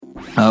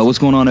What's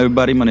going on,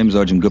 everybody? My name is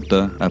Arjun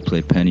Gupta. I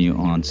play Penny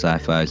on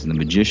Sci-Fi's The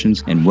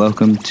Magicians, and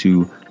welcome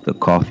to the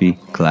Coffee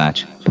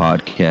Klatch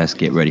Podcast.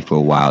 Get ready for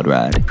a wild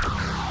ride.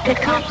 The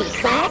Coffee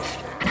Klatch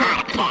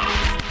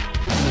Podcast.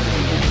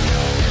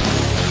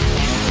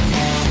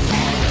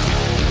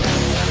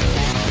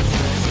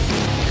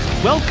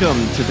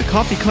 Welcome to the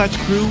Coffee Klatch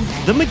Crew,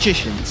 The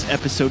Magicians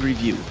episode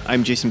review.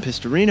 I'm Jason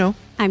Pistorino.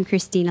 I'm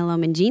Christina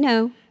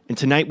Lomangino. And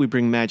tonight we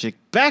bring magic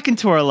back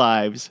into our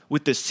lives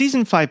with the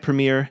Season 5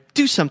 premiere,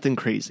 Do Something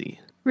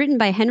Crazy. Written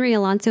by Henry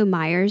Alonso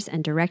Myers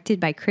and directed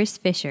by Chris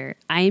Fisher,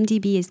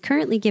 IMDb is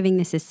currently giving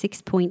this a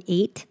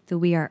 6.8, though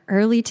we are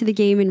early to the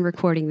game in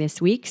recording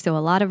this week, so a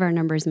lot of our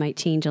numbers might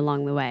change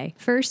along the way.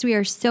 First, we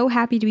are so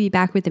happy to be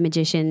back with The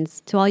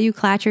Magicians. To all you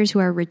Klatchers who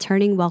are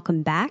returning,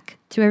 welcome back.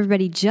 To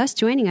everybody just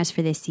joining us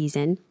for this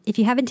season, if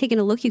you haven't taken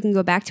a look, you can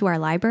go back to our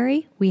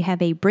library. We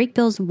have a Break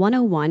Bills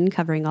 101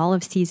 covering all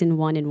of Season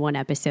 1 in one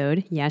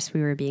episode. Yes,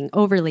 we were being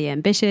overly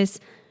ambitious,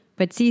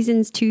 but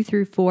Seasons 2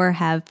 through 4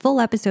 have full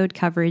episode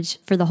coverage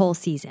for the whole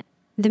season.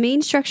 The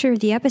main structure of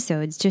the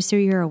episodes, just so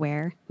you're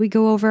aware, we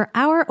go over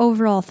our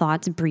overall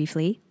thoughts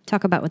briefly,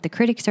 talk about what the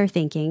critics are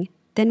thinking,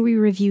 then we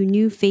review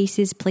new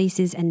faces,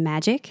 places, and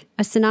magic,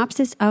 a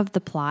synopsis of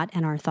the plot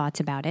and our thoughts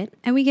about it,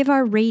 and we give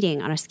our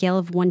rating on a scale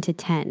of 1 to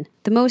 10.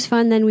 The most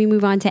fun, then we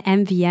move on to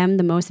MVM,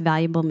 the most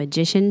valuable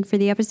magician for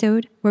the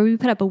episode, where we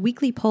put up a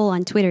weekly poll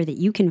on Twitter that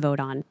you can vote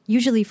on,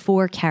 usually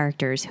 4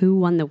 characters who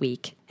won the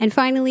week. And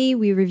finally,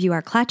 we review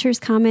our Klatchers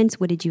comments,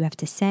 what did you have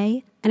to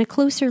say, and a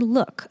closer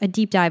look, a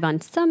deep dive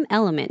on some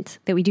element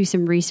that we do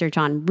some research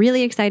on.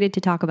 Really excited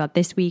to talk about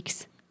this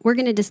week's. We're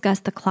going to discuss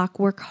the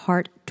Clockwork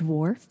Heart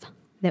Dwarf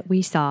that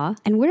we saw,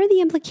 and what are the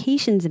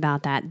implications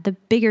about that, the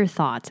bigger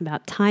thoughts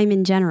about time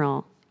in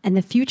general, and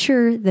the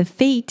future, the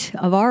fate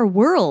of our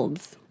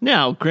worlds.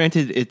 Now,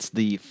 granted, it's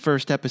the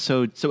first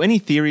episode, so any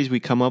theories we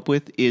come up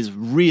with is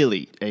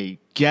really a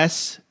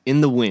guess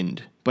in the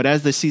wind. But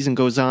as the season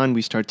goes on,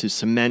 we start to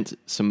cement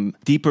some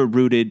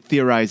deeper-rooted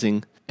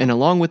theorizing, and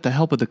along with the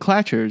help of the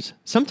Klatchers,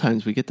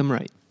 sometimes we get them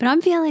right. But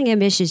I'm feeling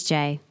ambitious,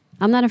 Jay.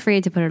 I'm not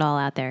afraid to put it all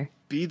out there.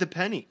 Be the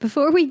penny.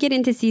 Before we get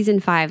into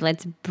Season 5,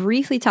 let's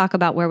briefly talk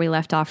about where we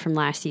left off from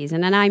last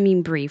season. And I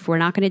mean brief. We're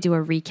not going to do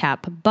a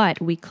recap, but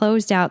we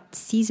closed out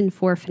Season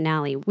 4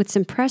 finale with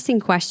some pressing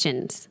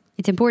questions.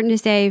 It's important to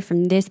say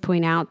from this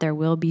point out, there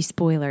will be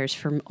spoilers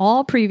from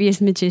all previous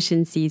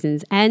Magician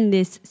seasons and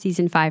this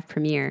Season 5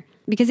 premiere,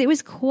 because it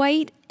was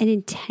quite an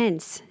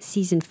intense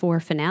Season 4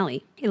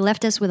 finale. It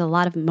left us with a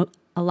lot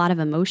of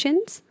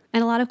emotions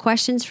and a lot of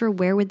questions for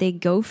where would they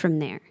go from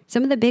there.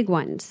 Some of the big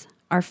ones.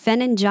 Are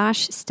Fen and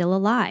Josh still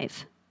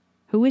alive?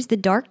 Who is the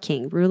Dark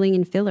King ruling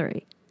in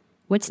Fillory?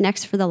 What's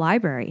next for the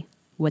library?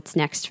 What's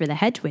next for the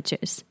Hedge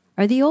Witches?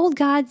 Are the old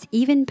gods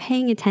even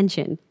paying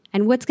attention?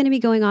 And what's going to be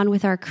going on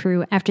with our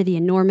crew after the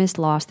enormous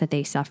loss that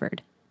they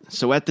suffered?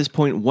 So at this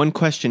point, one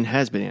question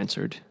has been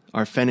answered.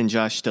 Are Fen and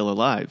Josh still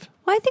alive?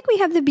 Well, I think we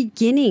have the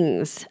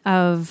beginnings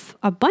of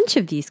a bunch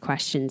of these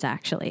questions,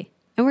 actually.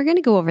 And we're going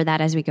to go over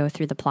that as we go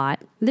through the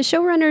plot. The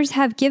showrunners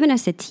have given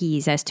us a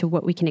tease as to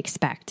what we can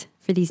expect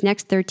for these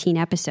next 13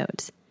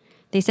 episodes.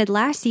 They said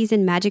last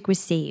season magic was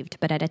saved,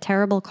 but at a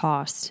terrible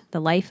cost,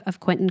 the life of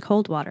Quentin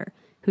Coldwater,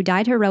 who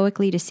died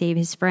heroically to save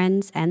his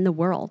friends and the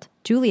world.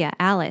 Julia,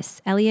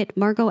 Alice, Elliot,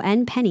 Margot,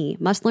 and Penny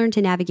must learn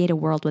to navigate a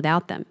world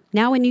without them.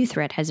 Now a new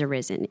threat has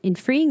arisen. In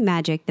freeing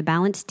magic, the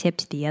balance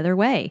tipped the other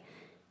way.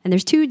 And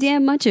there's too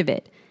damn much of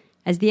it.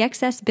 As the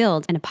excess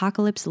builds and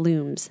apocalypse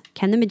looms,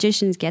 can the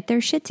magicians get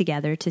their shit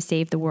together to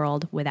save the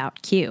world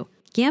without Q?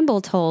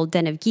 Gamble told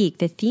Den of Geek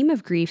the theme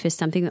of grief is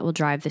something that will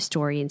drive the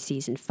story in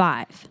Season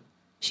 5.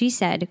 She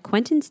said,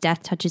 Quentin's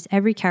death touches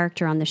every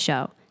character on the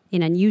show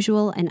in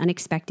unusual and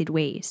unexpected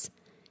ways.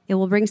 It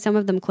will bring some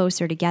of them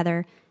closer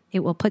together,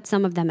 it will put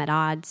some of them at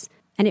odds,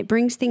 and it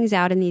brings things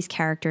out in these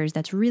characters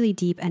that's really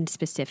deep and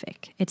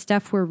specific. It's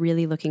stuff we're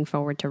really looking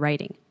forward to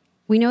writing.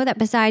 We know that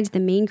besides the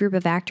main group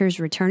of actors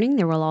returning,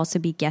 there will also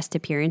be guest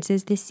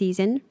appearances this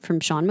season from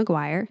Sean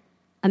Maguire,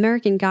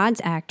 American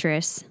Gods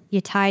actress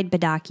Yetide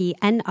Badaki,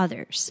 and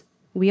others.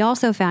 We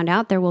also found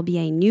out there will be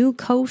a new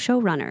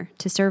co-showrunner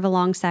to serve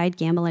alongside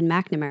Gamble and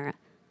McNamara.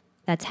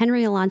 That's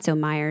Henry Alonso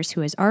Myers,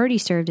 who has already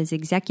served as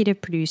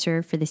executive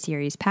producer for the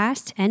series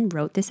past and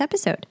wrote this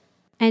episode.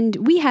 And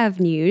we have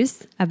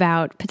news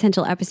about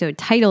potential episode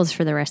titles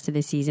for the rest of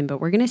the season, but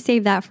we're going to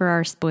save that for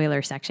our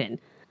spoiler section.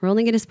 We're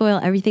only going to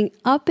spoil everything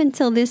up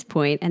until this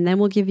point, and then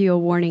we'll give you a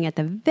warning at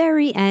the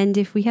very end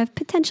if we have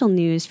potential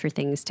news for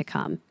things to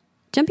come.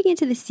 Jumping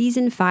into the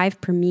Season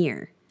 5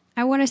 premiere,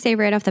 I want to say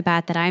right off the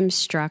bat that I'm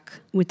struck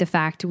with the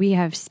fact we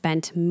have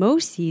spent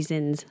most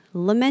seasons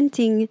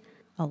lamenting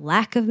a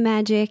lack of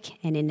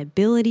magic, an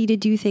inability to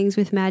do things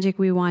with magic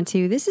we want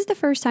to. This is the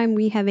first time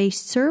we have a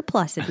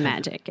surplus of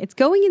magic. It's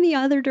going in the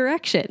other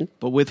direction.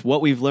 But with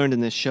what we've learned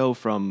in this show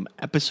from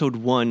Episode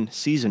 1,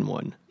 Season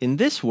 1, in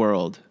this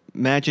world,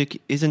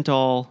 magic isn't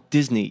all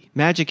Disney.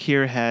 Magic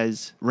here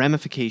has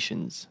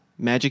ramifications.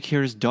 Magic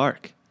here is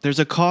dark. There's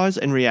a cause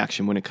and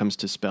reaction when it comes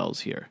to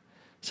spells here.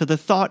 So the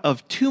thought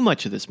of too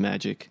much of this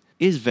magic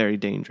is very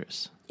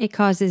dangerous. It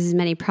causes as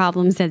many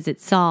problems as it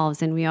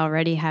solves, and we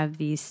already have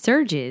these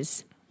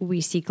surges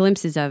we see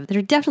glimpses of that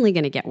are definitely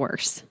going to get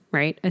worse,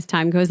 right, as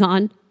time goes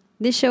on.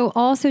 This show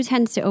also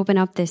tends to open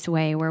up this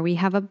way, where we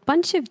have a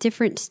bunch of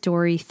different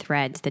story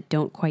threads that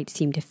don't quite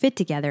seem to fit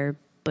together,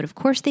 but of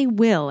course they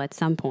will at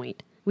some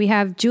point. We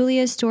have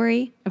Julia's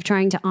story of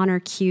trying to honor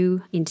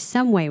Q in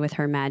some way with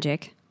her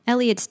magic,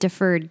 Elliot's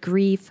deferred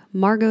grief,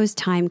 Margot's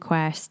time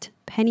quest,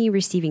 Penny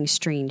receiving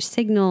strange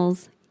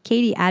signals,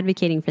 Katie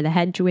advocating for the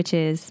hedge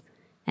witches,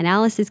 and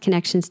Alice's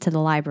connections to the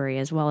library,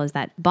 as well as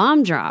that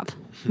bomb drop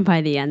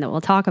by the end that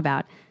we'll talk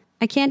about.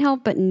 I can't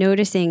help but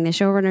noticing the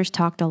showrunners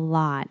talked a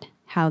lot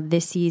how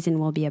this season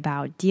will be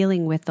about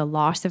dealing with the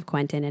loss of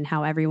Quentin and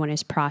how everyone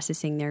is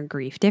processing their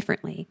grief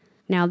differently.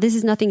 Now, this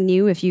is nothing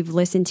new. If you've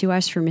listened to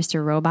us for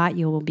Mr. Robot,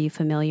 you will be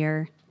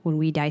familiar when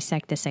we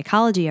dissect the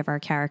psychology of our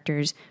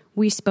characters.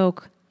 We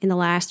spoke in the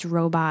last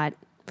Robot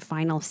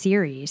final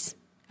series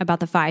about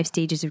the 5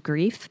 stages of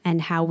grief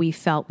and how we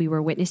felt we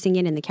were witnessing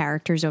it in the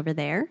characters over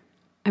there.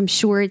 I'm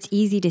sure it's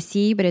easy to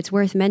see, but it's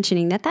worth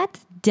mentioning that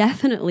that's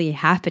definitely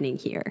happening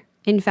here.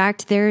 In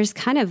fact, there's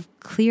kind of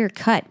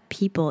clear-cut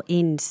people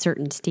in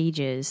certain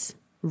stages.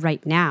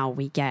 Right now,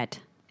 we get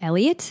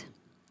Elliot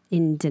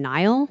in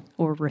denial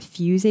or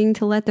refusing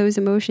to let those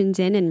emotions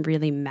in and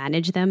really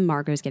manage them.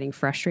 Margot's getting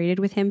frustrated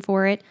with him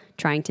for it,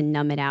 trying to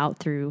numb it out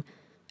through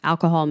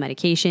alcohol,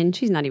 medication.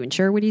 She's not even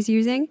sure what he's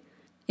using.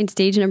 In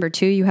stage number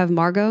 2, you have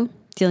Margot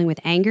dealing with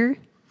anger.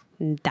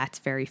 And that's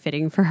very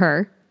fitting for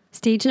her.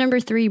 Stage number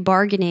 3,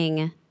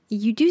 bargaining.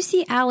 You do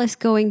see Alice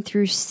going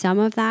through some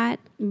of that,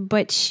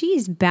 but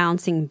she's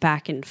bouncing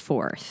back and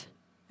forth.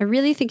 I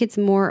really think it's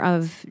more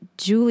of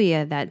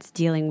Julia that's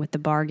dealing with the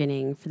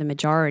bargaining for the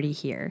majority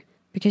here,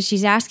 because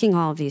she's asking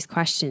all of these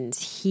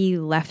questions. He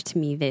left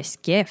me this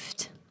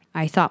gift.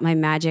 I thought my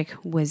magic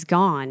was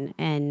gone,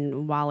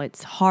 and while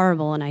it's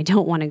horrible and I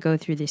don't want to go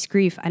through this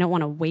grief, I don't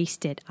want to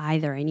waste it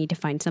either. I need to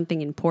find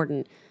something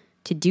important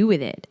to do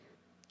with it.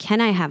 Can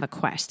I have a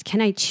quest?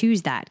 Can I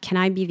choose that? Can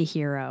I be the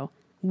hero?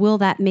 Will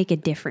that make a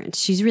difference?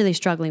 She's really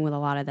struggling with a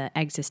lot of the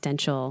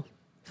existential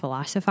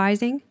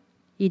philosophizing.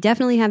 You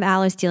definitely have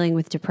Alice dealing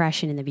with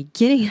depression in the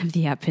beginning of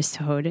the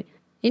episode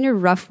in a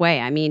rough way.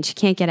 I mean, she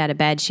can't get out of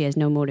bed. She has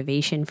no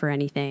motivation for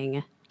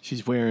anything.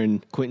 She's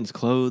wearing Quentin's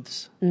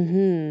clothes.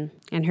 And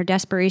her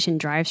desperation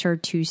drives her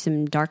to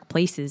some dark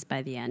places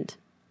by the end.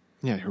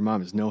 Yeah, her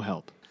mom is no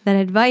help. That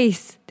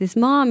advice, this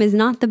mom is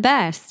not the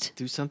best.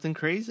 Do something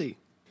crazy.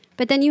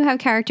 But then you have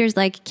characters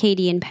like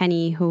Katie and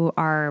Penny who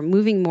are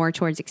moving more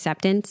towards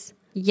acceptance.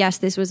 Yes,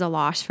 this was a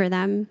loss for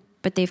them,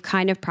 but they've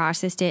kind of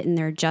processed it and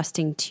they're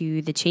adjusting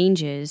to the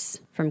changes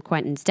from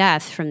Quentin's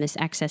death, from this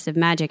excess of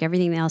magic,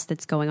 everything else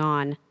that's going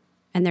on.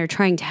 And they're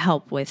trying to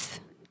help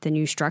with the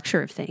new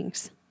structure of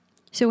things.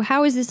 So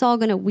how is this all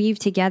going to weave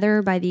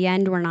together by the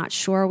end? We're not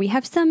sure. We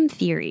have some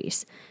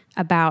theories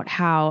about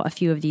how a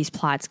few of these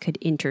plots could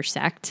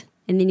intersect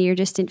in the near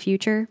distant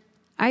future.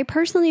 I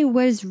personally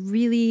was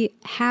really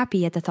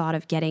happy at the thought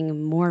of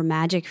getting more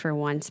magic for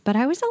once, but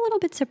I was a little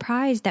bit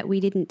surprised that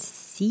we didn't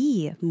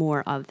see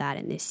more of that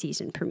in this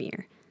season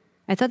premiere.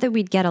 I thought that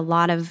we'd get a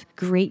lot of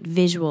great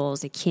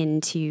visuals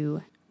akin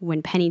to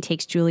when Penny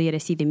takes Julia to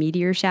see the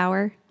meteor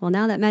shower. Well,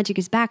 now that magic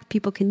is back,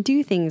 people can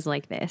do things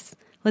like this.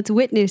 Let's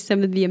witness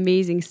some of the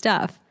amazing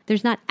stuff.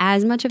 There's not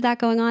as much of that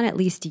going on, at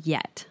least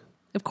yet.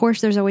 Of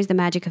course, there's always the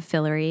magic of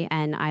Fillory,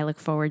 and I look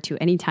forward to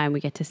any time we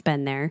get to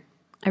spend there.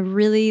 I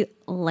really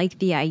like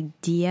the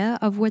idea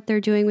of what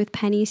they're doing with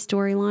Penny's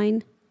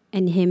storyline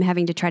and him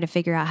having to try to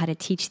figure out how to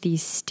teach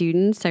these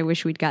students. I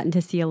wish we'd gotten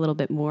to see a little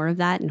bit more of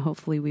that, and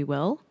hopefully we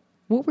will.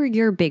 What were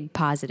your big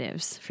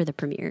positives for the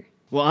premiere?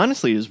 Well,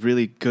 honestly, it was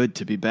really good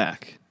to be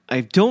back.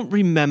 I don't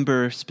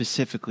remember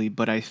specifically,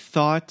 but I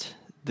thought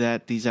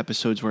that these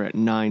episodes were at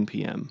 9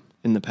 p.m.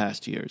 in the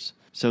past years.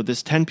 So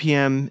this 10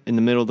 p.m. in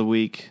the middle of the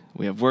week,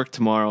 we have work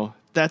tomorrow.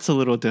 That's a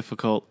little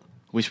difficult.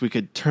 Wish we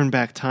could turn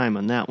back time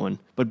on that one.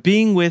 But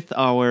being with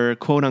our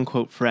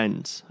quote-unquote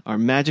friends, our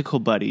magical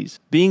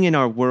buddies, being in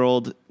our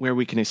world where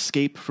we can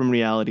escape from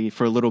reality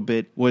for a little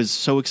bit was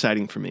so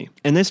exciting for me.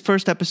 And this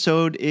first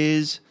episode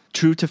is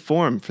true to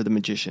form for the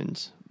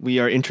magicians. We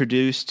are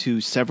introduced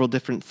to several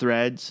different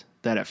threads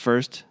that at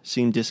first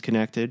seem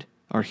disconnected.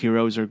 Our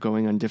heroes are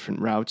going on different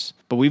routes.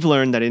 But we've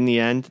learned that in the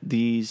end,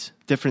 these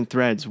different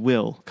threads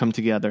will come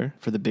together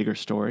for the bigger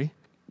story.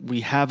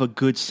 We have a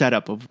good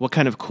setup of what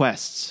kind of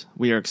quests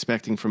we are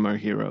expecting from our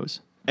heroes.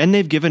 And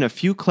they've given a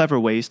few clever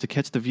ways to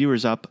catch the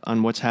viewers up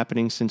on what's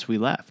happening since we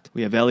left.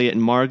 We have Elliot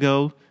and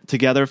Margot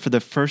together for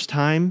the first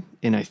time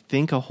in, I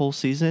think, a whole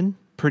season,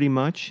 pretty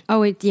much.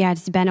 Oh,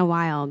 it's been a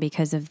while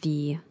because of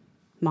the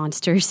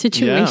monster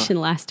situation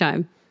last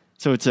time.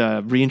 So it's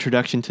a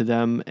reintroduction to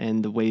them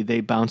and the way they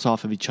bounce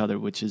off of each other,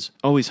 which is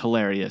always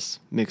hilarious,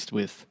 mixed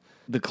with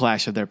the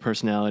clash of their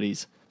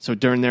personalities. So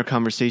during their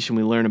conversation,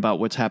 we learn about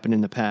what's happened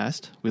in the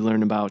past. We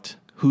learn about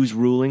who's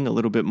ruling a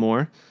little bit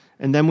more.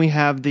 And then we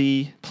have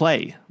the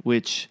play,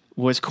 which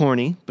was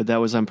corny, but that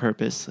was on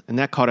purpose. And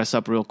that caught us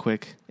up real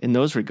quick in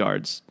those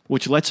regards,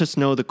 which lets us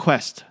know the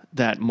quest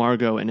that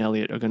Margot and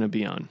Elliot are going to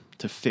be on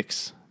to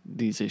fix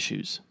these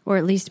issues. Or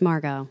at least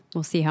Margot.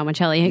 We'll see how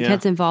much Elliot Yeah.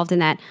 gets involved in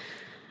that.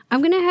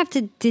 I'm going to have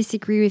to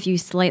disagree with you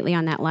slightly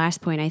on that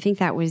last point. I think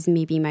that was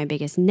maybe my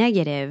biggest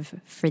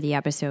negative for the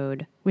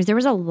episode, was there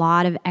was a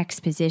lot of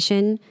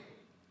exposition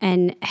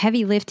and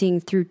heavy lifting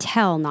through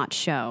tell, not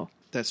show.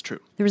 That's true.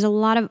 There was a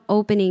lot of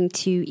opening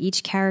to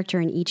each character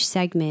in each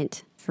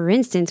segment. For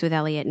instance, with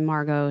Elliot and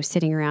Margot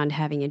sitting around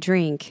having a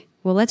drink.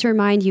 Well, let's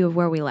remind you of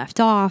where we left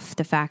off,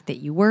 the fact that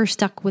you were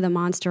stuck with a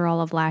monster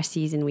all of last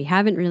season. We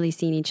haven't really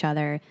seen each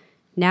other.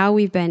 Now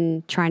we've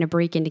been trying to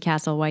break into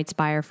Castle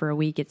Whitespire for a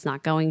week. It's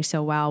not going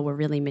so well. We're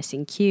really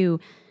missing Q.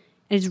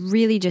 It's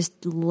really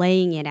just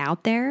laying it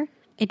out there.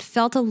 It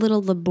felt a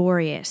little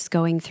laborious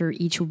going through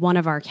each one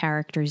of our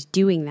characters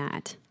doing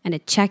that and a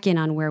check-in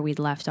on where we'd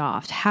left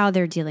off, how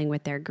they're dealing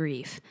with their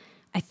grief.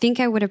 I think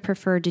I would have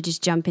preferred to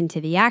just jump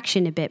into the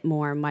action a bit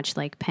more, much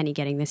like Penny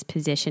getting this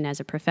position as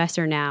a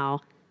professor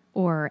now,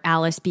 or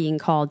Alice being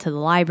called to the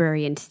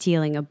library and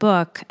stealing a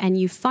book, and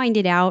you find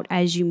it out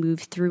as you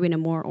move through in a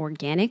more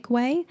organic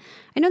way.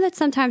 I know that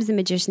sometimes The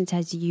Magicians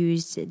has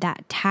used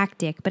that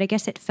tactic, but I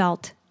guess it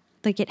felt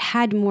like it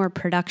had more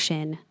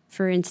production.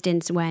 For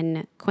instance,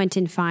 when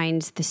Quentin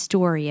finds the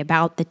story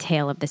about the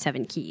Tale of the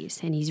Seven Keys,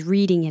 and he's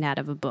reading it out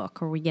of a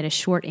book, or we get a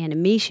short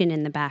animation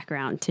in the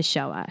background to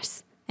show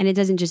us. And it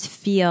doesn't just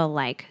feel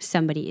like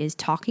somebody is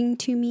talking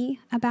to me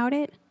about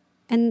it.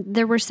 And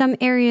there were some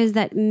areas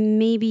that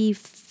maybe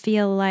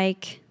feel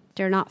like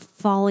they're not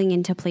falling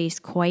into place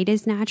quite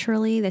as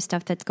naturally. The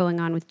stuff that's going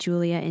on with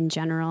Julia in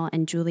general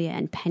and Julia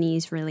and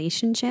Penny's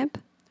relationship.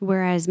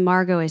 Whereas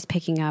Margot is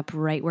picking up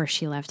right where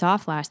she left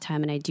off last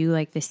time. And I do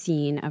like the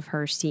scene of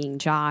her seeing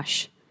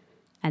Josh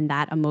and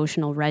that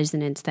emotional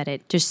resonance that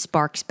it just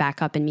sparks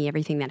back up in me,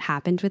 everything that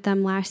happened with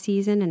them last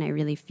season, and I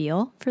really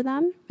feel for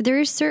them. But there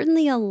is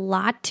certainly a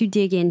lot to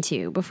dig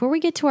into. Before we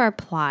get to our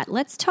plot,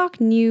 let's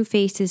talk new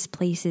faces,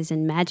 places,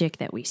 and magic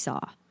that we saw.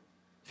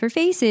 For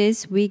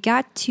faces, we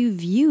got to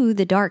view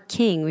the Dark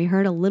King. We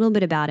heard a little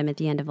bit about him at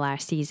the end of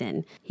last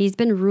season. He's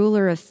been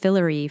ruler of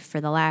Fillory for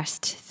the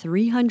last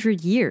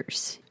 300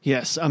 years.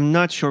 Yes, I'm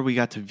not sure we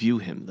got to view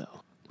him,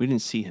 though. We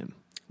didn't see him.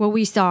 Well,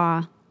 we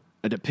saw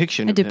A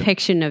depiction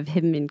of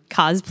him in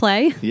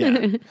cosplay.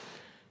 Yeah.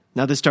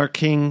 Now, this Dark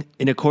King,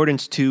 in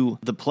accordance to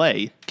the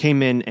play,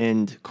 came in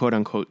and,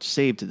 quote-unquote,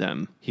 saved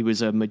them. He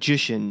was a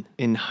magician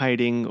in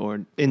hiding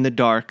or in the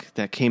dark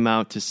that came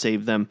out to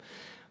save them.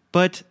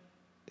 But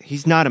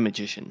he's not a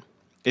magician.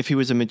 If he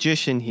was a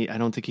magician, I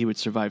don't think he would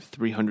survive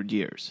 300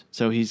 years.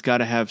 So he's got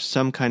to have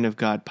some kind of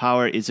god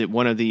power. Is it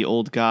one of the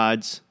old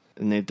gods?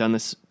 And they've done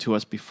this to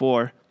us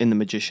before in The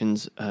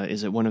Magicians.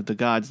 Is it one of the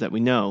gods that we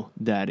know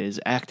that is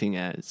acting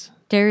as?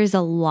 There is a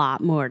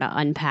lot more to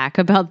unpack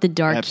about the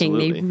Dark King.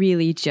 Absolutely. They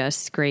really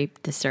just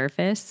scraped the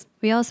surface.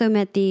 We also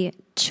met the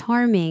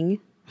charming,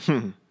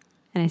 and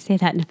I say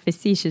that in a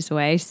facetious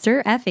way,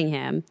 Sir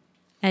Effingham.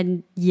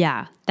 And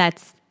yeah,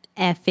 that's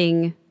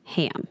effing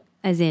ham,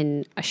 as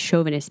in a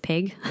chauvinist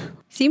pig.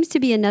 Seems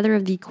to be another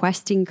of the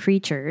questing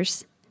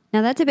creatures.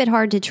 Now, that's a bit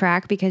hard to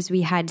track because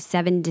we had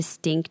 7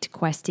 distinct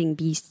questing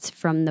beasts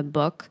from the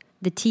book.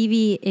 The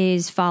TV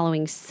is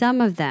following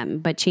some of them,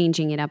 but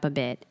changing it up a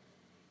bit.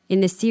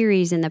 In the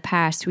series in the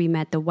past, we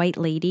met the White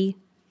Lady,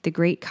 the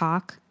Great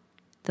Cock,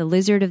 the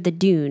Lizard of the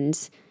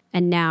Dunes,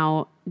 and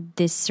now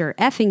this Sir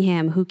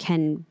Effingham who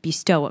can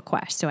bestow a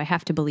quest. So I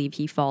have to believe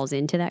he falls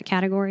into that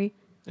category.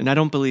 And I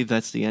don't believe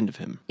that's the end of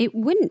him. It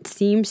wouldn't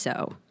seem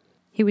so.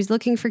 He was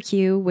looking for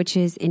Q, which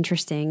is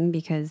interesting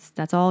because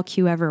that's all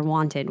Q ever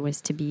wanted,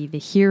 was to be the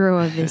hero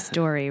of this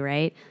story,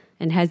 right?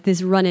 And has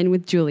this run-in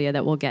with Julia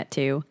that we'll get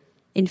to.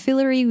 In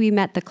Fillory, we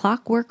met the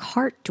Clockwork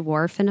Heart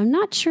Dwarf, and I'm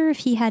not sure if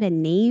he had a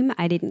name.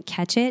 I didn't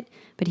catch it,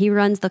 but he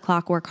runs the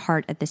Clockwork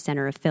Heart at the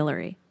center of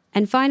Fillory.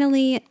 And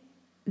finally,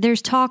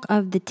 there's talk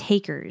of the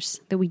Takers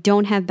that we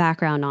don't have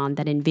background on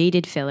that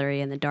invaded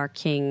Fillory, and the Dark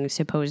King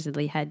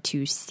supposedly had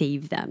to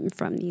save them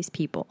from these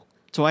people.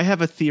 So I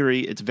have a theory.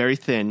 It's very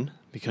thin,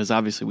 because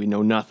obviously we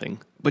know nothing.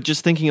 But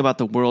just thinking about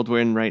the world we're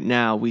in right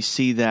now, we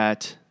see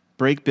that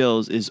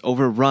Brakebills is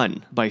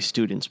overrun by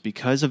students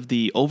because of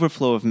the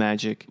overflow of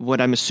magic. What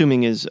I'm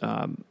assuming is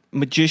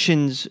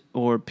magicians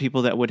or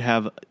people that would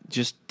have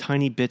just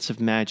tiny bits of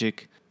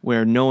magic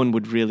where no one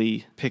would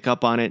really pick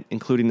up on it,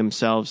 including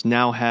themselves,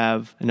 now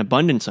have an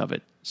abundance of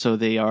it. So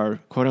they are,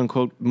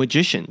 quote-unquote,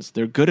 magicians.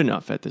 They're good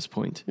enough at this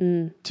point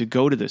to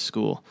go to this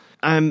school.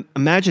 I'm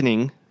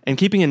imagining, and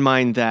keeping in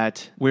mind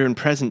that we're in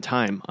present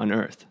time on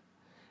Earth,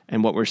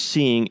 and what we're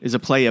seeing is a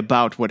play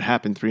about what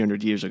happened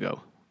 300 years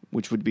ago,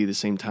 which would be the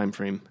same time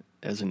frame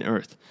as in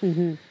Earth.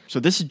 Mm-hmm. So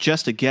this is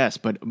just a guess,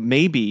 but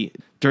maybe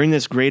during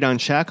this great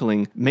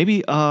unshackling,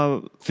 maybe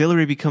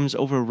Fillory becomes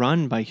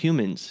overrun by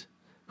humans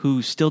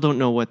who still don't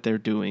know what they're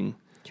doing.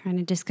 Trying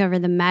to discover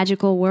the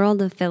magical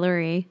world of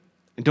Fillory.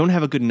 And don't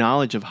have a good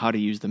knowledge of how to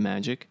use the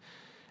magic.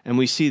 And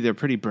we see they're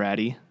pretty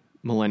bratty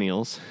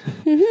millennials.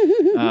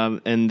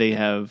 And they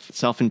have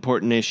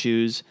self-important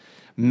issues.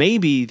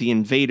 Maybe the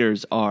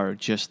invaders are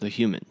just the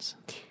humans.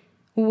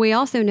 We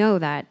also know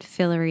that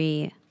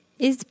Fillory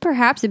is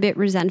perhaps a bit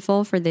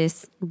resentful for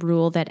this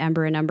rule that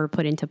Ember and Umber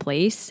put into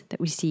place that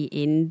we see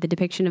in the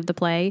depiction of the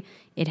play.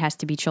 It has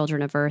to be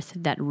children of Earth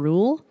that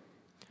rule.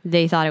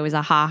 They thought it was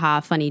a ha-ha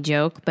funny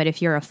joke, but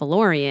if you're a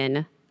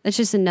Fillorian, that's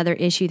just another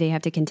issue they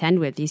have to contend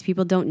with. These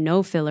people don't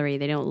know Fillory.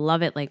 They don't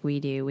love it like we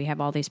do. We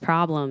have all these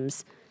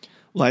problems.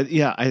 Well,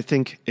 I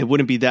think it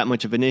wouldn't be that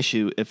much of an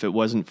issue if it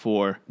wasn't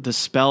for the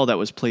spell that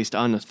was placed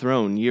on the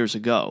throne years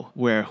ago,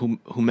 where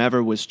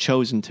whomever was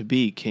chosen to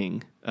be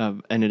king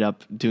ended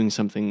up doing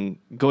something,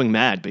 going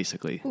mad,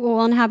 basically.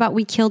 Well, and how about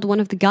we killed one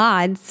of the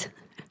gods?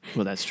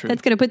 Well, that's true.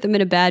 That's going to put them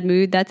in a bad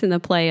mood. That's in the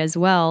play as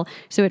well.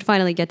 So it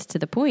finally gets to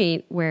the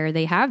point where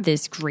they have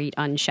this great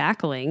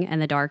unshackling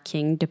and the Dark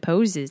King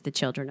deposes the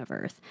children of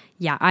Earth.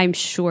 Yeah, I'm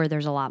sure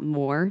there's a lot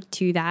more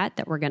to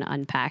that we're going to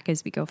unpack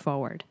as we go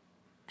forward.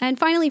 And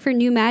finally, for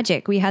new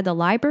magic, we had the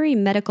Library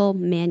Medical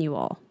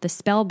Manual, the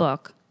spell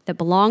book that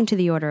belonged to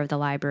the Order of the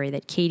Library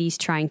that Katie's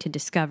trying to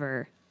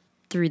discover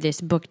through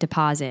this book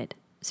deposit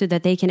so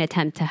that they can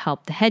attempt to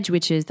help the hedge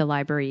witches the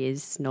library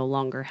is no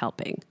longer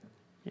helping.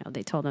 You know,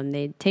 they told them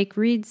they'd take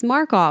Reed's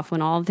mark off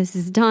when all of this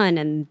is done,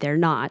 and they're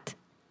not.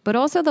 But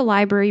also the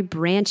Library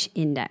Branch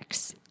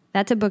Index.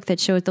 That's a book that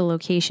shows the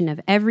location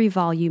of every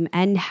volume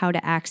and how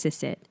to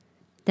access it,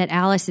 that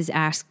Alice is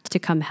asked to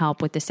come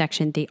help with the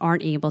section they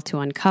aren't able to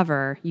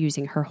uncover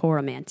using her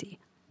horomancy.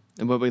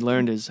 And what we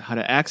learned is how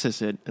to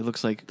access it. It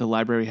looks like the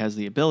library has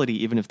the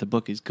ability, even if the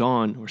book is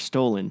gone or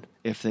stolen,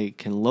 if they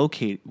can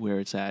locate where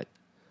it's at,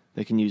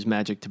 they can use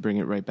magic to bring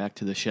it right back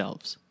to the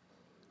shelves.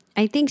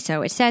 I think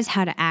so. It says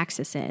how to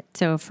access it.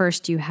 So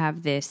first you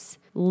have this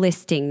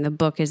listing. The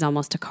book is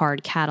almost a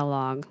card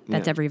catalog.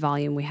 That's every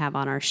volume we have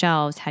on our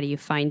shelves. How do you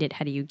find it?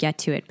 How do you get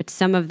to it? But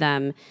some of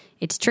them,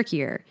 it's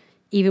trickier.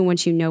 Even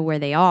once you know where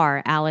they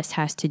are, Alice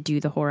has to do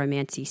the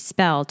horomancy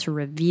spell to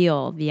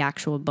reveal the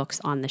actual books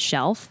on the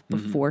shelf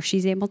before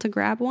she's able to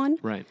grab one.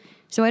 Right.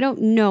 So I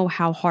don't know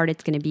how hard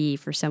it's going to be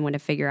for someone to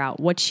figure out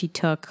what she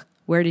took,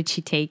 where did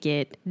she take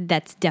it.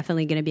 That's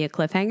definitely going to be a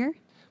cliffhanger.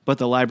 But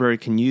the library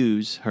can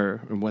use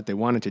her, and what they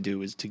wanted to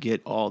do is to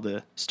get all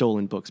the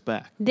stolen books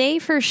back. They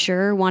for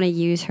sure want to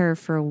use her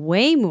for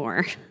way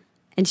more.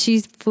 And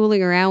she's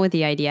fooling around with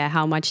the idea,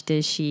 how much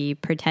does she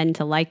pretend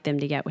to like them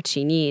to get what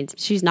she needs?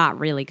 She's not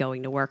really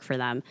going to work for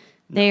them.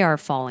 No. They are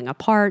falling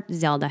apart.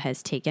 Zelda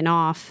has taken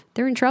off.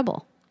 They're in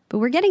trouble. But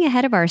we're getting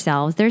ahead of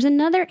ourselves. There's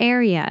another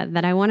area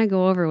that I want to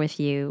go over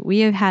with you. We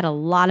have had a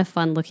lot of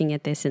fun looking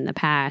at this in the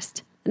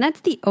past. And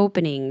that's the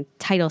opening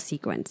title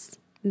sequence.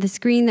 The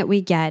screen that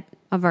we get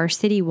of our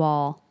city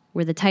wall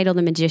where the title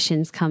The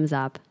Magicians comes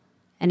up.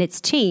 And it's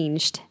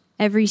changed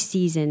every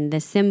season. The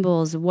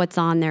symbols, what's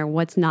on there,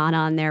 what's not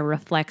on there,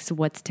 reflects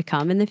what's to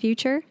come in the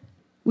future.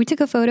 We took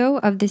a photo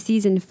of the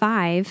season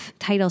 5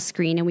 title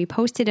screen and we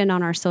posted it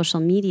on our social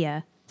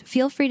media.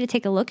 Feel free to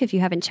take a look if you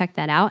haven't checked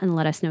that out and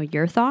let us know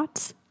your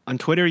thoughts. On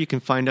Twitter, you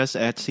can find us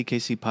at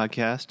CKC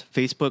Podcast,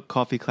 Facebook,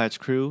 Coffee Klatch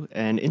Crew,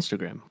 and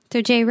Instagram.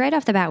 So Jay, right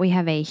off the bat, we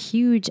have a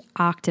huge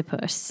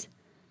octopus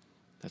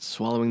that's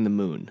swallowing the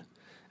moon.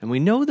 And we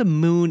know the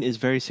moon is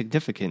very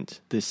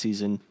significant this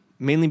season,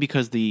 mainly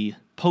because the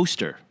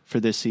poster for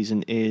this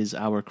season is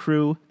our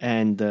crew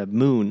and the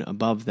moon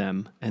above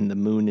them, and the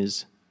moon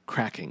is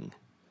cracking,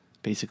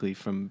 basically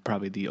from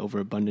probably the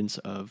overabundance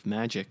of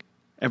magic.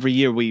 Every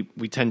year we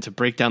tend to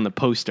break down the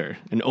poster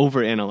and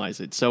overanalyze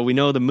it, so we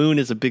know the moon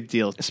is a big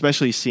deal,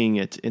 especially seeing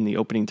it in the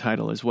opening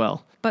title as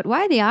well. But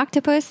why the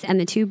octopus and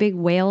the 2 big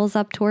whales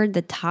up toward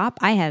the top?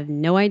 I have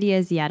no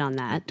ideas yet on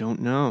that. I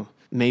don't know.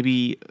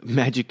 Maybe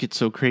magic gets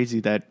so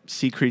crazy that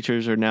sea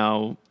creatures are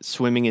now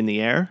swimming in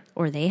the air?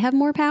 Or they have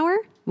more power?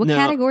 What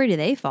category do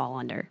they fall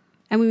under?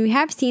 I mean, we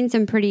have seen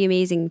some pretty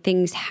amazing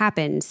things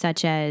happen,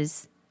 such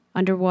as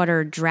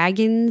underwater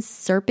dragons,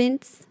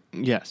 serpents.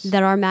 Yes.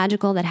 That are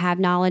magical, that have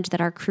knowledge,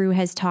 that our crew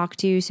has talked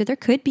to. So there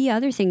could be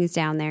other things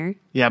down there.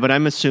 Yeah, but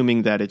I'm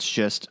assuming that it's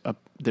just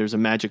there's a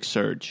magic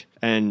surge,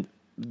 and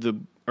the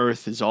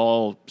earth is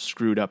all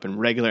screwed up, and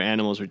regular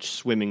animals are just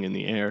swimming in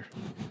the air.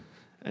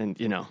 And,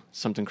 you know,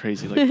 something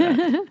crazy like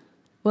that.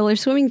 Well, they're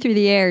swimming through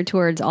the air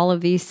towards all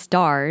of these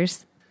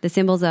stars, the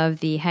symbols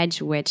of the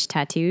hedge witch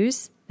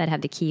tattoos that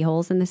have the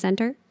keyholes in the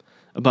center.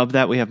 Above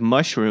that, we have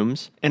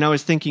mushrooms. And I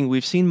was thinking,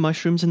 we've seen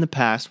mushrooms in the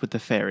past with the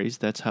fairies.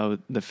 That's how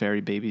the fairy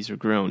babies are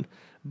grown.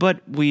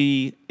 But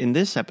we, in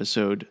this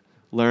episode,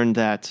 learned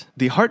that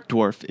the heart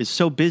dwarf is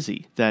so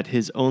busy that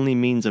his only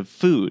means of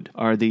food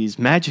are these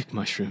magic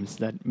mushrooms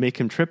that make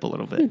him trip a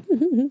little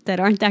bit. That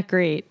aren't that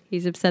great.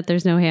 He's upset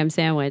there's no ham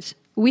sandwich.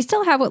 We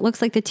still have what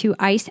looks like the 2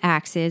 ice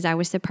axes. I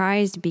was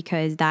surprised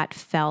because that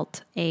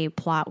felt a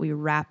plot we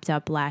wrapped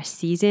up last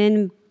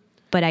season,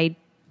 but I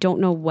don't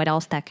know what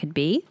else that could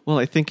be. Well,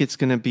 I think it's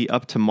going to be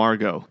up to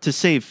Margot to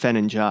save Fen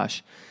and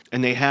Josh.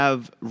 And they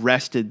have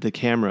rested the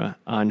camera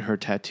on her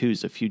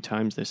tattoos a few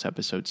times this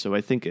episode, so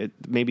I think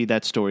maybe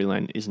that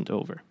storyline isn't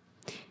over.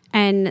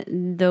 And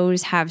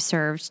those have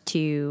served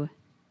to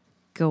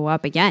go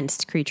up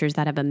against creatures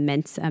that have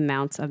immense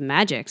amounts of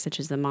magic, such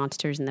as the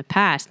monsters in the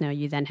past. Now,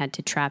 you then had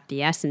to trap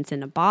the essence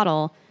in a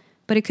bottle,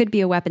 but it could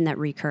be a weapon that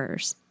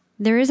recurs.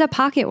 There is a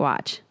pocket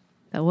watch.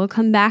 that we'll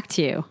come back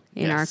to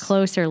in our Yes.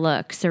 closer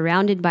look,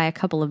 surrounded by a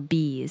couple of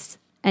bees.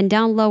 And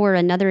down lower,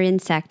 another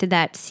insect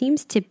that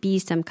seems to be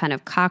some kind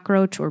of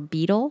cockroach or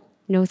beetle.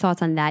 No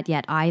thoughts on that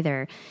yet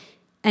either.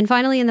 And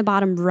finally, in the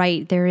bottom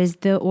right, there is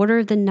the Order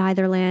of the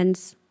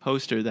Netherlands,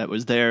 Poster that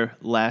was there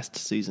last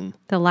season.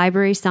 the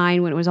library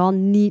sign when it was all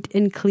neat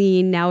and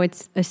clean. Now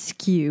it's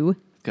askew.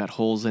 Got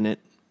holes in it.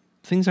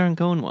 Things aren't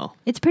going well.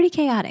 It's pretty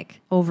chaotic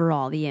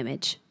overall, the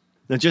image.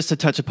 Now, just to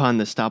touch upon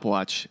the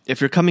stopwatch,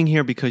 if you're coming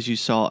here because you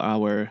saw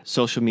our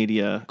social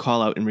media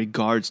call out in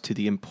regards to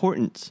the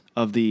importance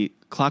of the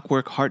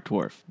Clockwork Heart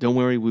Dwarf, don't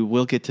worry, we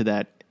will get to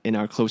that in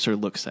our closer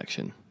look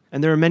section.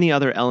 And there are many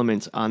other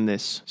elements on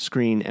this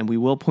screen, and we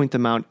will point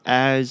them out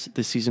as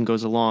the season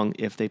goes along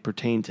if they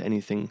pertain to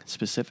anything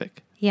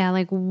specific. Yeah,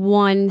 like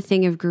one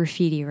thing of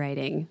graffiti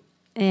writing.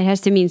 It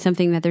has to mean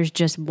something that there's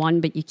just one,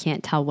 but you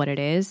can't tell what it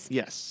is.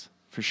 Yes,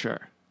 for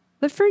sure.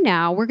 But for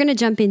now, we're going to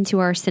jump into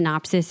our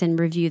synopsis and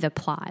review the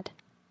plot.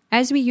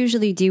 As we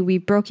usually do,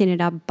 we've broken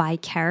it up by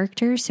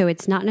character, so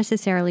it's not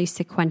necessarily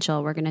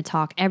sequential. We're going to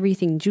talk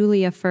everything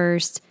Julia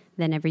first,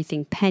 then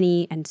everything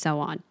Penny, and so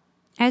on.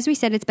 As we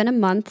said, it's been a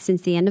month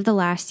since the end of the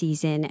last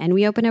season, and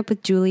we open up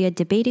with Julia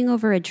debating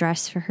over a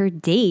dress for her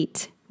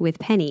date with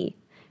Penny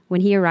when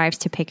he arrives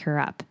to pick her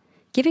up,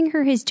 giving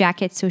her his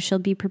jacket so she'll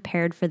be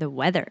prepared for the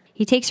weather.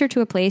 He takes her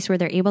to a place where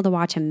they're able to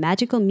watch a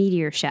magical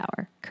meteor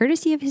shower,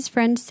 courtesy of his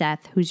friend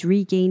Seth, who's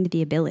regained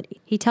the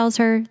ability. He tells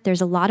her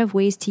there's a lot of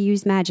ways to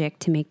use magic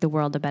to make the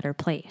world a better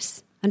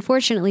place.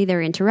 Unfortunately,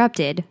 they're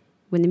interrupted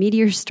when the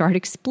meteors start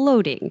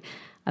exploding,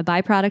 a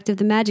byproduct of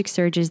the magic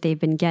surges they've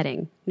been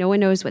getting. No one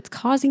knows what's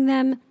causing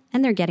them,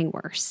 and they're getting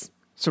worse.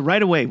 So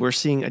right away, we're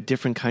seeing a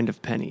different kind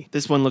of Penny.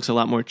 This one looks a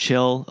lot more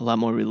chill, a lot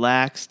more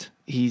relaxed.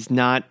 He's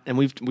not, and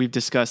we've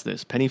discussed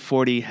this, Penny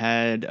 40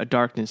 had a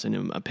darkness in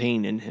him, a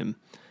pain in him.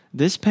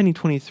 This Penny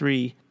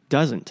 23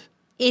 doesn't.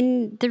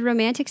 In the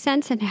romantic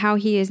sense and how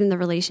he is in the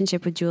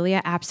relationship with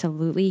Julia,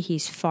 absolutely,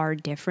 he's far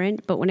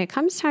different. But when it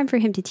comes time for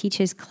him to teach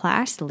his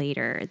class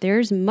later,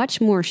 there's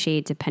much more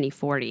shades of Penny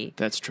 40.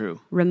 That's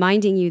true.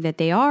 Reminding you that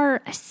they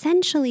are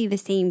essentially the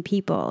same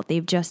people.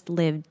 They've just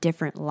lived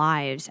different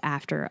lives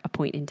after a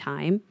point in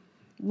time.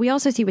 We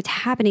also see what's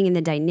happening in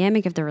the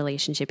dynamic of the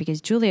relationship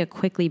because Julia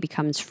quickly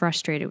becomes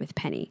frustrated with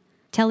Penny,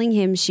 telling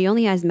him she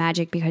only has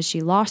magic because she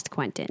lost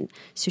Quentin,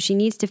 so she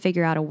needs to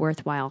figure out a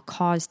worthwhile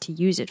cause to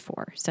use it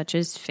for, such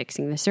as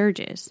fixing the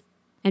surges.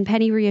 And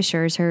Penny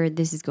reassures her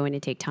this is going to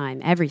take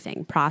time,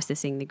 everything,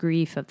 processing the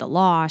grief of the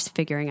loss,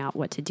 figuring out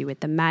what to do with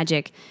the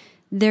magic.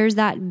 There's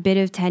that bit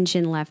of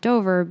tension left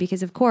over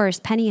because, of course,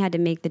 Penny had to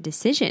make the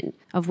decision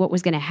of what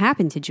was going to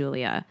happen to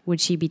Julia.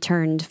 Would she be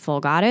turned full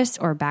goddess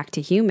or back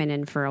to human?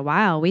 And for a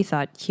while, we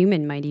thought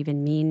human might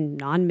even mean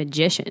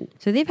non-magician.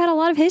 So they've had a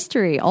lot of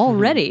history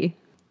already.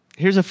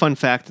 Here's a fun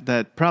fact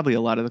that probably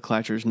a lot of the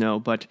Clatchers know,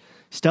 but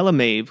Stella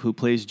Maeve, who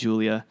plays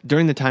Julia,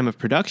 during the time of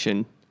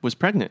production, was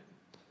pregnant.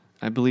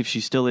 I believe she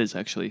still is,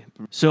 actually.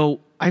 So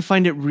I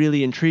find it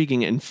really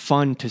intriguing and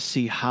fun to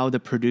see how the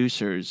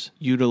producers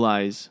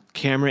utilize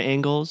camera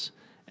angles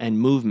and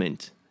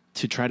movement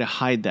to try to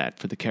hide that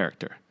for the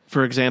character.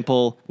 For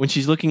example, when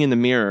she's looking in the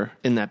mirror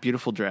in that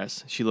beautiful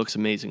dress, she looks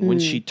amazing. When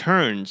she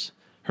turns,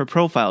 her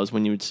profile is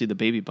when you would see the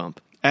baby bump.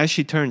 As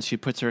she turns, she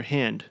puts her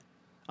hand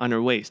on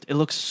her waist. It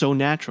looks so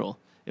natural.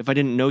 If I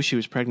didn't know she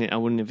was pregnant, I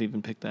wouldn't have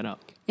even picked that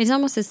up. It's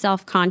almost a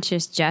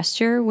self-conscious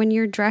gesture when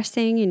you're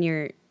dressing and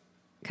you're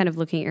kind of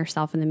looking at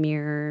yourself in the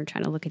mirror,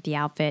 trying to look at the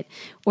outfit,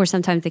 or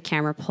sometimes the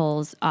camera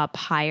pulls up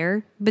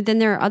higher. But then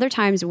there are other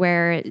times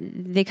where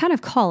they kind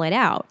of call it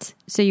out.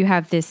 So you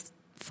have this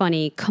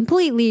funny,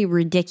 completely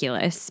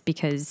ridiculous,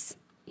 because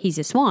he's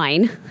a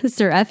swine,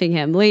 Sir effing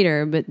him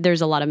later, but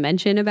there's a lot of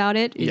mention about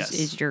it.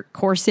 Is your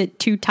corset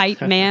too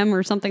tight, ma'am,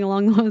 or something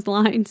along those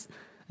lines?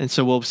 And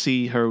so we'll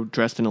see her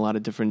dressed in a lot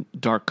of different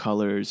dark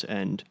colors,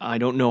 and I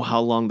don't know how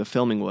long the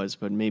filming was,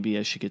 but maybe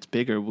as she gets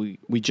bigger, we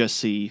just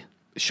see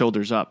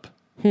shoulders up.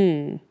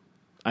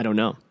 I don't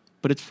know,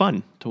 but it's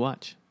fun to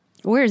watch.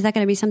 Or is that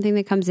going to be something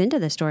that comes into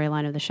the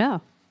storyline of the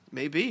show?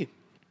 Maybe.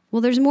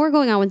 Well, there's more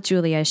going on with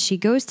Julia. She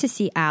goes to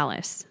see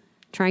Alice,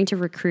 trying to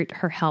recruit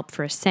her help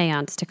for a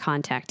seance to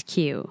contact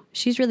Q.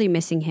 She's really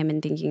missing him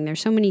and thinking there's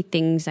so many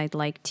things I'd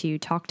like to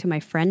talk to my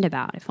friend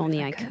about if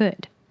only I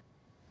could.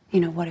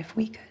 You know, what if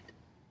we could?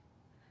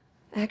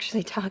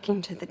 Actually,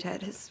 talking to the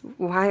dead is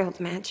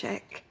wild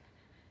magic.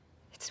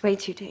 It's way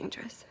too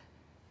dangerous.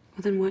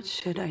 Well, then what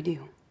should I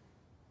do?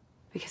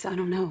 Because I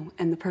don't know,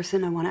 and the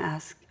person I want to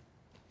ask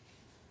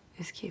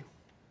is Q.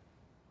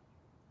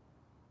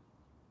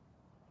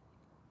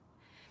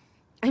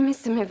 I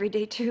miss him every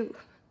day, too.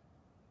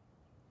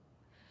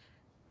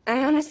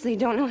 I honestly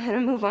don't know how to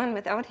move on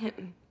without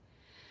him.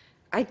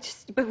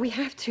 But we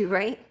have to,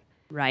 right?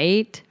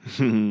 Right?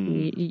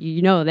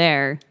 You know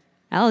there.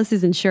 Alice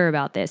isn't sure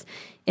about this.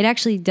 It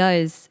actually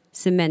does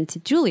cement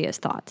Julia's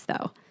thoughts,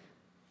 though.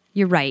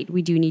 You're right,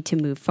 we do need to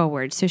move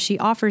forward. So she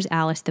offers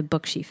Alice the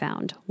book she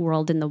found,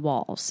 World in the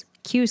Walls.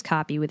 Q's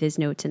copy with his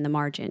notes in the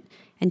margin,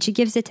 and she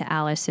gives it to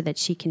Alice so that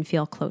she can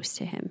feel close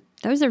to him.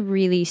 That was a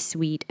really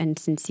sweet and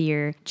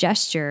sincere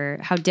gesture,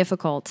 how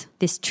difficult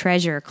this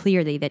treasure,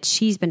 clearly, that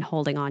she's been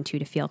holding on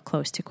to feel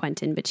close to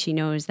Quentin, but she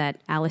knows that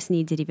Alice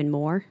needs it even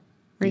more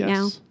right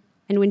now.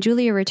 And when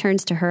Julia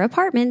returns to her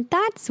apartment,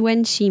 that's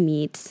when she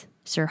meets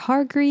Sir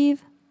Hargreave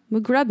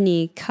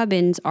McGrubney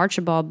Cubbins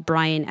Archibald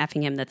Brian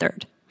Effingham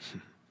III.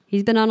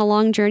 He's been on a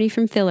long journey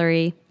from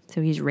Fillory,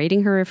 so he's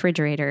raiding her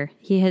refrigerator.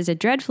 He has a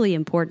dreadfully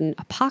important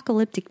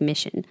apocalyptic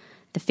mission.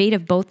 The fate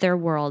of both their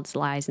worlds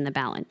lies in the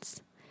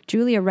balance.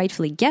 Julia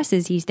rightfully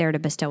guesses he's there to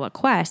bestow a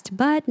quest,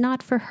 but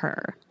not for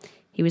her.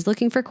 He was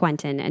looking for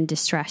Quentin and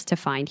distressed to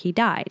find he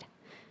died.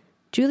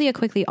 Julia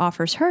quickly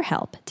offers her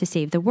help to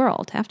save the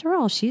world. After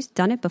all, she's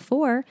done it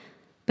before,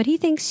 but he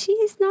thinks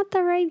she's not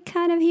the right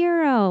kind of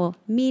hero,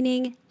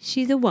 meaning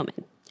she's a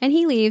woman. And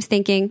he leaves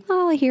thinking,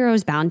 oh, a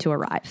hero's bound to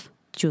arrive.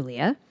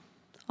 Julia,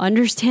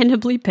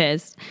 understandably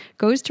pissed,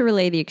 goes to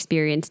relay the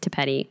experience to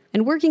Penny,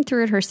 and working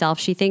through it herself,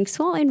 she thinks,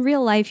 well, in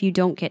real life, you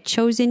don't get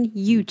chosen,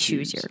 you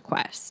choose your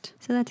quest.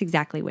 So that's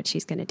exactly what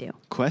she's going to do.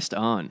 Quest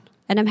on.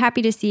 And I'm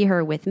happy to see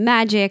her with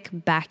magic,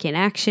 back in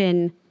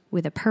action,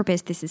 with a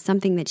purpose. This is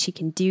something that she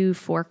can do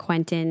for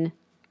Quentin.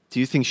 Do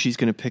you think she's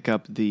going to pick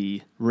up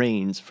the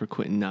reins for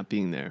Quentin not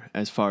being there,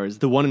 as far as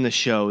the one in the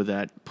show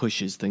that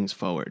pushes things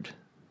forward?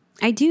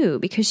 I do,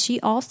 because she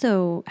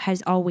also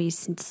has always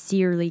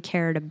sincerely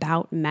cared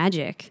about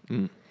magic.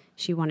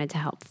 She wanted to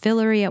help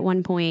Fillory at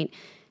one point.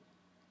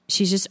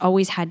 She's just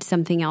always had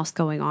something else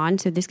going on.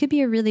 So this could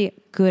be a really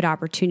good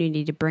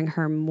opportunity to bring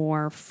her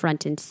more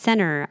front and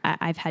center.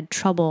 I've had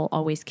trouble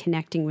always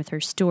connecting with her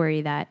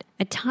story that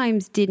at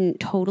times didn't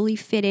totally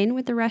fit in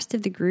with the rest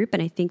of the group.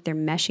 And I think they're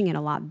meshing it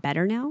a lot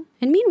better now.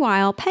 And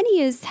meanwhile,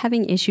 Penny is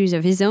having issues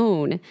of his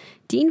own.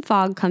 Dean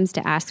Fogg comes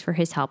to ask for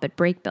his help at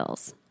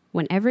Brakebills.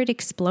 Whenever it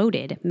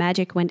exploded,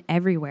 magic went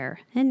everywhere,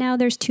 and now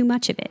there's too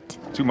much of it.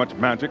 Too much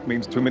magic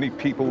means too many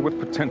people with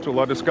potential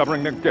are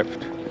discovering their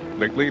gift.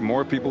 Lately,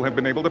 more people have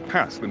been able to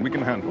pass than we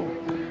can handle.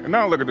 And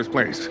now look at this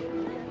place.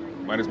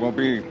 Might as well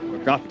be a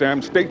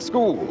goddamn state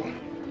school.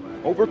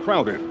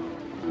 Overcrowded.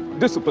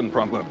 Discipline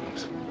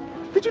problems.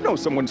 Did you know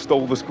someone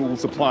stole the school's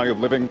supply of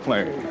living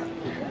clay?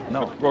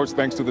 No. Of course,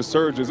 thanks to the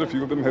surges, a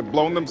few of them have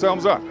blown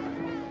themselves up.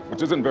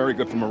 Which isn't very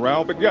good for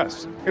morale, but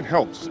yes, it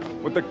helps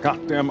with the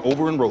goddamn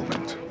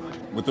over-enrollment.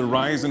 With the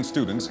rise in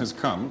students has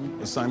come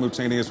a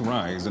simultaneous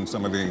rise in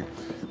some of the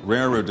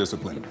rarer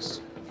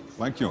disciplines,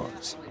 like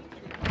yours.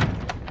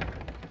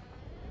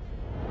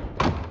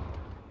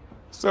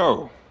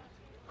 So,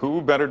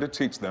 who better to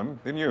teach them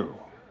than you?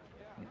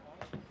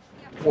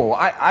 Whoa,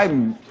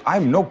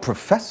 I'm no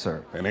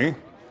professor. Penny,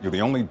 you're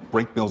the only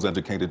Brakebills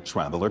educated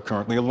traveler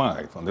currently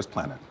alive on this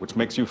planet, which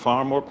makes you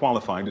far more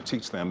qualified to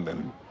teach them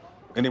than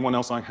anyone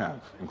else I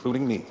have,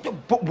 including me. Yeah,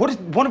 but what if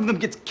one of them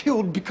gets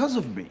killed because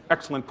of me?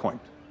 Excellent point.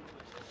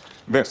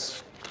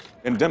 This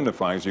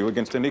indemnifies you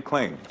against any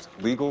claims,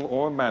 legal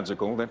or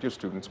magical, that your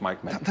students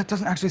might make. That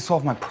doesn't actually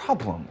solve my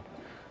problem.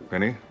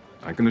 Penny,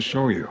 I can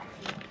assure you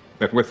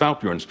that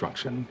without your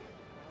instruction,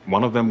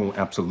 one of them will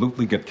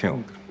absolutely get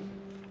killed.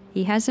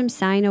 He has him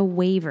sign a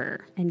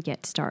waiver and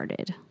get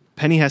started.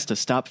 Penny has to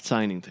stop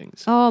signing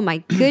things. Oh my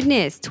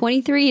goodness,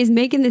 23 is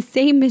making the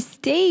same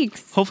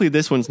mistakes. Hopefully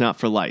this one's not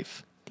for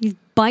life. These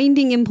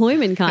binding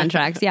employment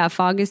contracts. Yeah,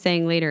 Fogg is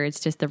saying later it's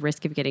just the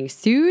risk of getting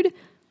sued.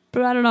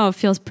 But I don't know, it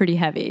feels pretty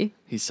heavy.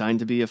 He's signed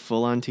to be a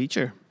full-on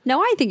teacher.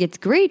 No, I think it's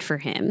great for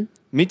him.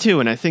 Me too,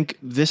 and I think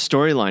this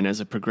storyline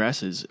as it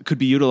progresses could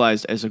be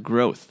utilized as a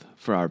growth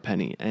for our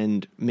Penny.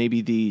 And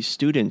maybe the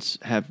students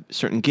have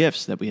certain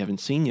gifts that we haven't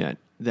seen yet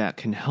that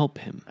can help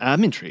him.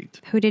 I'm intrigued.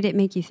 Who did it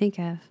make you think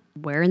of?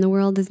 Where in the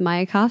world is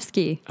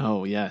Mayakovsky?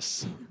 Oh,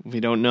 yes. We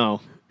don't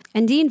know.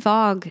 And Dean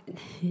Fogg,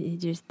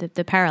 just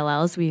the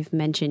parallels we've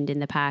mentioned in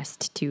the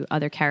past to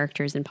other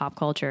characters in pop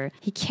culture.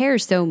 He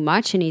cares so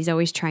much and he's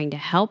always trying to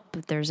help,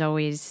 but there's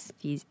always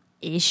these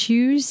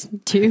issues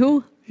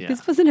too. Yeah.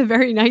 This wasn't a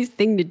very nice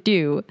thing to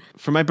do.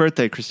 For my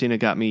birthday, Christina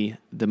got me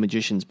the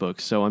Magician's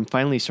books, so I'm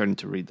finally starting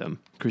to read them.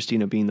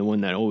 Christina being the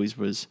one that always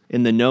was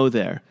in the know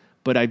there,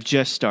 but I've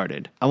just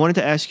started. I wanted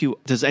to ask you,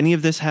 does any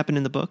of this happen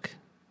in the book,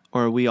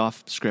 or are we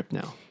off script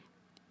now?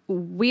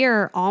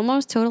 We're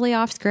almost totally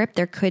off script.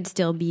 There could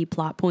still be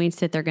plot points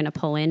that they're going to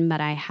pull in, but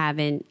I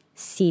haven't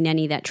seen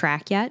any that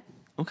track yet.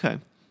 Okay.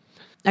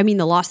 I mean,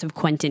 the loss of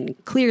Quentin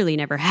clearly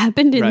never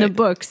happened in the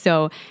book,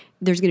 so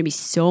there's going to be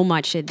so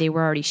much that they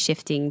were already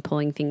shifting,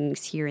 pulling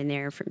things here and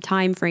there from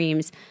time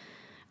frames.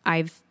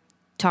 I've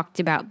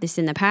talked about this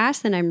in the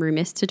past, and I'm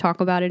remiss to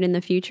talk about it in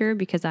the future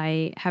because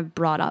I have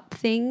brought up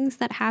things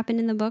that happened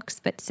in the books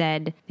but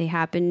said they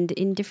happened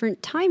in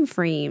different time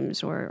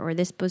frames, or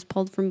this was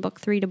pulled from book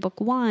 3 to book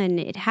 1.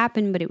 It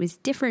happened, but it was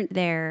different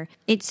there.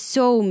 It's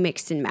so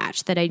mixed and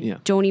matched that I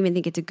don't even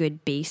think it's a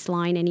good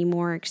baseline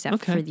anymore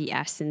except for the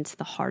essence,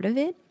 the heart of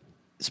it.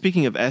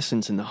 Speaking of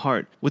essence and the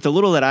heart, with the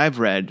little that I've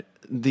read,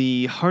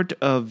 the heart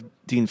of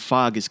Dean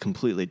Fogg is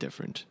completely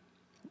different.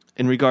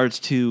 In regards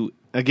to,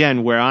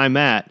 again, where I'm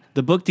at,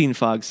 the book Dean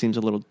Fogg seems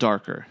a little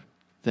darker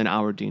than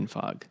our Dean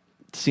Fogg.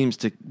 seems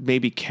to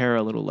maybe care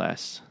a little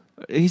less.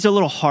 He's a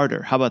little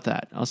harder. How about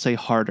that? I'll say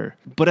harder.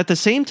 But at the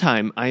same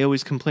time, I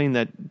always complain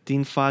that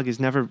Dean Fogg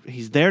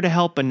he's there to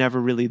help, but never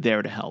really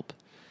there to help.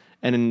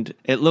 And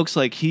it looks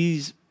like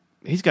he's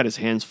got his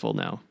hands full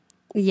now.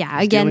 Yeah,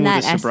 He's again, dealing with that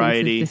his essence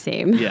sobriety. is the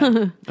same.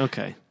 Yeah,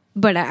 okay.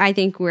 But I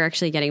think we're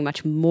actually getting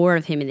much more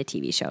of him in the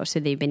TV show, so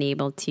they've been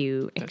able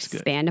to That's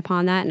expand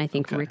upon that, and I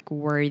think Rick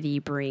Worthy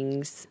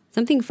brings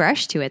something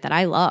fresh to it that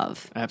I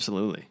love.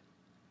 Absolutely.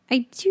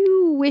 I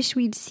do wish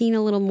we'd seen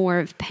a little more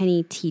of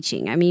Penny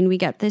teaching. I mean, we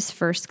got this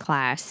first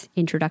class,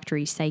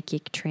 Introductory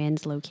Psychic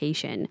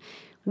Translocation,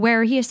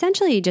 where he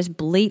essentially just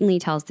blatantly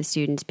tells the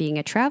students being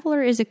a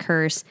traveler is a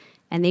curse,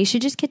 and they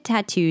should just get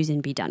tattoos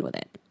and be done with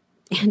it.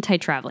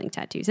 Anti-traveling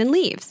tattoos, and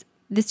leaves.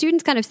 The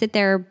students kind of sit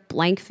there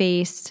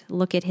blank-faced,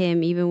 look at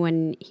him. Even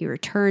when he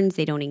returns,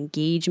 they don't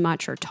engage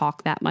much or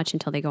talk that much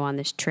until they go on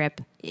this trip.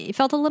 It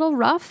felt a little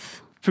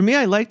rough. For me,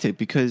 I liked it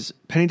because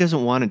Penny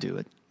doesn't want to do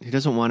it. He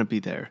doesn't want to be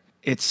there.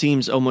 It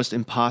seems almost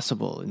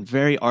impossible and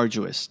very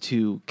arduous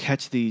to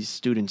catch these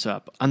students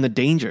up on the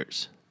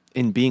dangers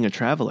in being a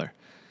traveler,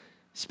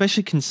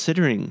 especially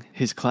considering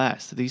his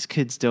class. These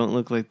kids don't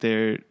look like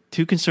they're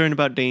too concerned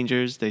about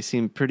dangers. They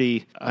seem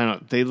pretty,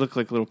 they look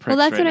like little pricks. Well,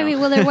 that's right what I now. mean.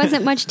 Well, there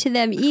wasn't much to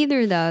them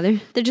either, though.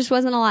 There just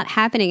wasn't a lot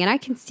happening. And I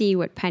can see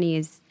what Penny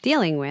is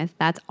dealing with.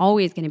 That's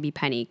always going to be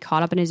Penny,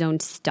 caught up in his own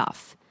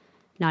stuff,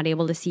 not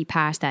able to see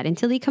past that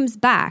until he comes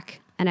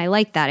back. And I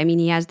like that. I mean,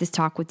 he has this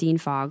talk with Dean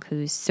Fogg,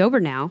 who's sober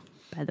now,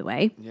 by the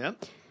way.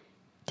 Yep.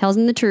 Tells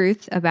him the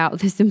truth about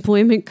this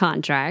employment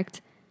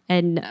contract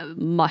and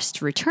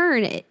must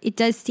return. It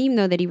does seem,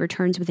 though, that he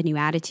returns with a new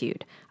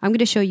attitude. I'm going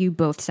to show you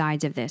both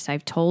sides of this.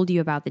 I've told you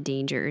about the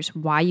dangers,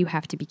 why you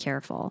have to be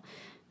careful.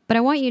 But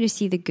I want you to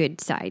see the good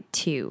side,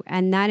 too.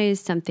 And that is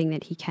something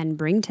that he can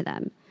bring to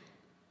them.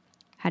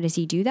 How does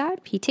he do that?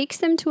 He takes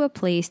them to a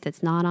place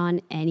that's not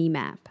on any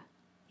map.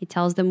 He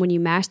tells them when you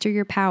master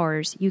your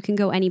powers, you can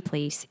go any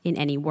place in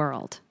any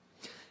world.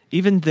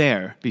 Even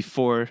there,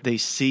 before they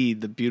see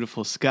the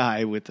beautiful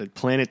sky with a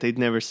planet they'd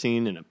never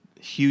seen and a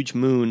huge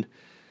moon,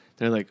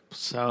 they're like,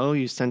 so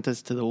you sent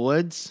us to the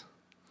woods?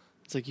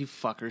 It's like, you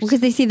fuckers. Because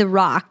they see the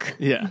rock.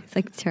 Yeah. It's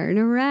like, turn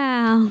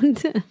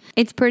around.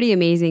 It's pretty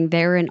amazing.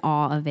 They're in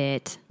awe of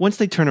it. Once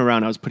they turn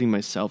around, I was putting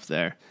myself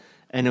there,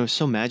 and it was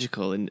so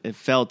magical, and it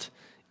felt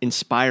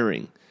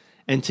inspiring.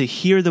 And to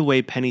hear the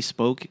way Penny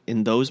spoke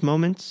in those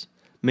moments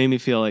made me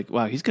feel like,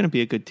 wow, he's going to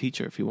be a good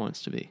teacher if he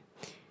wants to be.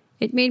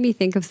 It made me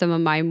think of some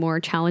of my more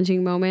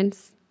challenging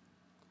moments.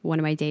 One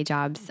of my day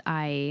jobs,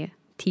 I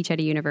teach at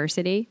a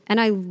university, and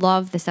I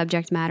love the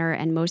subject matter,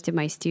 and most of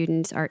my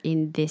students are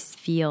in this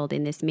field,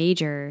 in this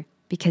major,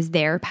 because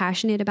they're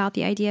passionate about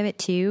the idea of it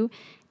too.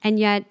 And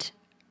yet,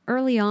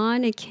 early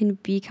on, it can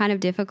be kind of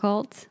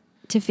difficult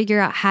to figure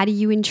out, how do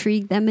you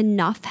intrigue them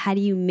enough? How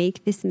do you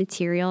make this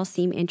material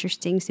seem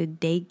interesting so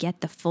they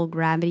get the full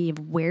gravity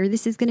of where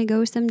this is going to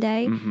go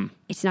someday? Mm-hmm.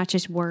 It's not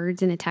just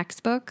words in a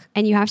textbook.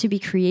 And you have to be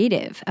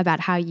creative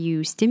about how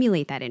you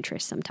stimulate that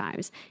interest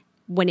sometimes.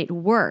 When it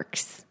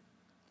works,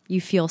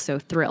 you feel so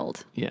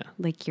thrilled. Yeah.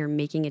 Like you're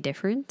making a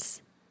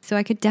difference. So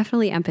I could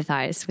definitely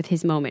empathize with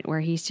his moment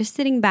where he's just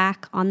sitting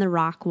back on the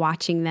rock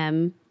watching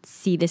them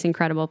see this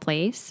incredible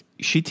place.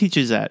 She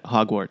teaches at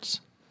Hogwarts,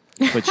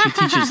 but she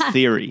teaches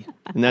theory,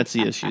 and that's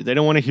the issue. They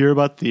don't want to hear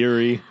about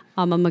theory.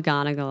 I'm a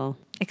McGonagall,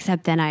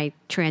 except then I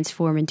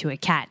transform into a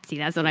cat. See,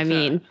 that's what I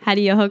mean. How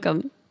do you hook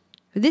them?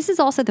 This is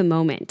also the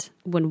moment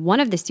when one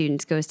of the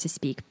students goes to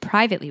speak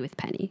privately with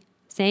Penny,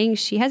 saying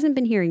she hasn't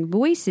been hearing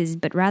voices,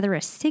 but rather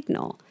a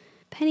signal.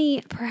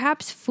 Penny,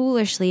 perhaps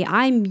foolishly,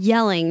 I'm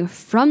yelling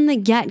from the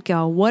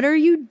get-go, what are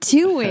you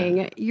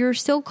doing? You're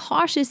so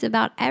cautious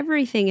about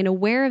everything and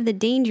aware of the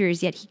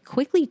dangers, yet he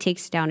quickly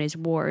takes down his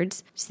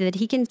wards so that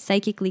he can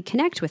psychically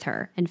connect with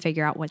her and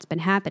figure out what's been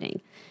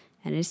happening.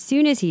 And as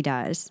soon as he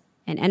does,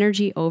 an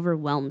energy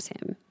overwhelms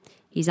him.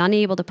 He's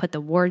unable to put the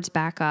wards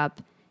back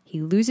up. He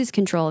loses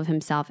control of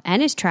himself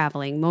and is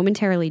traveling,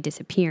 momentarily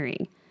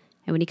disappearing.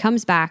 And when he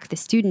comes back, the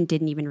student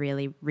didn't even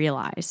really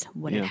realize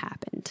what had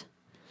happened.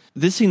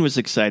 This scene was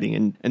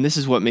exciting, and this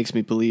is what makes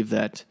me believe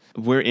that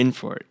we're in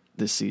for it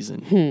this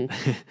season.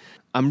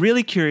 I'm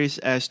really curious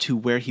as to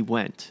where he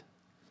went,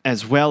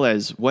 as well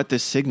as what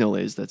this signal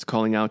is that's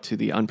calling out to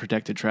the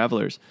unprotected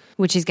travelers.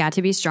 Which has got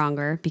to be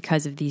stronger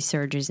because of these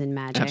surges in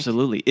magic.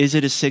 Absolutely. Is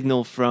it a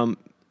signal from,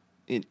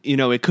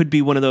 it could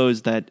be one of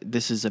those that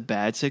this is a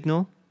bad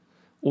signal,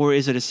 or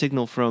is it a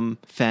signal from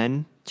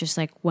Fen? Just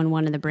like when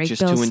one of the break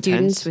Just bill too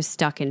students intense? was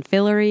stuck in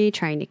Fillory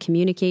trying to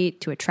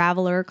communicate to a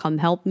traveler, come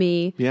help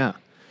me. Yeah.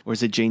 Or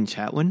is it Jane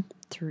Chatwin?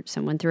 Through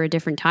someone through a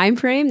different time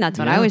frame. That's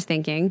what I was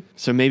thinking.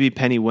 So maybe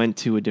Penny went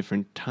to a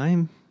different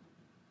time?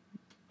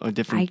 Or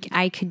different...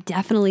 I could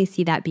definitely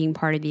see that being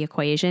part of the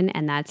equation,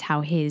 and that's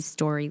how his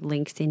story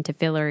links into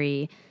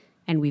Fillory.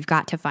 And we've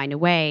got to find a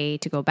way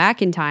to go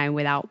back in time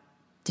without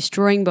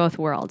destroying both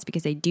worlds,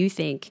 because I do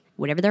think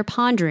whatever they're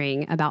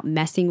pondering about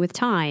messing with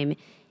time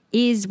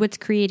is what's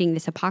creating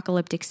this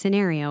apocalyptic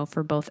scenario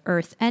for both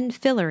Earth and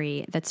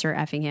Fillory that Sir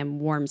Effingham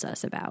warns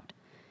us about.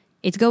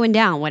 It's going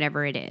down,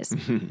 whatever it is.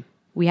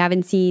 We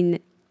haven't seen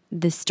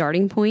the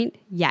starting point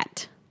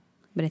yet,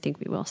 but I think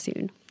we will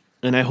soon.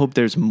 And I hope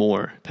there's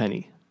more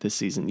Penny this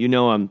season. You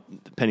know,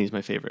 Penny's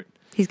my favorite.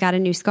 He's got a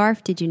new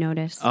scarf. Did you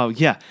notice? Oh,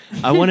 yeah.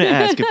 I want to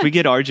ask, if we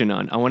get Arjun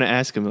on, I want to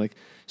ask him, like,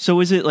 so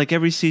is it like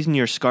every season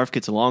your scarf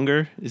gets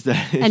longer?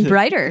 And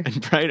brighter.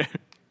 And brighter.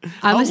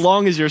 How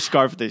long is your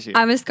scarf this year?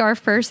 I'm a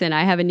scarf person.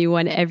 I have a new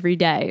one every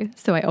day,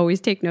 so I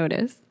always take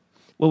notice.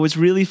 What was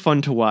really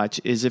fun to watch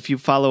is if you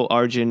follow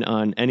Arjun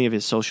on any of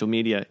his social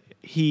media,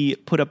 he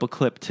put up a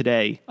clip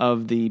today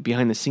of the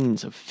behind the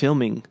scenes of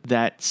filming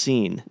that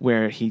scene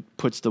where he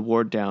puts the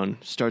ward down,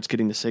 starts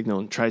getting the signal,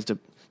 and tries to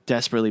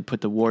desperately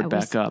put the ward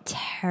back up.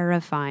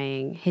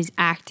 Terrifying. His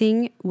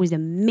acting was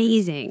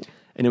amazing.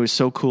 And it was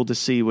so cool to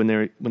see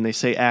when they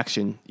say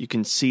action, you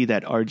can see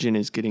that Arjun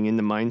is getting in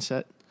the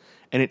mindset.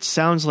 And it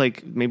sounds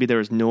like maybe there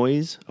was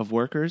noise of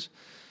workers.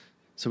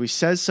 So he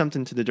says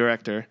something to the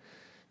director.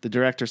 The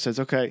director says,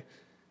 okay,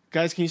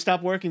 guys, can you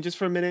stop working just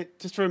for a minute?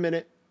 Just for a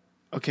minute.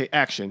 Okay,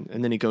 action.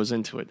 And then he goes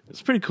into it.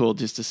 It's pretty cool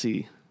just to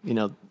see,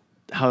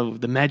 how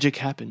the magic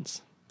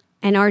happens.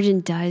 And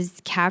Arjun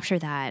does capture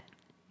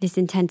this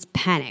intense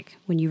panic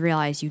when you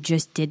realize you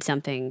just did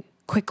something.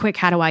 Quick,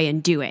 how do I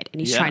undo it? And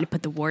he's trying to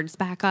put the wards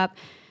back up.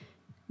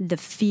 The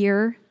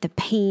fear, the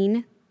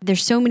pain.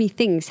 There's so many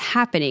things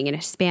happening in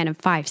a span of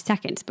 5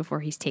 seconds before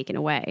he's taken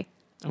away.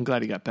 I'm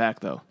glad he got back,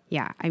 though.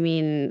 Yeah, I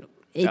mean,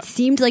 it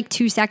seemed like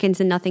 2 seconds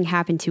and nothing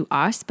happened to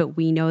us, but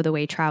we know the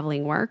way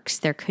traveling works.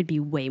 There could be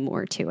way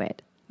more to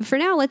it. For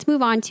now, let's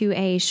move on to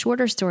a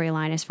shorter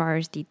storyline as far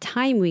as the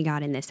time we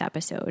got in this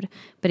episode.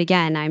 But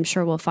again, I'm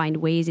sure we'll find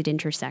ways it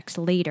intersects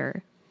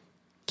later.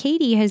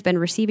 Katie has been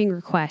receiving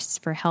requests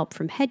for help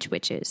from hedge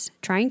witches,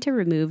 trying to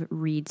remove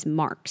Reed's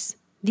marks.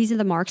 These are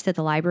the marks that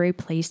the library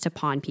placed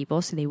upon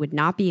people so they would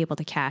not be able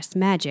to cast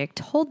magic,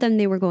 told them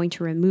they were going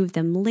to remove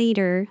them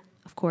later.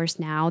 Of course,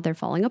 now they're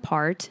falling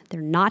apart.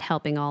 They're not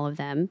helping all of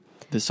them.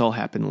 This all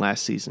happened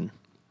last season.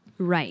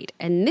 Right.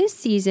 And this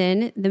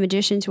season, the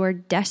magicians who are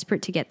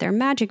desperate to get their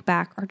magic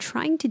back are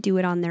trying to do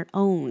it on their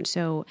own.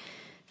 So,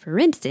 for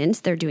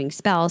instance, they're doing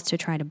spells to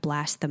try to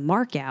blast the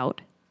mark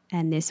out.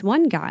 And this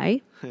one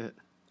guy,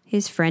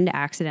 his friend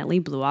accidentally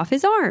blew off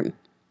his arm.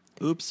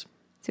 Oops.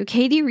 So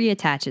Katie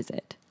reattaches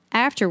it.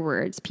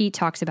 Afterwards, Pete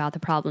talks about the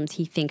problems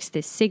he thinks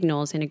this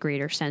signals in a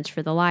greater sense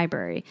for the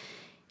library.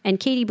 And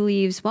Katie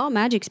believes, well,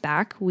 magic's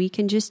back. We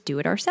can just do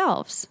it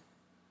ourselves.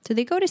 So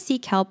they go to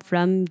seek help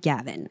from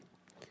Gavin.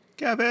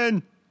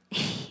 Gavin!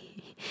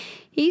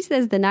 He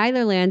says the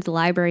Netherlands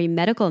Library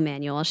Medical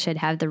Manual should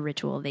have the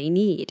ritual they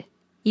need.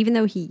 Even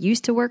though he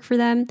used to work for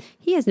them,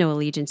 he has no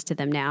allegiance to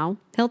them now.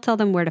 He'll tell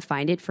them where to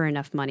find it for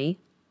enough money.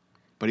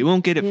 But he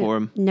won't get it for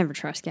him. Never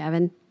trust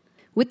Gavin.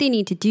 What they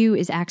need to do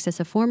is access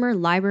a former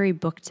library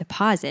book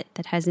deposit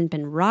that hasn't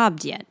been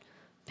robbed yet.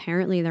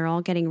 Apparently they're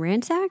all getting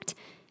ransacked,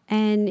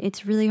 and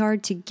it's really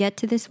hard to get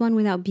to this one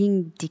without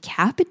being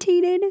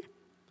decapitated.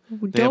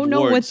 Don't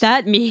know what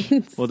that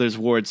means. Well, there's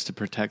wards to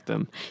protect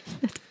them.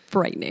 That's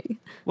frightening.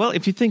 Well,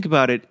 if you think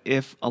about it,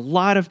 if a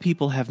lot of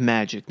people have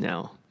magic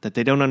now that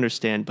they don't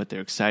understand but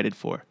they're excited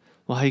for,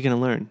 well, how are you going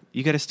to learn?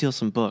 You got to steal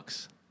some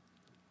books.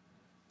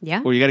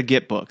 Yeah. Or you got to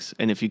get books.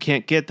 And if you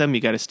can't get them,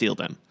 you got to steal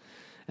them.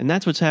 And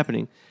that's what's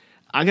happening.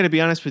 I got to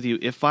be honest with you.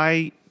 If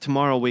I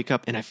tomorrow wake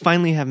up and I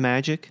finally have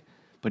magic,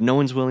 but no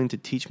one's willing to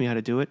teach me how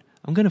to do it,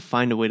 I'm going to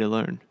find a way to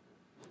learn.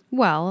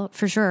 Well,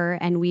 for sure.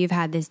 And we've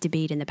had this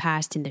debate in the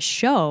past in the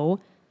show.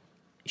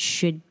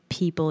 Should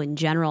people in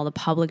general, the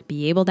public,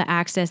 be able to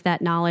access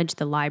that knowledge?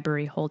 The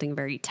library holding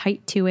very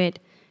tight to it.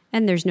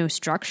 And there's no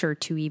structure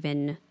to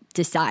even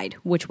decide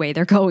which way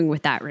they're going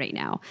with that right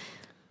now.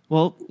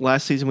 Well,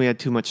 last season we had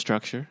too much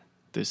structure.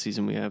 This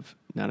season we have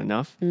not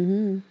enough.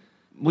 Mm-hmm.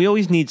 We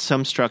always need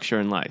some structure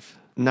in life.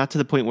 Not to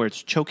the point where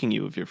it's choking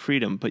you of your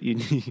freedom, but you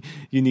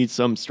need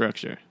some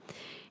structure.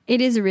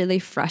 It is really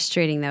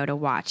frustrating, though, to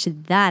watch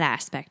that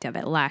aspect of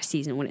it last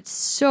season when it's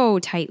so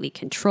tightly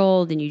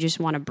controlled and you just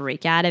want to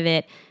break out of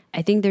it.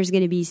 I think there's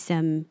going to be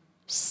some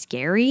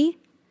scary,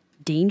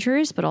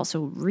 dangerous, but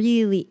also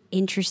really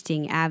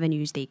interesting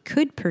avenues they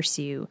could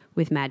pursue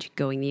with magic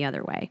going the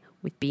other way,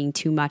 with being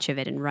too much of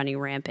it and running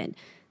rampant.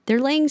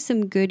 They're laying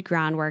some good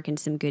groundwork and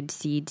some good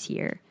seeds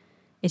here.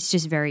 It's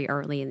just very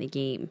early in the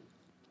game.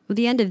 Well,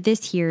 the end of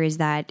this here is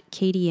that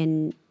Katie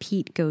and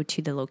Pete go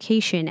to the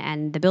location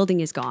and the building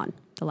is gone,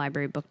 the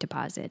library book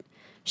deposit.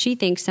 She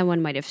thinks someone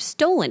might have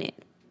stolen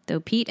it, though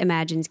Pete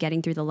imagines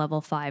getting through the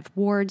level 5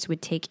 wards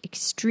would take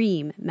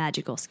extreme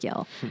magical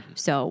skill.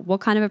 So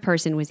what kind of a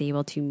person was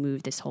able to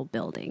move this whole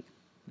building?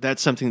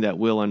 That's something that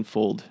will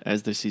unfold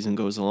as the season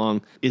goes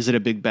along. Is it a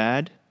big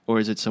bad? Or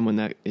is it someone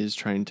that is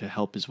trying to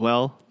help as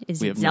well?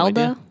 Is it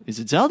Zelda? Is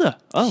it Zelda?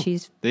 Oh,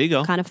 she's there you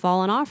go. Kind of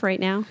fallen off right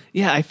now.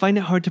 Yeah, I find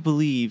it hard to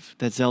believe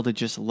that Zelda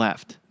just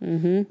left.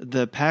 Mm-hmm.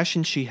 The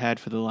passion she had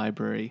for the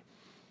library,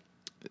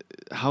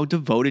 how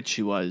devoted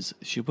she was.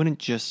 She wouldn't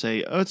just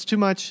say, oh, it's too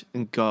much,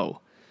 and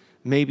go.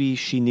 Maybe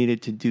she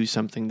needed to do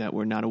something that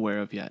we're not aware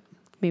of yet.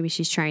 Maybe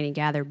she's trying to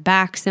gather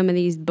back some of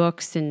these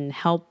books and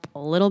help a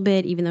little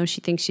bit, even though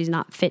she thinks she's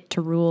not fit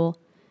to rule.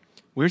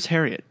 Where's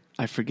Harriet?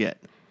 I forget.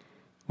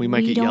 We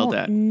might get yelled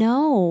at.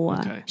 No.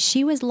 Okay.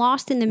 She was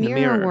lost in the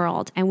mirror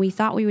world, and we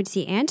thought we would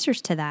see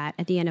answers to that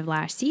at the end of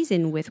last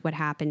season with what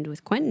happened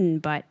with Quentin,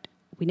 but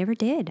we never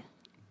did.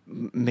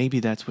 Maybe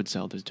that's what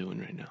Zelda's doing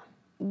right now.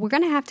 We're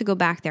going to have to go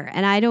back there,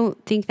 and I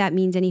don't think that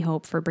means any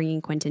hope for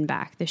bringing Quentin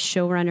back. The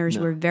showrunners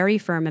were very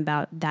firm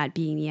about that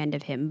being the end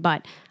of him,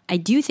 but I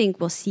do think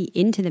we'll see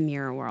into the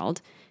mirror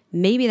world.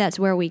 Maybe that's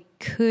where we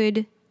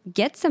could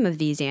get some of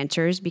these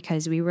answers,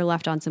 because we were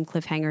left on some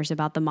cliffhangers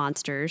about the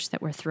monsters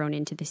that were thrown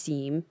into the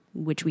seam,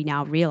 which we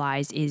now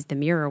realize is the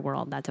mirror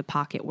world. That's a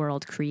pocket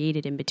world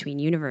created in between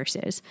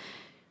universes.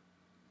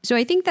 So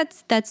I think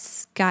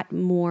that's got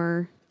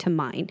more to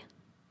mine.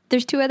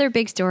 There's 2 other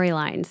big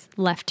storylines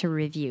left to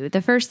review.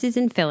 The first is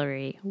in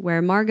Fillory,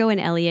 where Margot and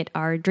Elliot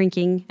are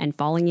drinking and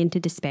falling into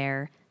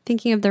despair,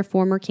 thinking of their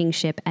former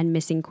kingship and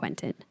missing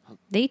Quentin.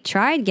 They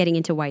tried getting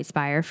into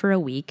Whitespire for a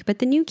week, but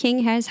the new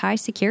king has high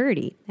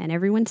security, and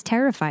everyone's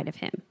terrified of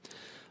him.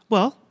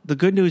 Well, the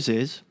good news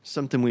is,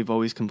 something we've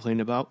always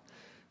complained about,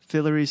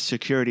 Fillory's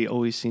security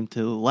always seemed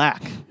to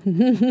lack.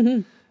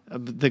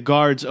 The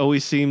guards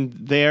always seemed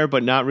there,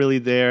 but not really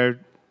there.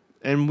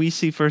 And we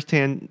see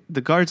firsthand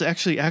the guards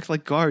actually act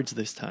like guards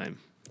this time.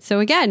 So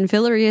again,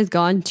 Fillory has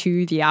gone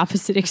to the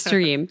opposite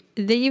extreme.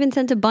 They even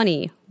sent a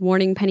bunny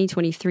warning Penny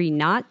 23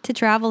 not to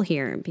travel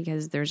here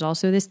because there's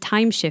also this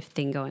time shift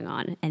thing going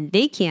on, and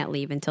they can't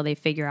leave until they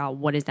figure out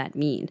what does that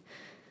mean.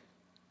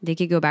 They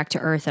could go back to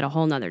Earth at a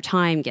whole nother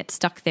time, get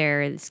stuck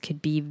there. This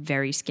could be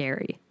very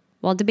scary.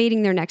 While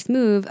debating their next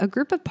move, a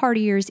group of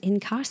partiers in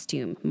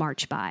costume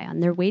march by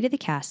on their way to the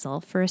castle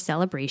for a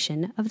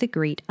celebration of the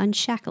Great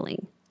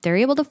Unshackling. They're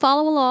able to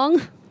follow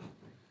along.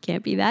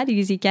 Can't be that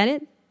easy, can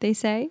it? They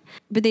say.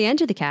 But they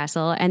enter the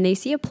castle and they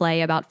see a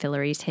play about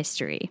Fillory's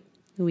history.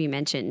 We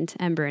mentioned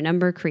Ember and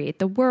Umber create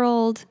the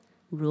world,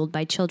 ruled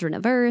by children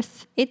of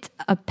Earth. It's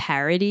a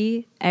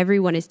parody.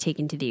 Everyone is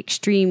taken to the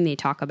extreme. They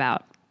talk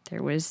about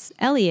there was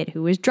Elliot,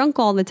 who was drunk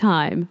all the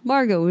time,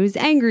 Margot, who was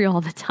angry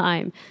all the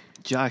time,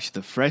 Josh,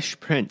 the Fresh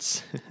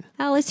Prince.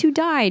 Alice, who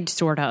died,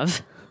 sort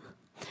of.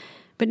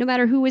 But no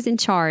matter who was in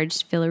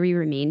charge, Fillory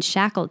remained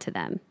shackled to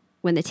them.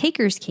 When the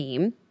takers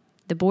came,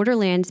 the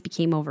borderlands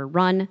became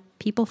overrun.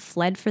 People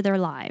fled for their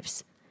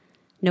lives.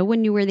 No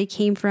one knew where they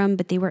came from,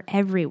 but they were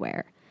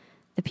everywhere.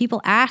 The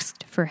people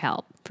asked for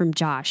help from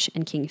Josh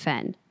and King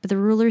Fen, but the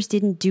rulers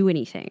didn't do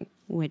anything,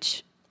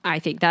 which I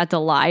think that's a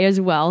lie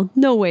as well.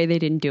 No way they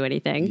didn't do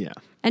anything. Yeah.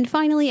 And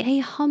finally, a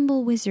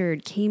humble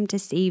wizard came to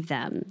save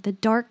them, the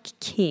Dark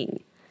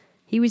King.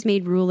 He was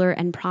made ruler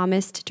and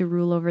promised to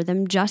rule over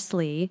them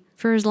justly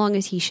for as long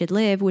as he should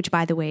live, which,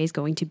 by the way, is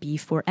going to be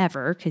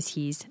forever because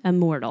he's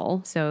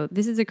immortal. So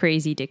this is a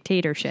crazy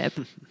dictatorship.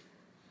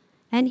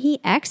 And he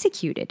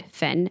executed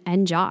Fen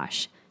and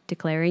Josh,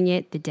 declaring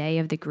it the day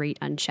of the Great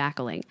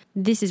Unshackling.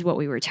 This is what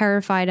we were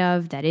terrified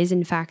of. That is,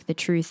 in fact, the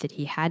truth, that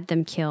he had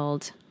them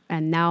killed.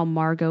 And now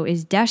Margot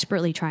is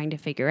desperately trying to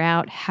figure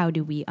out, how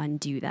do we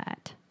undo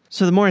that?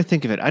 So the more I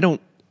think of it,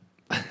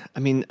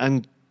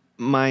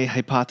 my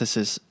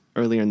hypothesis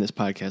earlier in this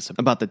podcast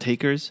about the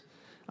takers,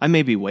 I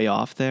may be way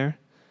off there,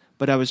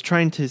 but I was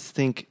trying to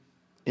think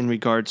in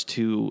regards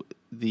to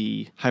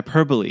the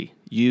hyperbole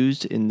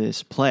used in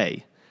this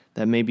play,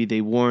 that maybe they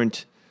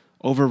weren't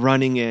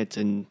overrunning it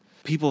and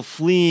people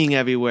fleeing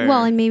everywhere.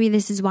 Well, and maybe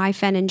this is why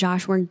Fen and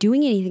Josh weren't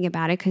doing anything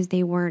about it, because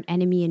they weren't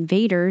enemy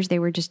invaders. They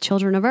were just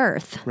children of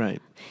Earth.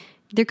 Right.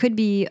 There could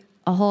be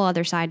a whole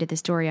other side to the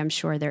story, I'm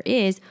sure there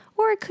is,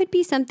 or it could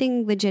be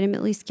something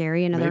legitimately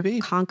scary, another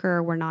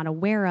conqueror we're not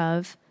aware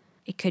of.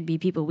 It could be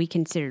people we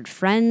considered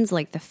friends,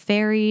 like the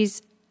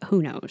fairies.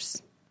 Who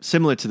knows?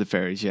 Similar to the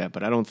fairies, yeah,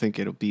 but I don't think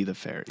it'll be the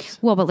fairies.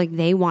 Well, but like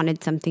they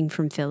wanted something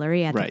from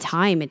Fillory at the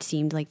time. It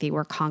seemed like they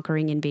were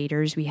conquering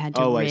invaders we had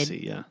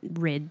to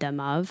rid them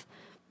of.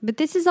 But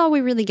this is all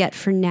we really get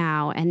for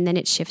now, and then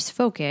it shifts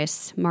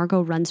focus.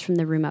 Margot runs from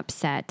the room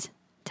upset,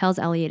 tells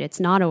Elliot it's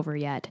not over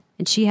yet,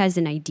 and she has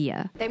an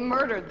idea. They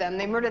murdered them.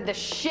 They murdered the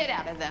shit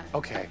out of them.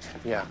 Okay,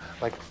 yeah,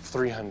 like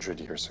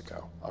 300 years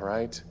ago, all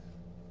right?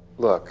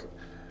 Look,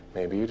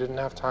 maybe you didn't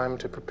have time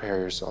to prepare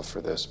yourself for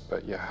this,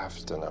 but you have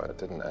to know it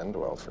didn't end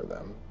well for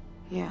them.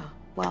 Yeah,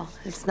 well,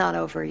 it's not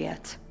over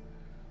yet.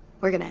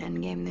 We're gonna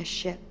endgame this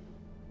shit.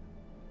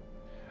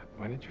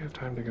 When did you have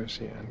time to go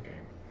see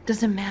Endgame?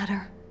 Doesn't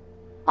matter.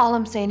 All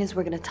I'm saying is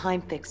we're gonna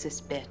time fix this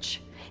bitch.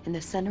 In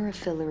the center of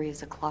Fillory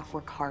is a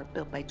clockwork heart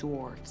built by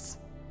dwarves.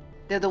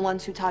 They're the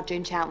ones who taught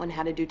Jane Chatwin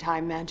how to do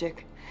time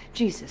magic.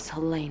 Jesus,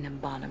 Helene and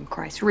Bonham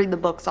Christ, read the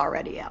books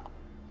already, Al.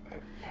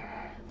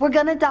 We're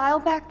gonna dial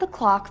back the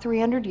clock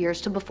 300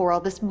 years to before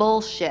all this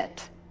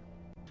bullshit.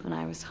 When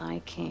I was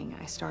High King,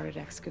 I started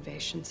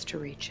excavations to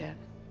reach it.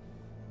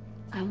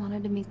 I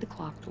wanted to meet the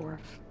clock dwarf,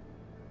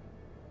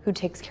 who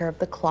takes care of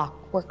the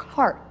clockwork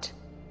heart.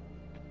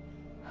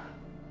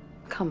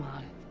 Come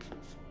on.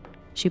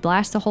 She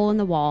blasts a hole in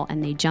the wall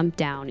and they jump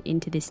down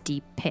into this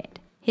deep pit.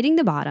 Hitting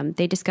the bottom,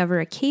 they discover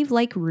a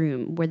cave-like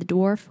room where the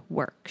dwarf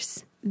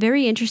works.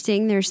 Very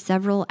interesting. There's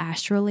several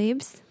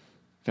astrolabes.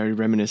 Very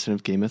reminiscent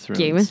of Game of Thrones.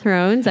 Game of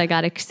Thrones. I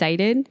got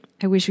excited.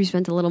 I wish we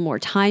spent a little more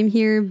time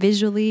here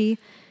visually,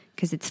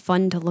 because it's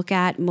fun to look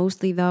at.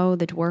 Mostly, though,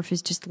 the dwarf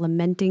is just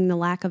lamenting the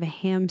lack of a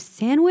ham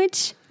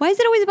sandwich. Why is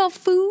it always about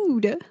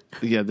food?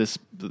 Yeah,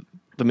 the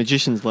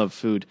magicians love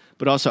food.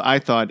 But also, I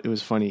thought it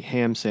was funny,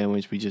 ham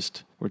sandwich.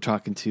 We're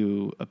talking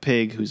to a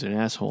pig who's an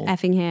asshole.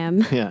 Effing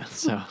ham. Yeah,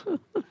 so.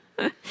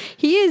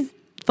 He is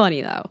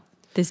funny, though,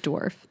 this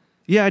dwarf.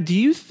 Yeah, do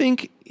you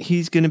think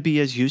he's going to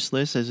be as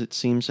useless as it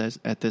seems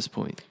at this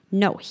point?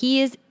 No,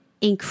 he is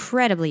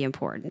incredibly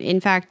important.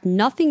 In fact,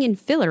 nothing in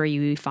Fillory,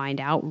 we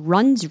find out,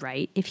 runs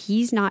right if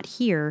he's not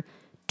here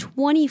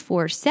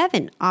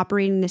 24/7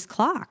 operating this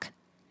clock.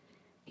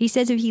 He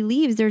says if he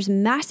leaves, there's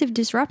massive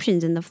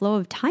disruptions in the flow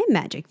of time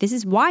magic. This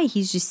is why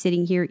he's just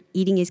sitting here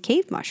eating his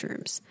cave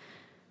mushrooms.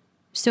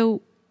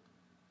 So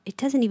it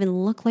doesn't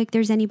even look like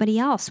there's anybody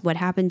else. What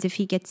happens if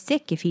he gets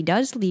sick, if he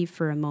does leave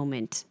for a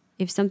moment?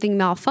 If something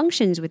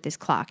malfunctions with this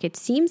clock, it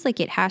seems like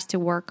it has to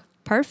work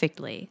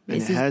perfectly. And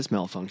it has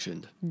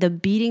malfunctioned. The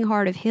beating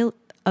heart of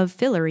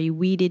Fillory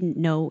we didn't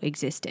know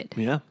existed.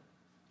 Yeah.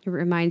 It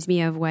reminds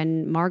me of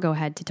when Margot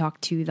had to talk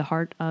to the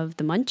heart of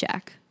the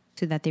Muntjac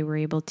so that they were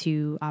able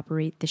to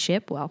operate the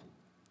ship. Well,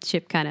 the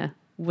ship kind of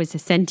was a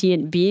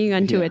sentient being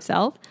unto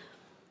itself.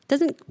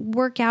 Doesn't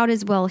work out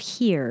as well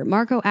here.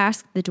 Margot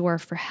asked the dwarf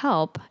for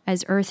help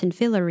as Earth and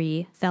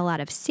Fillory fell out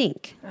of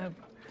sync.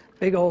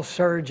 Big old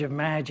surge of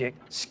magic.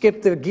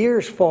 Skipped the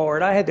gears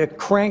forward. I had to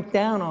crank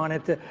down on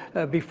it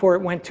before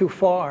it went too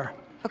far.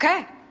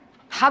 Okay.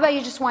 How about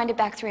you just wind it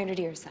back 300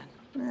 years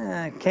then?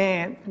 I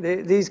can't.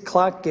 These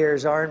clock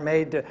gears aren't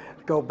made to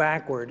go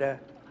backward.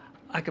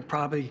 I could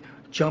probably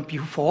jump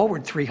you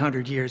forward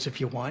 300 years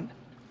if you want.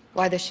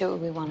 Why the shit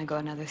would we want to go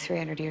another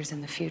 300 years in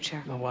the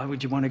future? Well, why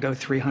would you want to go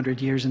 300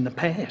 years in the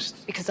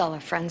past? Because all our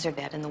friends are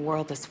dead and the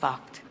world is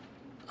fucked.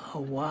 Oh,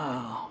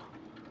 wow.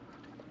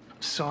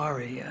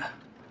 Sorry.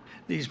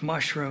 These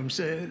mushrooms,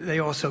 they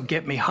also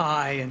get me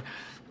high, and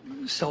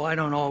so I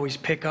don't always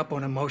pick up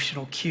on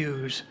emotional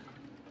cues.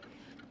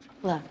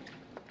 Look,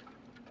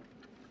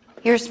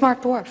 you're a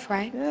smart dwarf,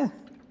 right? Yeah.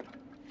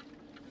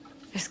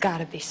 There's got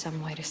to be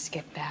some way to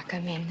skip back. I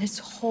mean, this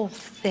whole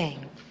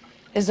thing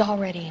is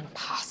already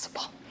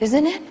impossible,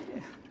 isn't it?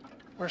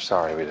 We're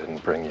sorry we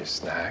didn't bring you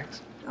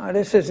snacks. Oh,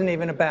 this isn't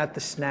even about the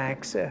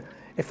snacks.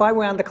 If I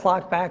wound the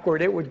clock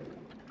backward, it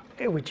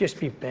would just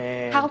be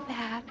bad. How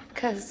bad?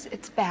 Because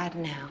it's bad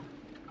now.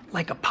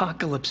 Like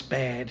apocalypse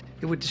bad.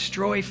 It would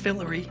destroy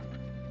Fillory.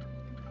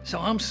 So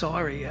I'm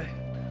sorry.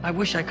 I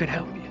wish I could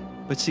help you.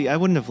 But see, I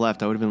wouldn't have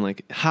left. I would have been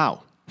like,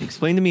 how?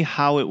 Explain to me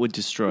how it would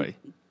destroy.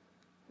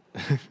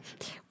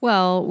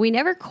 Well, we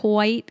never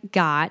quite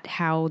got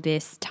how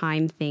this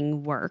time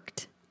thing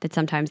worked. That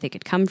sometimes they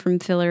could come from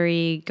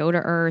Fillory, go to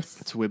Earth.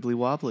 It's wibbly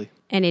wobbly.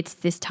 And it's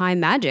this time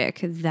magic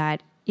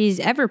that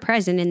is ever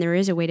present, and there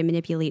is a way to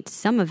manipulate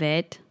some of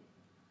it.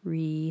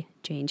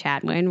 Jane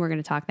Chatwin, we're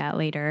going to talk that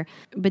later.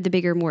 But the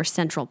bigger, more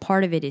central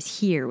part of it is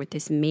here with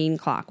this main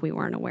clock we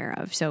weren't aware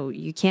of. So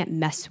you can't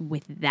mess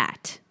with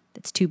that.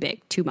 That's too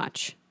big, too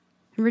much.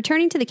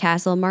 Returning to the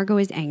castle, Margot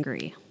is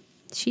angry.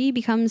 She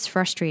becomes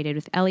frustrated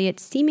with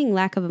Elliot's seeming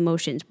lack of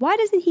emotions. Why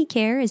doesn't he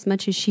care as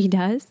much as she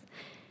does?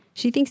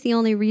 She thinks the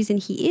only reason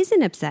he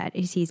isn't upset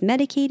is he's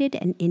medicated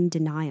and in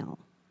denial.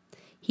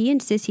 He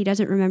insists he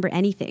doesn't remember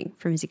anything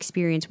from his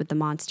experience with the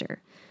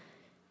monster.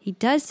 He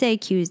does say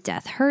Q's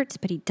death hurts,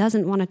 but he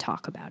doesn't want to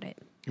talk about it.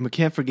 And we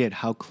can't forget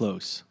how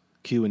close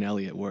Q and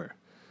Elliot were.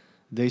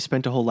 They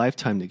spent a whole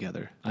lifetime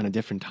together on a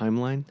different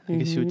timeline, I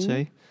guess you would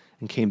say,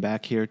 and came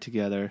back here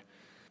together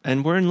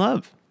and were in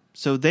love.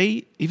 So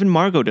even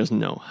Margot doesn't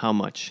know how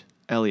much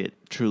Elliot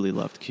truly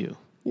loved Q.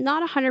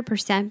 Not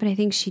 100%, but I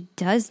think she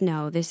does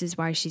know this is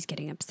why she's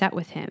getting upset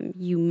with him.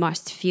 You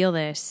must feel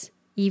this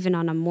even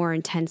on a more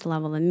intense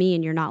level than me,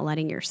 and you're not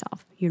letting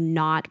yourself. You're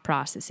not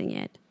processing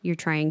it. You're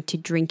trying to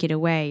drink it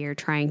away. You're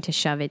trying to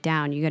shove it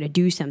down. You got to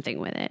do something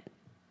with it.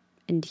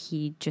 And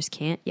he just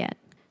can't yet.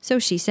 So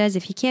she says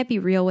if he can't be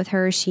real with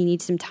her, she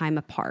needs some time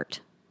apart.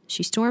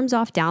 She storms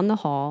off down the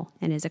hall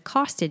and is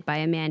accosted by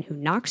a man who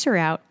knocks her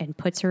out and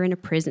puts her in a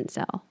prison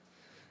cell.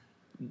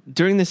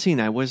 During the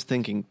scene, I was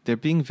thinking they're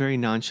being very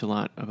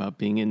nonchalant about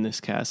being in this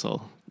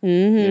castle.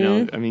 You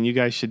know, I mean, you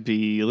guys should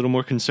be a little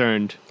more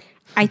concerned.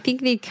 I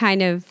think they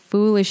kind of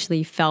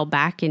foolishly fell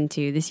back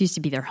into this used to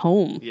be their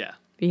home. Yeah.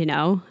 You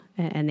know,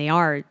 and they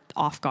are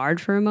off guard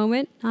for a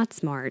moment. Not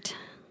smart.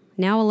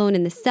 Now alone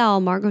in the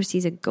cell, Margot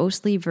sees a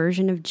ghostly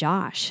version of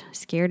Josh,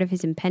 scared of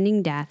his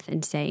impending death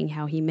and saying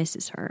how he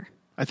misses her.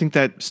 I think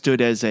that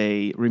stood as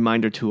a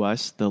reminder to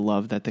us, the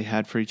love that they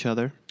had for each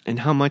other, and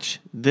how much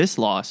this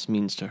loss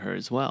means to her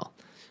as well.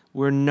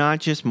 We're not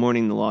just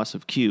mourning the loss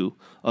of Q,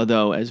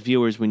 although as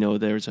viewers we know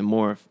there's a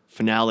more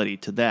finality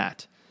to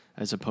that,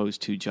 as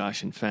opposed to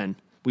Josh and Fen.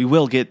 We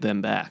will get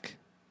them back,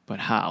 but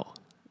how?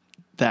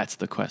 That's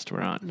the quest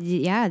we're on.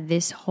 Yeah,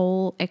 this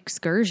whole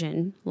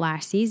excursion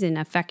last season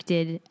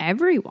affected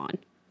everyone.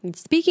 And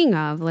speaking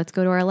of, let's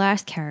go to our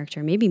last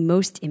character, maybe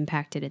most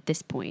impacted at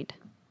this point.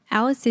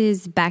 Alice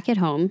is back at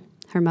home.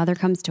 Her mother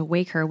comes to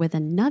wake her with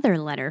another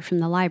letter from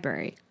the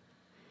library.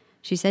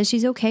 She says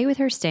she's okay with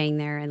her staying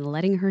there and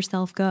letting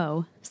herself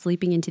go,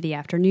 sleeping into the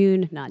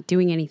afternoon, not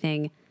doing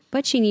anything.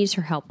 but she needs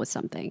her help with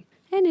something.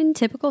 And in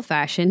typical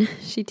fashion,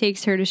 she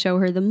takes her to show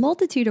her the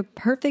multitude of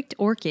perfect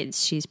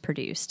orchids she's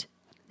produced.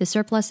 The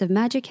surplus of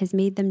magic has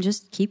made them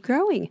just keep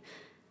growing,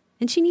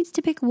 and she needs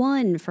to pick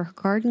one for her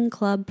garden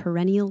club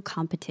perennial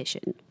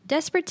competition.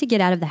 Desperate to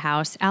get out of the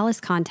house,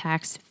 Alice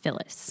contacts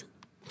Phyllis.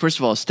 First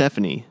of all,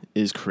 Stephanie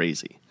is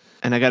crazy.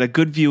 And I got a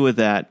good view of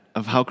that,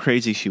 of how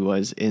crazy she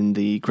was in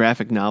the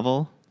graphic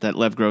novel that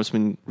Lev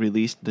Grossman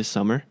released this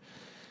summer.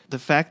 The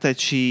fact that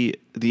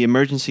the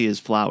emergency is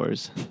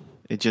flowers,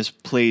 it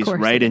just plays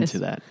right into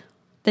that.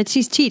 That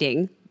she's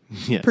cheating,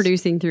 Yes.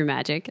 producing through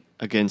magic.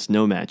 Against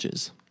no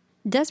matches.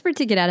 Desperate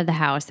to get out of the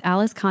house,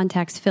 Alice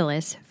contacts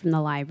Phyllis from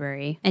the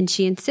library, and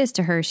she insists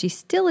to her she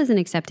still isn't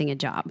accepting a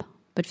job.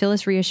 But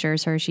Phyllis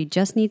reassures her she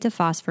just needs a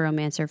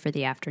phosphoromancer for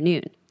the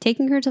afternoon.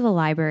 Taking her to the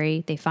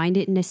library, they find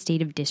it in a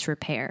state of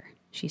disrepair.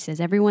 She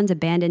says everyone's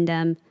abandoned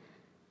them.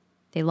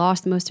 They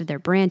lost most of their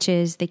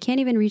branches. They can't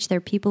even reach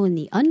their people in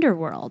the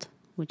underworld,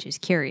 which is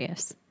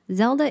curious.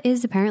 Zelda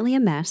is apparently a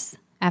mess.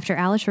 After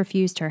Alice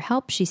refused her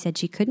help, she said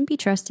she couldn't be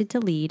trusted to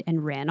lead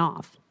and ran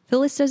off.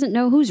 Phyllis doesn't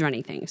know who's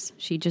running things.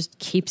 She just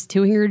keeps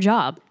doing her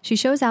job. She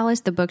shows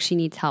Alice the book she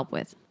needs help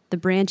with, The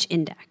Branch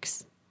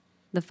Index.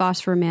 The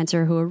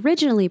phosphoromancer who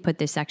originally put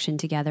this section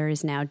together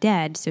is now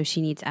dead, so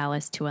she needs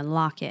Alice to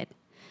unlock it.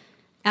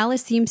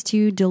 Alice seems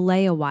to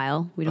delay a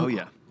while. We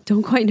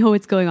don't quite know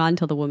what's going on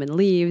until the woman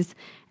leaves,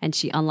 and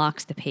she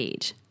unlocks the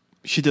page.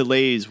 She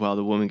delays while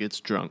the woman gets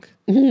drunk.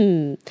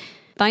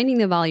 Finding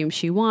the volume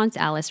she wants,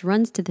 Alice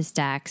runs to the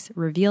stacks,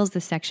 reveals the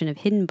section of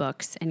hidden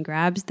books, and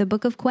grabs the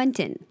Book of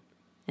Quentin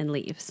and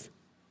leaves.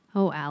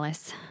 Oh,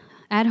 Alice.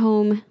 At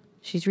home,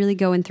 she's really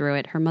going through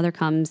it. Her mother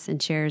comes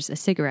and shares a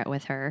cigarette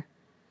with her.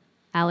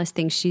 Alice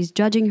thinks she's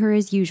judging her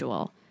as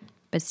usual,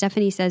 but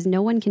Stephanie says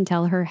no one can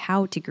tell her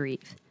how to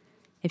grieve.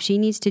 If she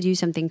needs to do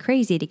something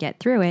crazy to get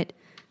through it,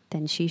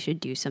 then she should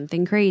do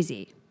something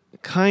crazy.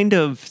 Kind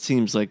of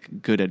seems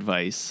like good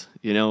advice.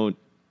 You know,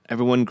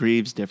 everyone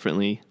grieves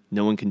differently.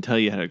 No one can tell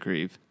you how to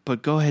grieve.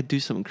 But go ahead, do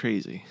something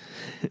crazy.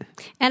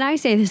 And I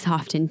say this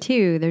often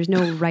too, there's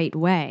no right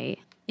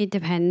way. It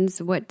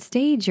depends what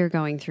stage you're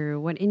going through,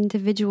 what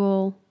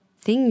individual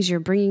things you're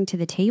bringing to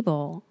the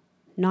table.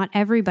 Not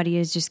everybody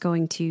is just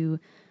going to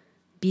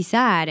be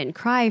sad and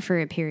cry for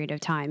a period of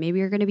time. Maybe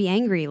you're going to be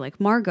angry like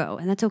Margot,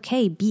 and that's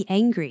okay. Be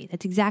angry.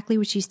 That's exactly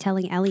what she's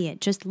telling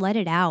Elliot. Just let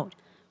it out.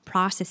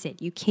 Process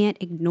it. You can't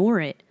ignore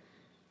it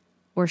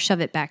or shove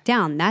it back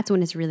down. That's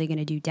when it's really going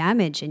to do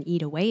damage and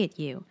eat away at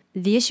you.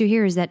 The issue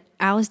here is that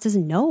Alice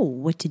doesn't know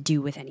what to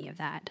do with any of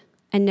that.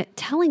 And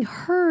telling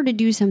her to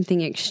do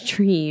something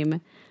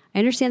extreme, I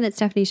understand that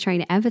Stephanie's trying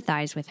to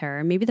empathize with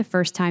her. Maybe the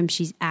first time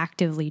she's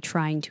actively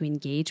trying to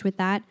engage with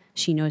that,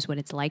 she knows what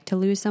it's like to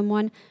lose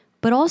someone.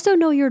 But also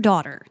know your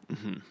daughter.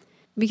 Mm-hmm.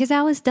 Because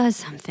Alice does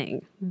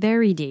something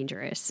very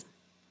dangerous.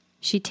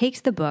 She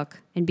takes the book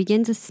and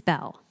begins a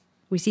spell.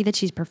 We see that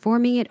she's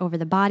performing it over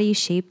the body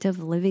shaped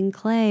of living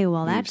clay.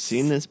 Well, We've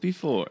seen this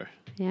before.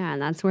 Yeah,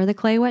 and that's where the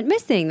clay went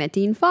missing that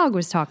Dean Fogg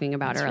was talking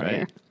about earlier.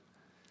 Right.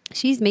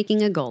 She's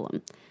making a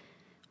golem.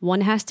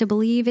 One has to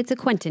believe it's a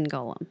Quentin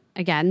golem.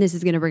 Again, this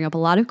is going to bring up a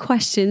lot of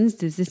questions.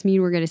 Does this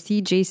mean we're going to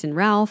see Jason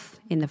Ralph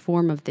in the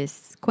form of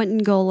this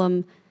Quentin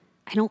golem?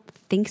 I don't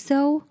think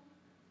so.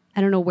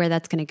 I don't know where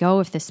that's going to go,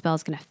 if this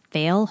spell's going to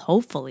fail,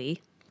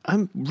 hopefully.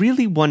 I'm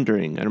really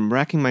wondering, and I'm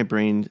racking my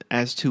brain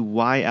as to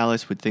why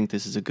Alice would think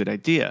this is a good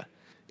idea.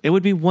 It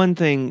would be one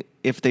thing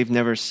if they've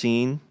never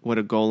seen what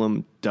a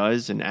golem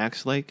does and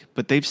acts like,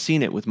 but they've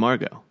seen it with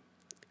Margot.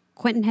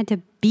 Quentin had to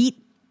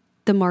beat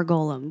the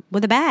Margolem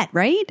with a bat,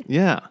 right?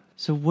 Yeah.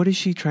 So what is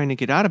she trying to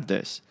get out of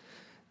this?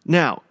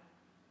 Now,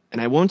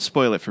 and I won't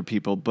spoil it for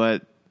people,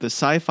 but the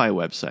sci-fi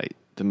website,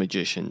 The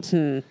Magicians,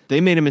 they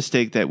made a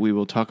mistake that we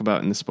will talk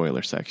about in the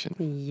spoiler section.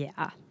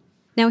 Yeah.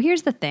 Now,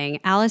 here's the thing.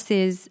 Alice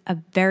is a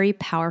very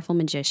powerful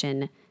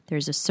magician.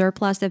 There's a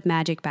surplus of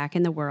magic back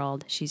in the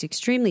world. She's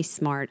extremely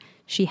smart.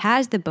 She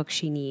has the book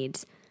she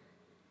needs.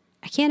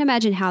 I can't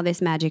imagine how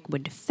this magic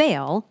would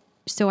fail,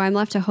 so I'm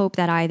left to hope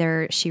that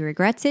either she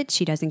regrets it,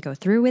 she doesn't go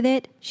through with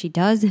it, she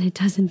does and it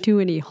doesn't do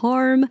any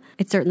harm.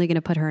 It's certainly going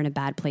to put her in a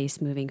bad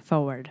place moving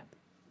forward.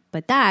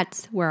 But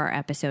that's where our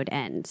episode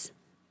ends.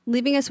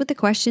 Leaving us with the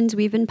questions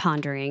we've been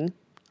pondering.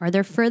 Are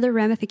there further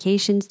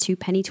ramifications to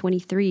Penny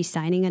 23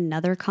 signing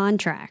another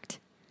contract?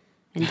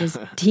 And does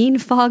Dean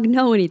Fogg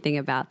know anything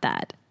about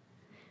that?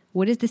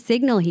 What is the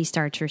signal he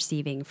starts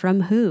receiving?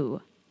 From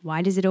who?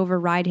 Why does it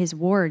override his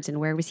wards, and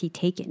where was he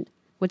taken?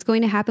 What's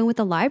going to happen with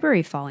the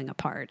library falling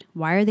apart?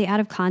 Why are they out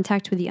of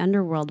contact with the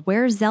underworld?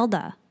 Where's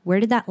Zelda? Where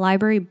did that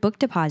library book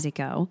deposit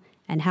go?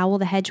 And how will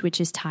the Hedge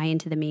Witches tie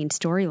into the main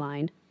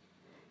storyline?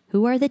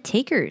 Who are the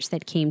takers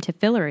that came to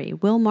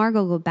Fillory? Will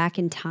Margot go back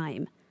in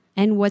time?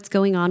 And what's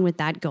going on with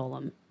that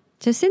golem?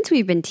 So since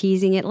we've been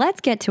teasing it,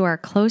 let's get to our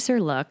closer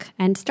look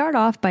and start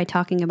off by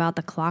talking about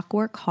the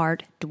Clockwork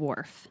Heart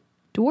dwarf.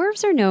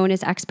 Dwarves are known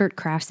as expert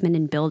craftsmen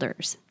and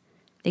builders.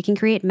 They can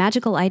create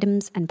magical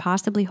items and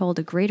possibly hold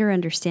a greater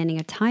understanding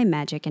of time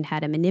magic and how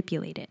to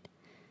manipulate it.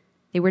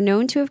 They were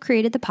known to have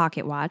created the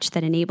pocket watch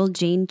that enabled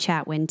Jane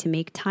Chatwin to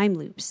make time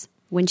loops.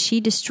 When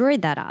she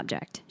destroyed that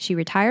object, she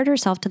retired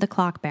herself to the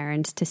Clock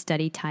Barons to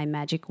study time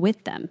magic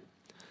with them.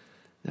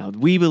 Now,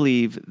 we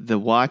believe the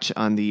watch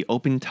on the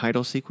open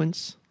title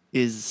sequence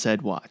is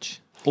said watch,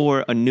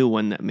 or a new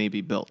one that may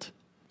be built.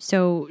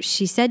 So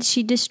she said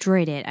she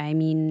destroyed it. I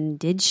mean,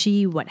 did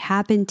she? What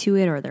happened to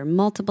it? Are there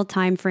multiple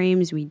time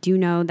frames? We do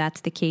know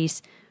that's the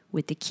case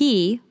with the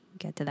key. We'll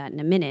get to that in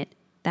a minute.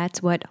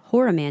 That's what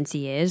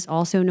horomancy is,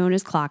 also known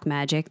as clock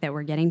magic, that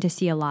we're getting to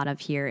see a lot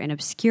of here, an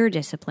obscure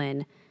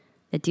discipline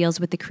that deals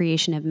with the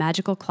creation of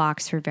magical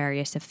clocks for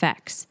various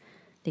effects.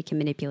 They can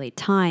manipulate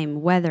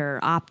time, weather,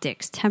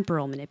 optics,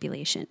 temporal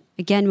manipulation.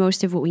 Again,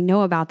 most of what we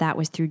know about that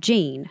was through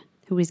Jane,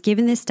 who was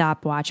given this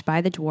stopwatch by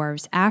the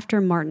dwarves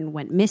after Martin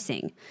went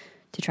missing.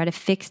 To try to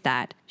fix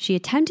that, she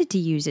attempted to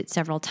use it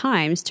several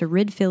times to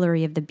rid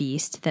Fillory of the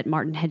beast that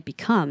Martin had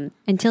become,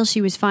 until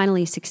she was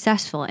finally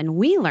successful, and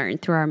we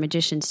learned through our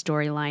magician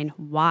storyline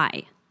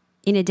why.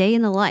 In A Day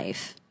in the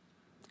Life,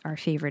 our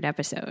favorite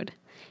episode,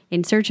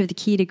 in search of the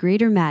key to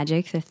greater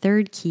magic, the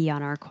third key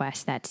on our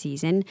quest that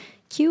season,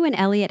 Q and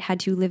Elliot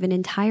had to live an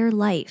entire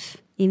life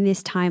in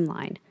this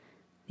timeline.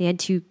 They had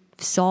to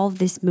solve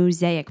this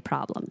mosaic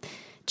problem.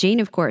 Jane,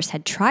 of course,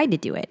 had tried to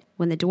do it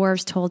when the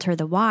dwarves told her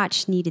the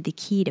watch needed the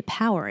key to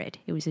power it.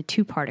 It was a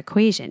two-part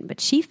equation,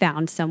 but she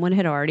found someone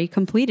had already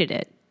completed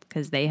it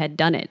because they had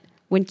done it.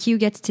 When Q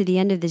gets to the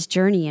end of this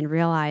journey and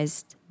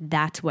realized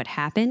that's what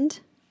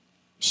happened,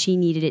 she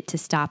needed it to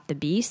stop the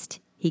beast,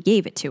 he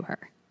gave it to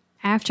her.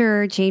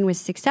 After Jane was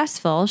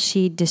successful,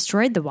 she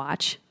destroyed the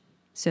watch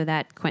so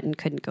that Quentin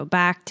couldn't go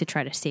back to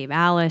try to save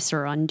Alice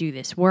or undo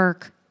this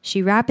work.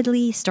 She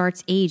rapidly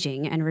starts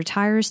aging and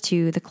retires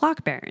to the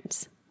Clock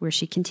Barons, where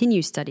she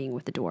continues studying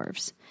with the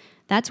dwarves.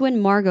 That's when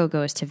Margot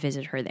goes to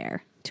visit her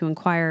there to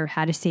inquire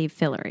how to save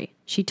Fillory.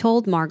 She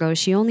told Margot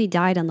she only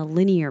died on the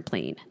linear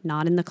plane,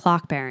 not in the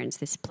Clock Barons,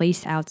 this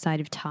place outside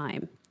of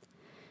time.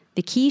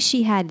 The key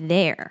she had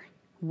there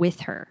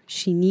with her,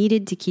 she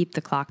needed to keep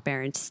the Clock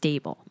Barons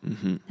stable.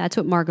 Mm-hmm. That's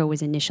what Margot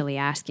was initially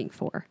asking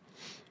for.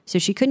 So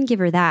she couldn't give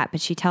her that, but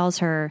she tells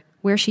her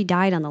where she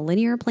died on the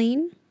linear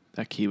plane.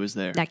 That key was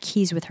there. That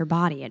key's with her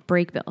body at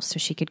Brakebill, so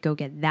she could go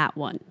get that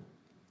one.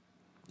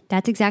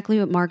 That's exactly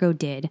what Margot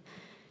did.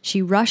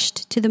 She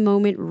rushed to the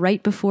moment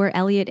right before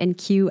Elliot and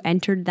Q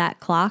entered that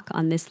clock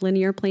on this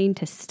linear plane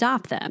to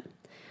stop them,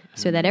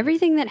 so that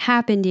everything that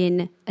happened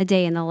in A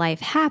Day in the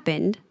Life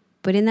happened,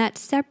 but in that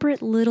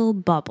separate little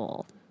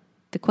bubble.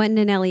 The Quentin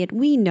and Elliot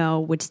we know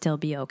would still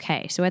be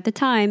okay. So at the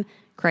time,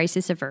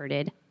 crisis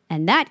averted,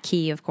 and that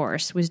key, of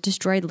course, was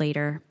destroyed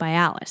later by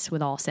Alice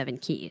with all 7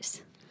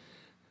 keys.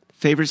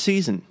 Favorite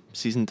season?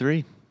 Season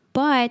 3.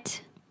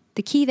 But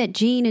the key that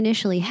Jane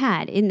initially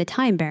had in the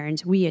Time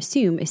Barons, we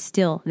assume, is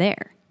still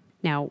there.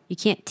 Now, you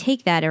can't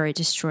take that or it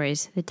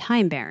destroys the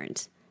Time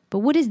Barons. But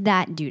what does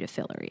that do to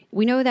Fillory?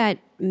 We know that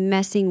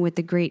messing with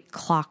the great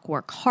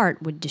clockwork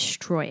heart would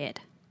destroy it.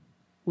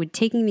 Would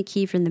taking the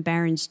key from the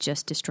Barons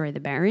just destroy the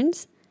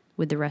Barons?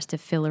 Would the rest of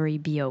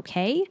Fillory be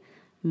okay?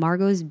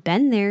 Margot's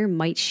been there.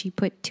 Might she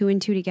put 2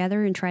 and 2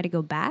 together and try to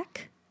go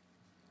back?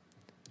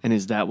 And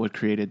is that what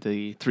created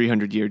the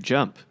 300-year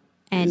jump?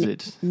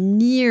 And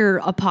near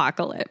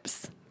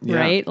apocalypse,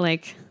 right?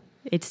 Like,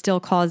 it still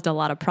caused a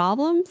lot of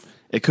problems.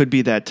 It could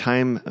be that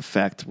time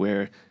effect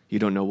where you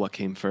don't know what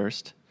came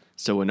first.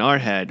 So in our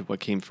head, what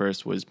came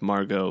first was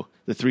Margot.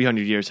 The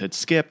 300 years had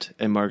skipped,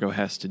 and Margot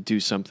has to do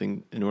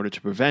something in order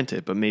to prevent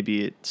it. But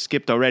maybe it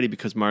skipped already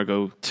because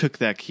Margot took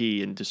that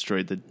key and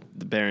destroyed the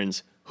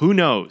Barons. Who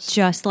knows?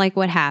 Just like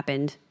what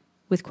happened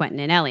with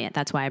Quentin and Elliot.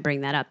 That's why I bring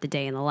that up, the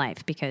day in the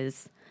life,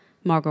 because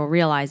Margot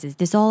realizes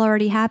this all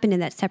already happened in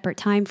that separate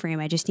time frame.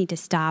 I just need to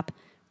stop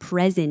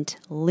present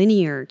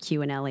linear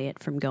Q and Elliot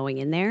from going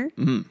in there.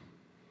 Mm-hmm.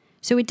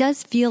 So it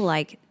does feel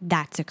like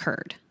that's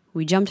occurred.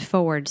 We jumped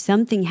forward,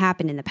 something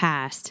happened in the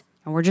past,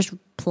 and we're just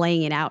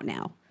playing it out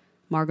now.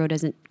 Margot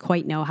doesn't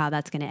quite know how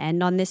that's going to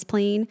end on this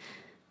plane,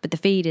 but the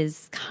fate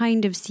is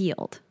kind of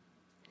sealed.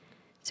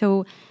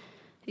 So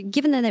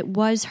given that it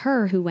was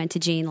her who went to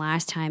Jane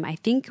last time, I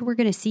think we're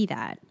going to see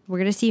that. We're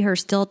going to see her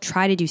still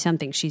try to do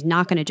something. She's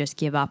not going to just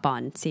give up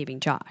on saving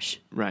Josh.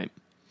 Right.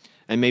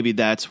 And maybe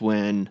that's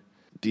when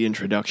the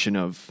introduction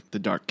of the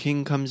Dark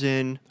King comes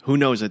in. Who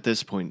knows at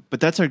this point? But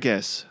that's our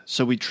guess.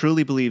 So we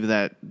truly believe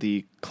that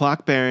the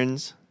Clock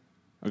Barons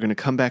are going to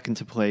come back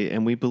into play,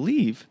 and we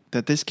believe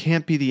that this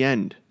can't be the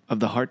end of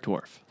the Heart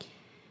Dwarf.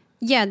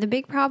 Yeah, the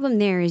big problem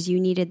there is you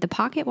needed the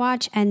pocket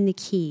watch and the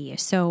key.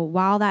 So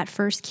while that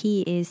first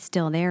key is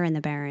still there in the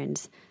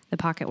Barons, the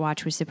pocket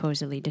watch was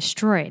supposedly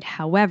destroyed.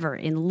 However,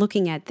 in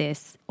looking at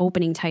this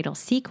opening title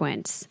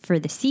sequence for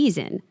the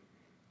season,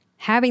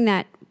 having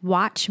that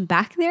watch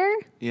back there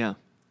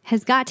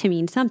has got to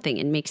mean something,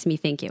 and makes me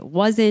think it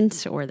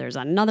wasn't, or there's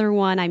another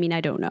one. I mean, I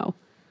don't know.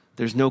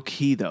 There's no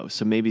key though,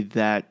 so maybe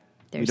that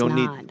we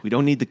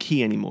don't need the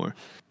key anymore.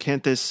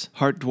 Can't this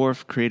Heart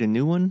Dwarf create a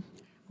new one?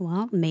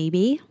 Well,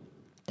 maybe.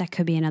 That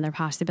could be another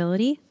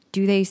possibility.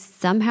 Do they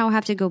somehow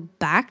have to go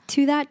back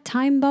to that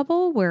time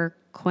bubble where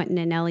Quentin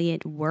and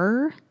Elliot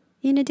were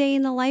in A Day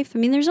in the Life? I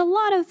mean, there's a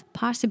lot of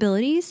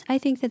possibilities. I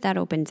think that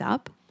opens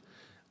up.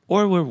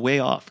 Or we're way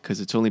off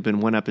because it's only been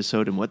one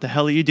episode, and what the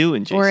hell are you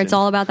doing, Jason? Or it's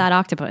all about that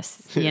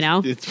octopus, you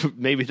know?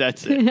 Maybe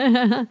that's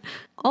it.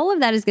 All of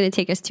that is going to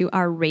take us to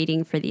our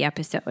rating for the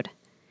episode.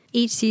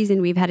 Each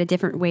season, we've had a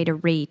different way to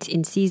rate.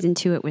 In Season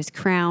 2, it was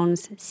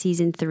crowns.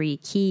 Season 3,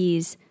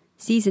 keys.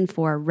 Season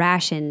 4,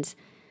 rations.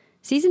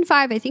 Season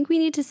 5, I think we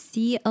need to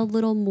see a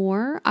little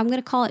more. I'm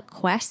going to call it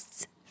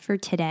quests for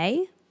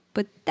today,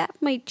 but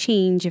that might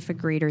change if a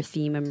greater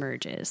theme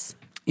emerges.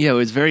 Yeah, it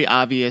was very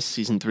obvious,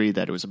 Season 3,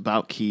 that it was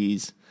about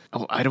keys.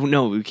 Oh, I don't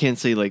know. We can't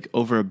say, like,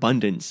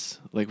 overabundance.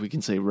 Like, we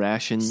can say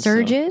rations.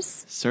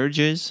 Surges?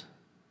 Surges.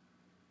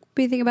 What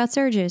do you think about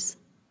surges?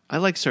 I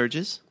like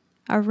surges.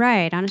 All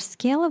right. On a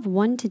scale of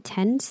 1 to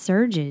 10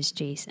 surges,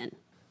 Jason.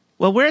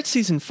 Well, we're at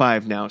Season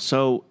 5 now,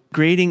 so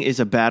grading is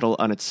a battle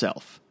on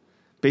itself.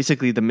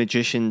 Basically,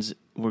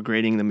 we're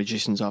grading the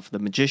magicians off of the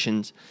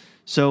magicians,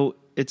 so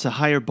it's a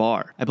higher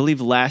bar. I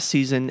believe last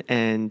season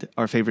and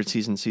our favorite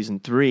season, Season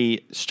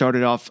 3,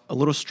 started off a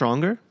little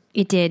stronger.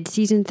 It did.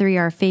 Season 3,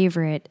 our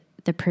favorite,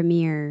 the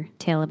premiere,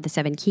 Tale of the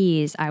Seven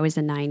Keys, I was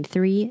a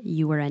 9.3,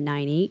 you were a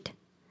 9.8.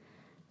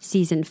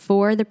 Season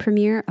 4, the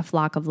premiere, A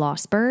Flock of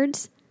Lost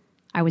Birds,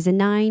 I was a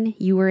 9,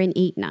 you were an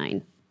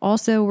 8.9.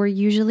 Also, we're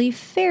usually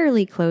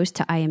fairly close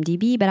to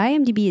IMDb, but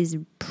IMDb is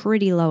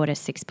pretty low at a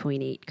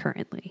 6.8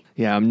 currently.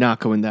 Yeah, I'm not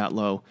going that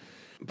low.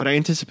 But I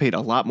anticipate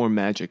a lot more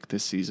magic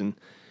this season.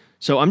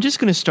 So I'm just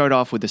going to start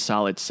off with a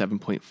solid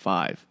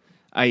 7.5.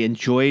 I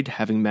enjoyed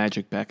having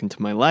magic back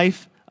into my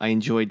life. I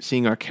enjoyed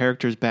seeing our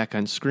characters back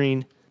on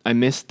screen. I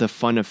missed the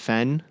fun of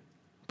Fen,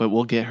 but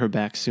we'll get her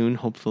back soon,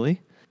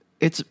 hopefully.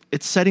 It's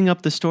setting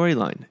up the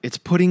storyline. It's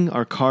putting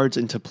our cards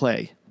into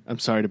play. I'm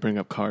sorry to bring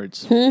up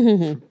cards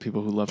for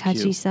people who love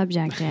Touchy Q.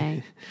 subject,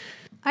 eh?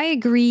 I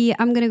agree.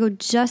 I'm going to go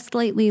just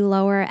slightly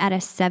lower at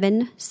a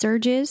 7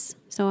 surges.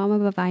 So I'm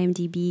above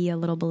IMDb, a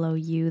little below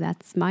you.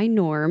 That's my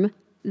norm.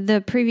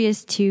 The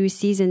previous 2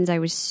 seasons, I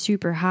was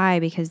super high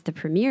because the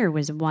premiere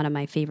was one of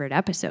my favorite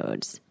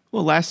episodes.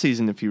 Well, last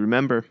season, if you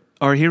remember,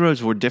 our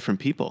heroes were different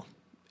people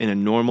in a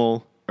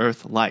normal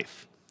Earth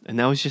life. And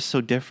that was just so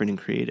different and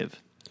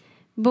creative.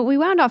 But we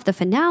wound off the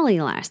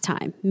finale last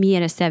time. Me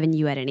at a 7,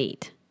 you at an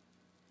 8.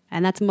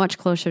 And that's much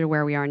closer to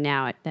where we are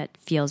now. That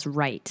feels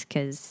right,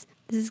 because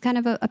this is kind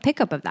of a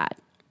pickup of that.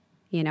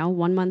 You know,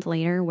 1 month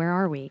later, where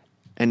are we?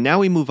 And now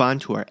we move on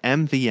to our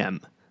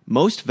MVM,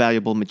 Most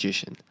Valuable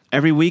Magician.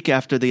 Every week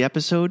after the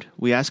episode,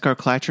 we ask our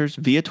Clatchers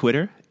via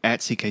Twitter,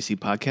 at CKC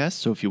Podcast,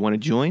 so if you want to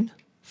join,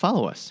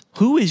 follow us.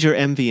 Who is your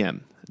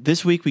MVM?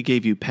 This week we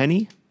gave you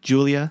Penny,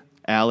 Julia,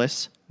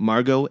 Alice,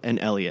 Margot, and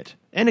Elliot.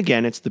 And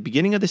again, it's the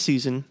beginning of the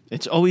season.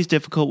 It's always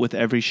difficult with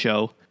every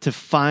show to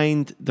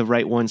find the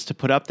right ones to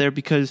put up there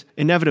because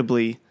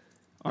inevitably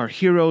our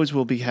heroes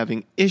will be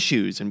having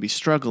issues and be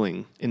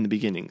struggling in the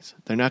beginnings.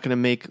 They're not going to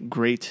make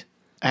great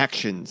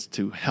actions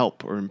to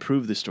help or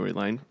improve the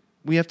storyline.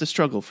 We have to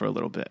struggle for a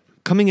little bit.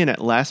 Coming in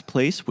at last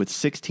place with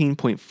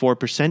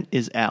 16.4%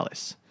 is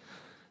Alice.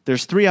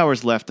 There's 3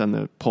 hours left on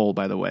the poll,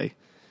 by the way,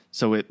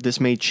 so this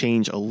may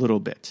change a little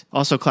bit.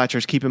 Also,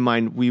 Clatchers, keep in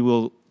mind, we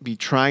will be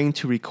trying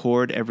to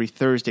record every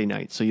Thursday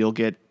night, so you'll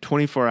get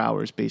 24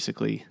 hours,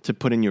 basically, to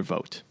put in your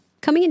vote.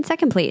 Coming in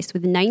second place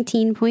with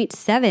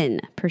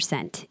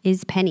 19.7%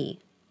 is Penny.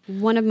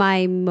 One of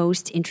my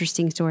most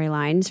interesting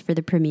storylines for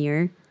the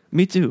premiere.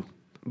 Me too.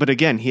 But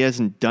again, he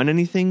hasn't done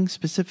anything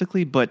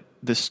specifically, but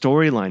the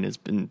storyline has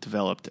been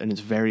developed, and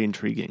it's very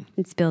intriguing.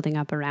 It's building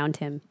up around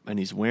him. And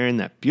he's wearing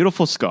that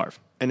beautiful scarf.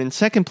 And in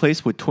second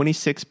place with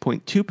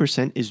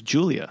 26.2% is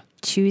Julia.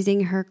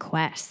 Choosing her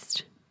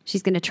quest.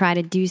 She's going to try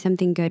to do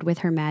something good with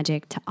her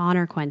magic to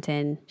honor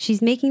Quentin.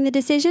 She's making the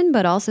decision,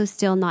 but also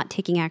still not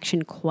taking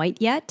action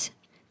quite yet.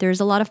 There's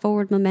a lot of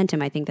forward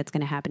momentum, I think, that's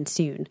going to happen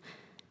soon.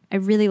 I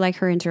really like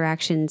her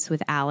interactions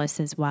with Alice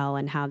as well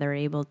and how they're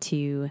able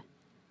to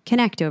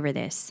connect over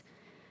this.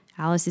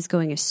 Alice is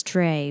going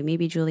astray.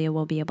 Maybe Julia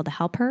will be able to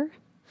help her?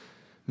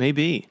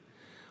 Maybe.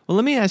 Well,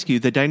 let me ask you,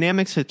 the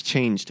dynamics have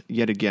changed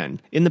yet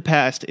again. In the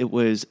past, it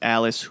was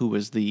Alice who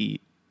was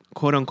the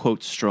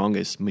quote-unquote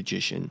strongest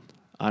magician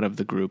out of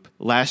the group.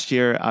 Last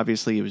year,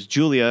 obviously, it was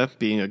Julia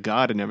being a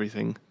god and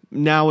everything.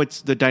 Now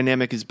it's the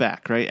dynamic is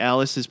back, right?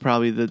 Alice is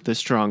probably the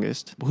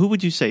strongest. Who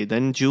would you say?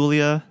 Then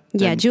Julia?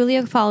 Yeah,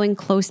 Julia following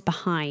close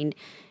behind.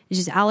 It's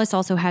just Alice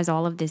also has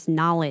all of this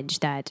knowledge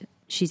that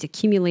she's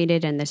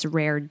accumulated and this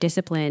rare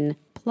discipline,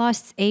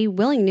 plus a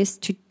willingness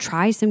to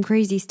try some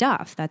crazy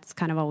stuff. That's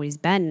kind of always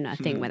been a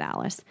thing with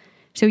Alice.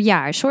 So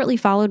yeah, shortly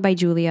followed by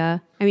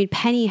Julia. I mean,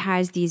 Penny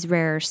has these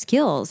rare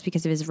skills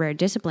because of his rare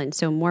discipline,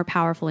 so more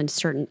powerful in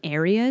certain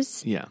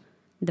areas. Yeah.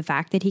 The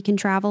fact that he can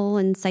travel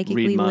and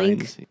psychically read link.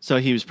 minds. So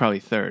he was probably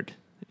third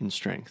in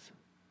strength.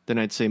 Then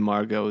I'd say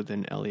Margot,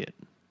 then Elliot.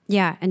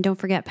 Yeah, and don't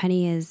forget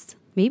Penny is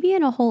maybe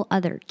in a whole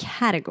other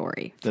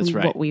category from That's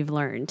right. what we've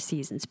learned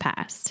seasons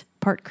past.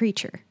 Part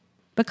creature.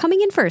 But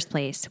coming in first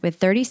place with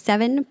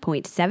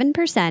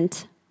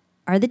 37.7%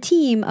 are the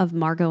team of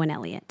Margot and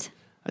Elliot.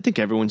 I think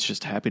everyone's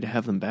just happy to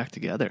have them back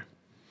together.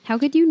 How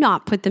could you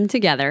not put them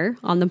together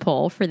on the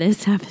poll for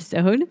this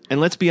episode?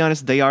 And let's be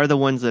honest, they are the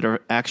ones that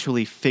are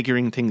actually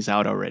figuring things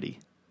out already.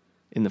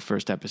 in the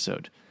first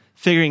episode.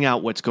 Figuring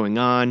out what's going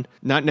on,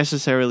 not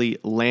necessarily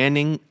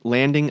landing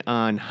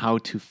on how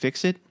to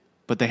fix it,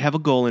 but they have a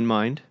goal in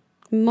mind.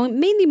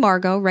 Mainly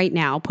Margot right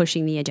now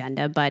pushing the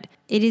agenda, but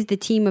it is the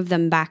team of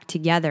them back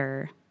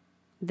together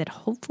that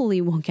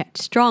hopefully will get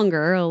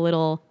stronger, a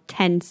little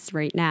tense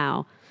right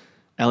now.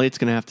 Elliot's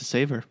going to have to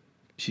save her.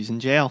 She's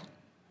in jail.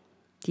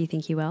 Do you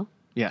think he will?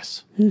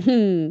 Yes.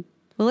 Well,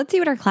 let's see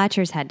what our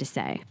Clatchers had to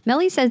say.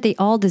 Melly says they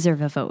all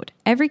deserve a vote.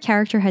 Every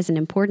character has an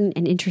important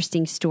and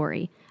interesting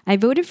story. I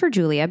voted for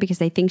Julia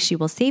because I think she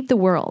will save the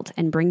world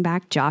and bring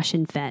back Josh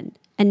and Fen.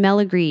 And Mel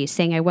agrees,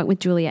 saying I went with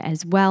Julia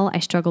as well. I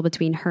struggle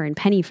between her and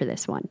Penny for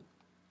this one.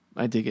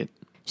 I dig it.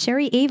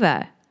 Sherry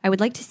Ava, I would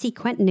like to see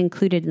Quentin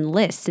included in the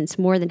list since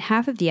more than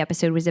half of the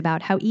episode was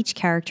about how each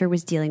character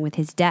was dealing with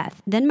his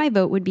death. Then my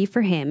vote would be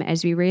for him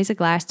as we raise a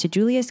glass to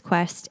Julia's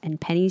quest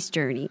and Penny's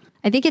journey.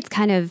 I think it's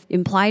kind of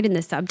implied in the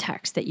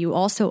subtext that you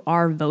also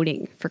are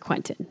voting for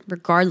Quentin,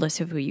 regardless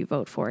of who you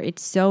vote for.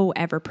 It's so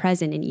ever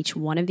present in each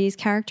one of these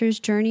characters'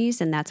 journeys,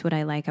 and that's what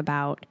I like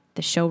about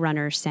the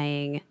showrunner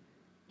saying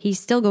he's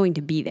still going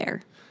to be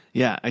there.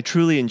 Yeah, I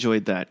truly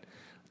enjoyed that.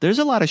 There's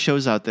a lot of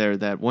shows out there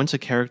that once a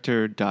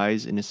character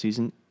dies in a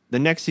season, the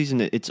next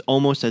season, it's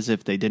almost as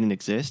if they didn't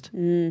exist.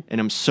 And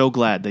I'm so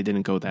glad they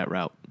didn't go that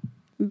route.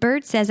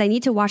 Bird says, I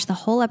need to watch the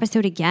whole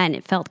episode again.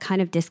 It felt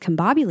kind of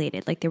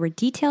discombobulated, like there were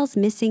details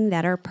missing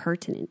that are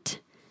pertinent.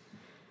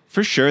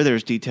 For sure,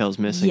 there's details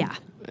missing. Yeah.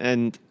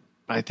 And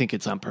I think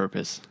it's on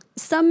purpose.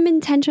 Some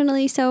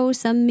intentionally so,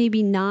 some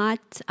maybe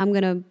not. I'm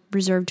going to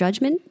reserve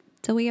judgment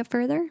till we get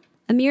further.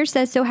 Amir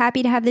says, so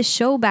happy to have this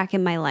show back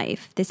in my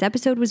life. This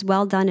episode was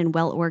well done and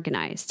well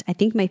organized. I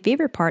think my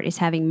favorite part is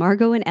having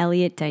Margot and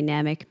Elliot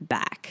dynamic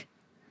back.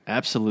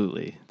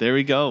 Absolutely. There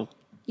we go.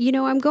 You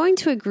know, I'm going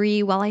to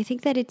agree. While I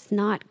think that it's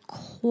not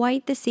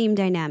quite the same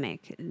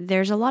dynamic,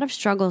 there's a lot of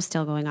struggle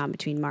still going on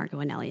between Margot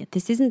and Elliot.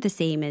 This isn't the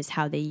same as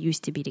how they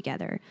used to be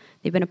together.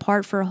 They've been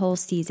apart for a whole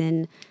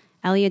season.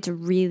 Elliot's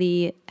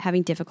really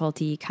having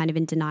difficulty, kind of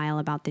in denial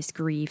about this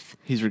grief.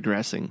 He's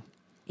regressing.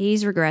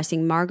 He's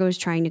regressing. Margot's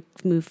trying to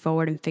move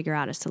forward and figure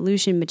out a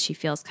solution, but she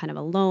feels kind of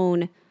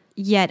alone.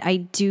 Yet I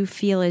do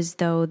feel as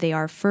though they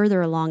are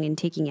further along in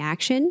taking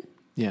action.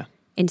 Yeah.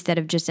 Instead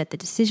of just at the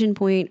decision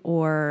point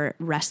or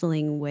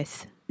wrestling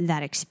with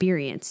that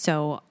experience.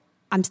 So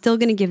I'm still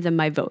going to give them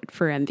my vote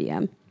for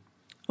MVM.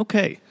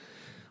 Okay.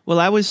 Well,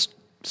 I was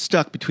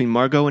stuck between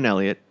Margot and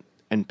Elliot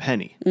and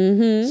Penny.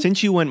 Mm-hmm.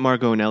 Since you went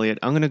Margot and Elliot,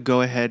 I'm going to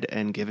go ahead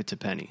and give it to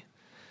Penny.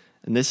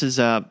 And this is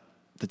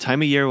the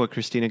time of year where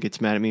Christina gets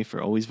mad at me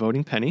for always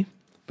voting Penny.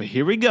 But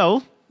here we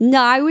go.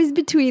 No, I was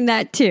between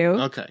that too.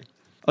 Okay.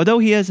 Although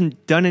he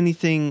hasn't done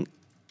anything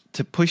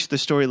to push the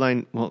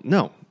storyline, well,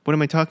 no. What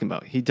am I talking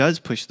about? He does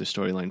push the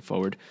storyline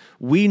forward.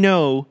 We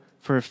know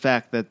for a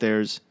fact that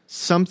there's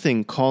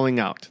something calling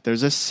out.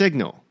 There's a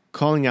signal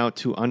calling out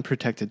to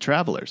unprotected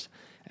travelers.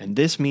 And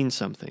this means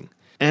something.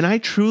 And I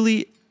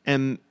truly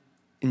am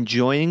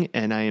enjoying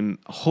and I am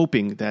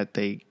hoping that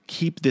they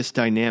keep this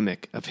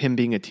dynamic of him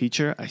being a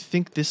teacher. I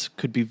think this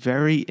could be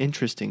very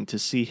interesting to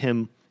see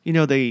him. You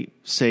know, they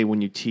say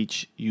when you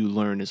teach, you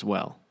learn as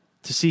well.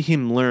 To see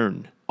him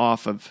learn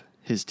off of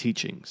his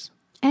teachings.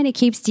 And it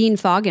keeps Dean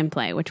Fogg in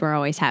play, which we're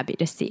always happy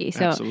to see.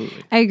 So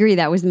Absolutely. I agree.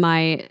 That was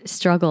my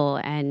struggle,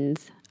 and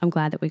I'm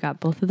glad that we got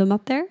both of them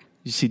up there.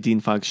 You see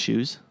Dean Fogg's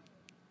shoes?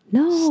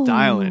 No.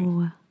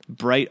 Styling.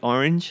 Bright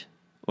orange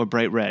or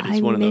bright red. It's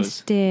one of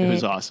those. It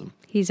was awesome.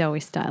 He's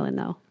always styling,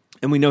 though.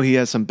 And we know he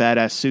has some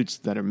badass suits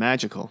that are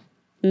magical.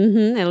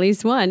 Mm-hmm, at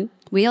least one.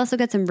 We also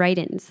got some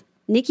write-ins.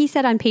 Nikki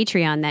said on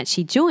Patreon that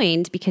she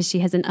joined because she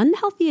has an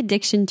unhealthy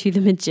addiction to the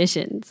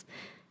magicians,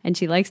 and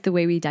she likes the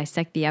way we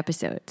dissect the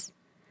episodes.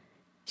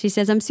 She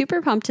says, I'm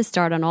super pumped to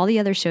start on all the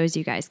other shows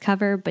you guys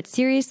cover, but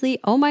seriously,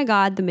 oh my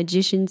God, The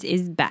Magicians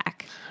is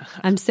back.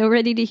 I'm so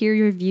ready to hear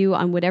your view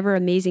on whatever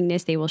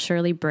amazingness they will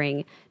surely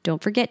bring.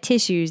 Don't forget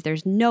tissues.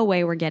 There's no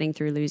way we're getting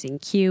through losing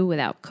Q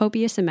without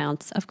copious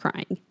amounts of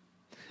crying.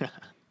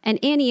 And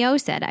Annie O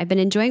said, I've been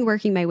enjoying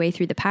working my way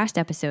through the past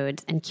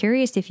episodes and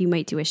curious if you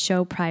might do a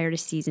show prior to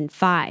season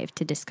 5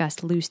 to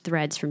discuss loose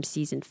threads from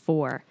season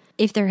 4.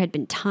 If there had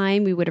been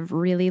time, we would have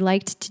really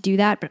liked to do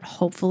that, but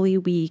hopefully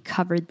we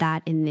covered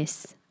that in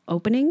this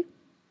opening.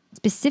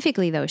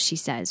 Specifically, though, she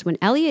says, when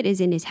Elliot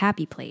is in his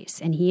happy place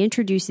and he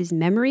introduces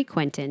Memory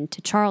Quentin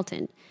to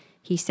Charlton,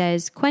 he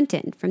says,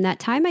 Quentin, from that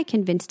time I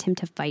convinced him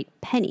to fight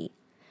Penny.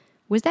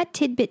 Was that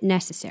tidbit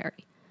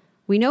necessary?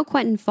 We know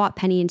Quentin fought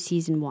Penny in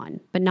season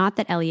 1, but not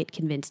that Elliot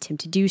convinced him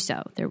to do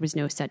so. There was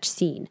no such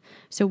scene.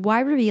 So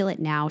why reveal it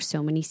now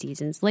so many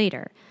seasons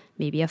later?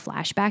 Maybe a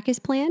flashback is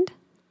planned?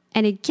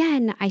 And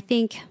again, I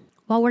think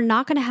while we're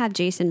not going to have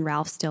Jason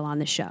Ralph still on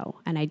the show,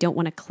 and I don't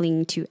want to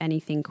cling to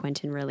anything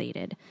Quentin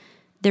related,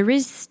 there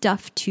is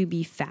stuff to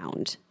be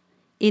found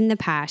in the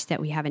past that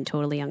we haven't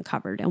totally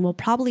uncovered, and we'll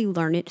probably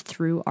learn it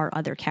through our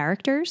other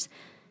characters.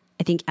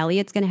 I think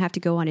Elliot's going to have to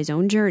go on his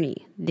own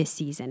journey this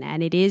season,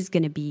 and it is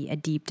going to be a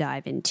deep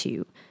dive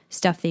into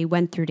stuff they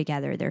went through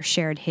together, their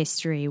shared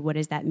history, what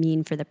does that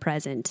mean for the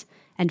present,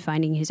 and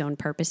finding his own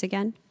purpose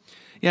again.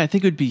 Yeah, I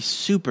think it would be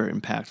super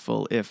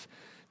impactful if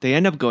they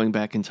end up going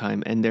back in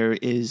time and there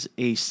is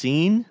a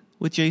scene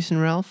with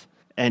Jason Ralph,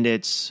 and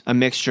it's a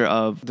mixture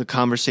of the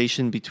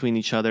conversation between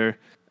each other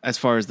as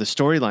far as the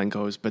storyline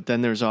goes, but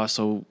then there's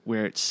also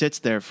where it sits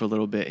there for a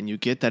little bit and you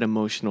get that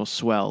emotional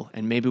swell,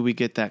 and maybe we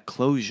get that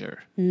closure.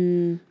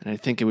 And I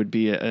think it would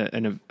be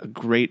a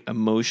great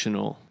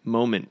emotional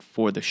moment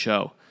for the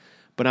show.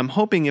 But I'm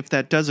hoping if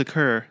that does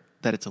occur,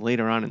 that it's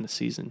later on in the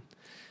season.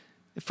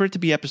 For it to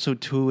be episode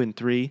 2 and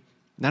 3,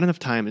 not enough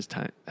time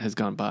has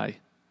gone by.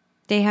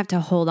 They have to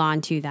hold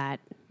on to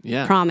that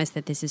promise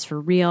that this is for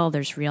real.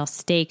 There's real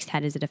stakes. How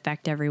does it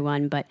affect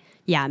everyone? But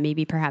yeah,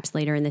 maybe perhaps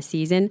later in the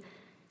season.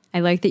 I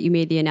like that you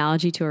made the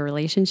analogy to a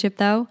relationship,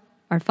 though.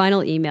 Our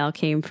final email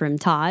came from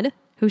Todd,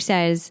 who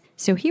says,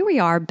 "So here we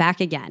are back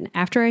again,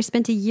 after I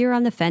spent a year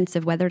on the fence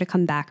of whether to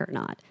come back or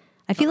not.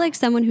 I feel like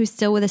someone who's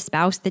still with a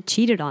spouse that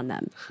cheated on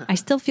them. I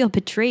still feel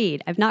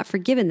betrayed. I've not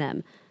forgiven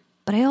them.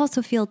 But I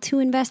also feel too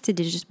invested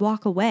to just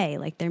walk away,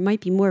 like there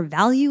might be more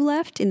value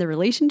left in the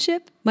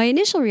relationship. My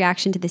initial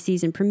reaction to the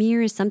season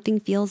premiere is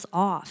something feels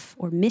off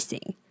or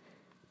missing.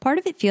 Part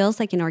of it feels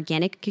like an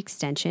organic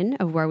extension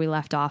of where we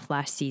left off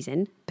last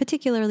season,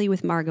 particularly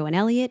with Margot and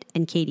Elliot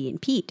and Katie and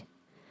Pete.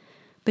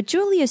 But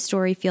Julia's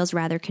story feels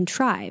rather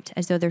contrived,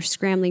 as though they're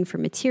scrambling for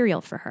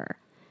material for her.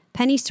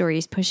 Penny's story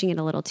is pushing it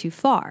a little too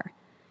far.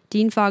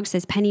 Dean Fogg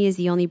says Penny is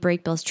the only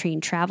Brakebills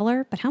trained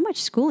traveler, but how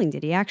much schooling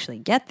did he actually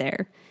get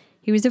there?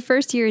 He was the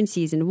first year in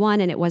season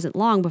 1, and it wasn't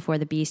long before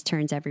the Beast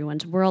turns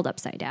everyone's world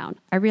upside down.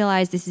 I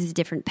realize this is a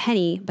different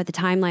Penny, but the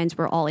timelines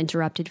were all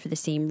interrupted for the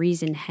same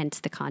reason, hence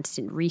the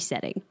constant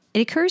resetting. It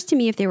occurs to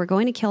me if they were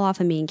going to kill off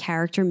a main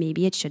character,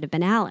 maybe it should have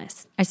been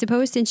Alice. I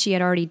suppose since she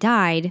had already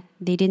died,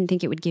 they didn't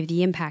think it would give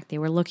the impact they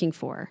were looking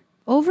for.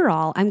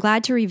 Overall, I'm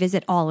glad to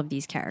revisit all of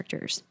these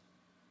characters,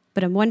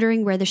 but I'm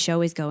wondering where the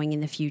show is going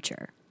in the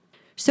future.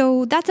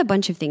 So that's a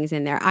bunch of things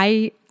in there.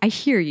 I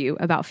hear you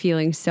about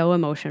feeling so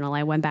emotional.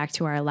 I went back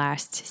to our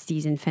last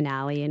season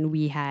finale and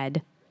we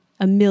had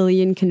a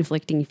million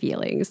conflicting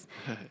feelings.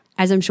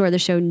 As I'm sure the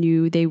show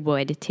knew they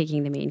would,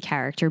 taking the main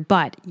character.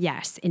 But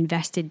yes,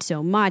 invested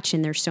so much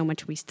and there's so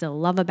much we still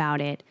love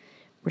about it.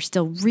 We're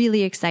still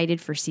really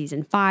excited for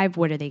season 5.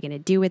 What are they going to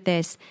do with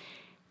this?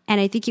 And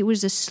I think it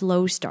was a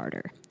slow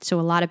starter. So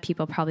a lot of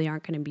people probably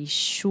aren't going to be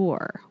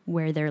sure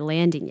where they're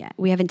landing yet.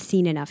 We haven't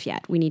seen enough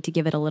yet. We need to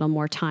give it a little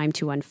more time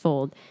to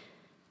unfold.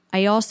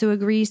 I also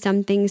agree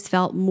some things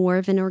felt more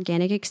of an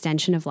organic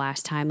extension of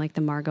last time, like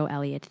the Margot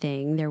Elliott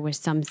thing. There was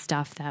some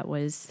stuff that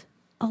was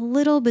a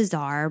little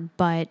bizarre,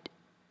 but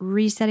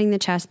resetting the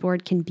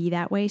chessboard can be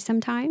that way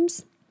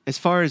sometimes. As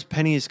far as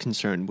Penny is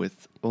concerned,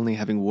 with only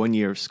having 1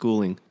 year of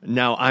schooling,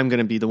 now I'm going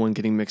to be the one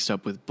getting mixed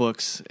up with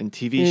books and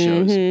TV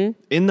shows.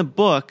 In the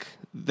book,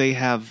 they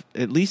have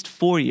at least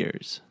 4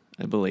 years,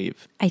 I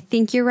believe. I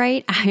think you're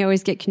right. I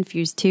always get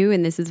confused too,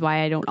 and this is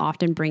why I don't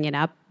often bring it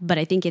up. But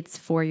I think it's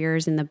 4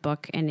 years in the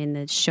book, and in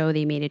the show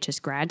they made it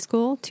just grad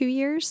school, 2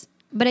 years.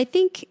 But I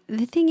think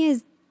the thing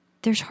is,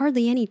 there's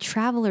hardly any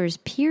travelers,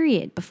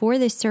 period. Before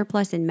this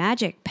surplus in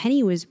magic,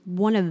 Penny was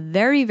one of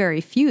very,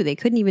 very few. They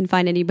couldn't even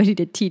find anybody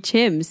to teach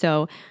him.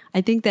 So I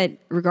think that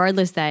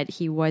regardless that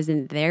he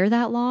wasn't there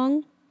that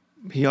long.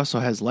 He also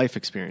has life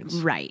experience.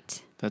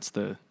 Right.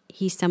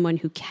 He's someone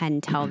who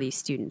can tell these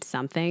students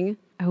something.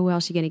 Who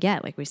else are you going to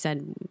get? Like we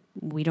said,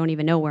 we don't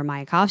even know where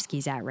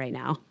Mayakovsky's at right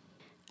now.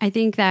 I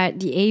think that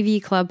the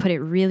AV Club put it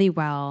really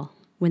well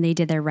when they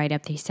did their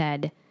write-up. They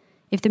said,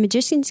 if the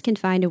magicians can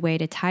find a way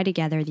to tie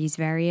together these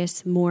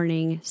various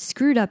mourning,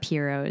 screwed-up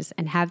heroes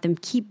and have them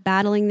keep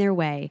battling their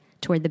way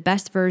toward the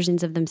best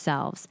versions of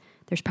themselves,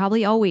 there's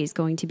probably always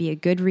going to be a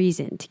good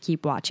reason to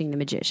keep watching The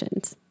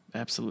Magicians.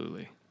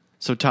 Absolutely.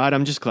 So, Todd,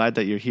 I'm just glad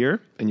that you're here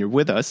and you're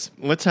with us.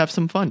 Let's have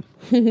some fun.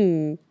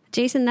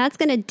 Jason, that's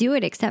going to do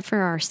it except for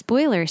our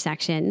spoiler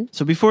section.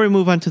 So before we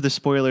move on to the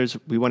spoilers,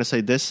 we want to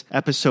say this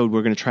episode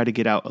we're going to try to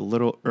get out a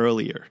little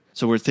earlier.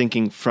 So we're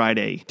thinking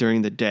Friday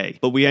during the day.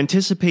 But we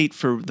anticipate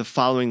for the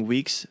following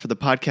weeks for the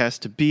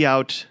podcast to be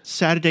out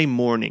Saturday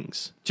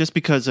mornings. Just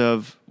because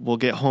of we'll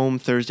get home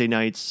Thursday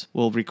nights,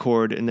 we'll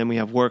record, and then we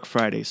have work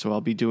Friday. So I'll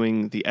be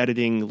doing the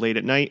editing late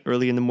at night,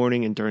 early in the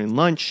morning, and during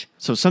lunch.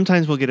 So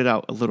sometimes we'll get it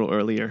out a little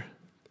earlier.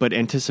 But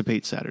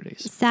anticipate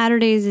Saturdays.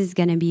 Saturdays is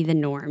going to be the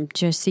norm,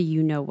 just so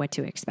you know what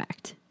to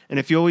expect. And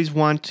if you always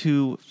want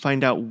to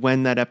find out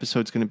when that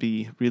episode's going to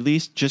be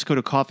released, just go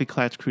to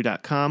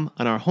coffeeclatchcrew.com.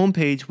 On our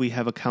homepage, we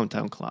have a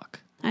countdown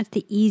clock. That's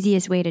the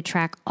easiest way to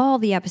track all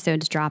the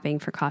episodes dropping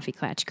for Coffee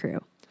Clatch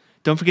Crew.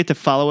 Don't forget to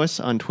follow us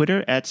on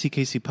Twitter at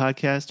CKC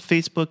Podcast,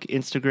 Facebook,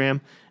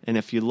 Instagram. And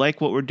if you like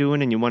what we're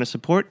doing and you want to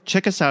support,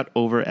 check us out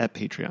over at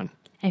Patreon.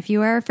 If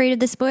you are afraid of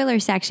the spoiler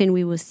section,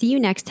 we will see you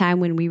next time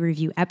when we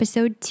review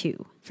episode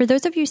 2. For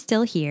those of you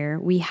still here,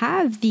 we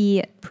have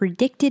the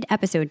predicted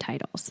episode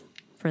titles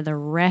for the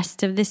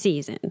rest of the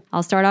season.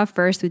 I'll start off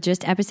first with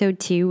just episode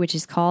 2, which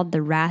is called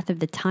The Wrath of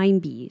the Time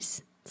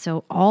Bees.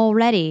 So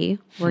already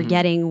we're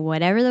getting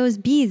whatever those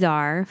bees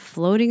are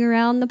floating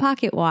around the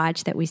pocket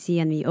watch that we see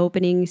in the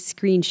opening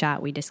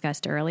screenshot we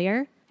discussed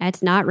earlier.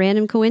 It's not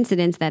random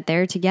coincidence that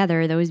they're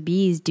together. Those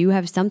bees do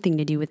have something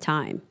to do with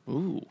time.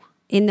 Ooh.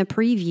 In the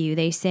preview,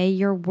 they say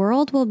your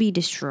world will be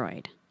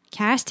destroyed.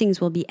 Castings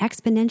will be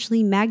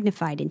exponentially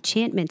magnified.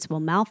 Enchantments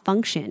will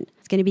malfunction.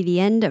 It's going to be the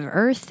end of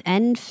Earth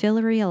and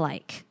Fillory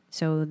alike.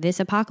 So this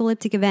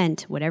apocalyptic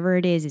event, whatever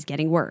it is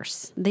getting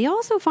worse. They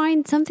also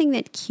find something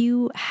that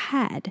Q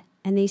had.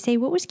 And they say,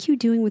 what was Q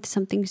doing with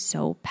something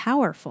so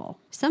powerful?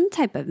 Some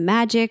type of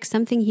magic,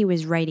 something he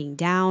was writing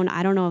down.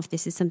 I don't know if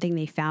this is something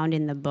they found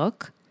in the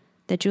book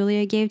that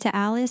Julia gave to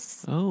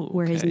Alice. Oh, okay.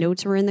 Where his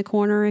notes were in the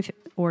corner,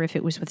 or if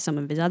it was with some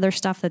of his other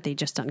stuff that they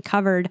just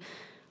uncovered.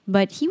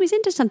 But he was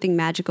into something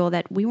magical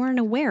that we weren't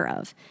aware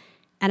of.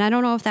 And I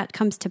don't know if that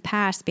comes to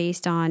pass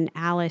based on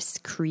Alice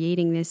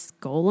creating this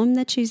golem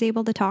that she's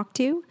able to talk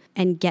to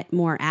and get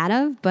more out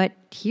of. But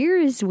here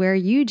is where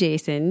you,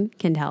 Jason,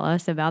 can tell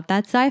us about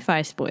that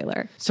sci-fi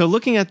spoiler. So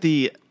looking at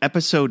the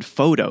episode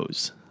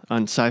photos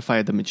on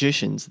Sci-Fi The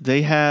Magicians,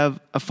 they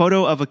have a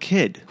photo of a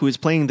kid who is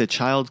playing the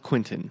child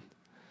Quentin.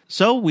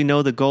 So we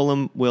know the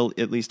golem will,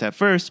 at least at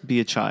first, be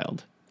a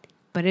child.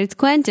 But it's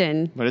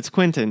Quentin.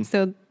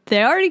 So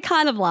they already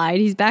kind of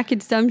lied. He's back in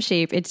some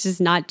shape. It's just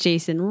not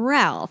Jason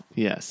Ralph.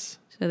 Yes.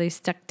 So they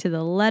stuck to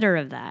the letter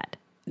of that.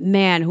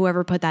 Man,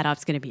 whoever put that up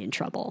is going to be in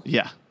trouble.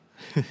 Yeah.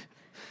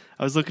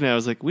 I was looking at it, I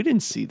was like, we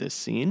didn't see this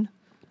scene.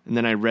 And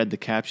then I read the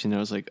caption and I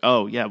was like,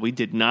 oh, yeah, we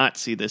did not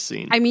see this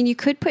scene. I mean, you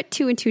could put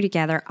 2 and 2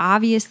 together.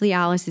 Obviously,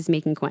 Alice is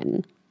making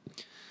Quentin.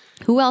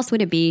 Who else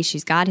would it be?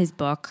 She's got his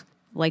book.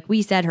 Like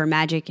we said, her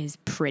magic is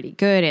pretty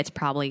good. It's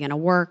probably going to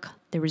work.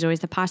 There was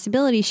always the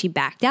possibility she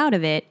backed out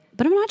of it.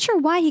 But I'm not sure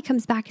why he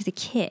comes back as a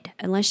kid.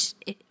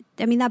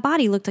 That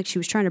body looked like she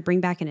was trying to bring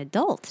back an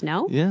adult,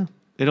 no? Yeah.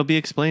 It'll be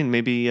explained.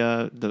 Maybe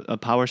a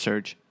power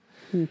surge.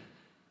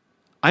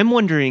 I'm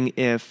wondering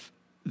if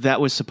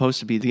that was supposed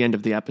to be the end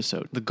of the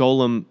episode. The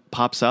golem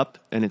pops up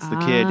and it's the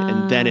kid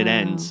and then it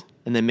ends.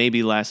 And then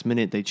maybe last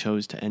minute they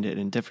chose to end it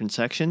in a different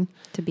section.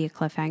 To be a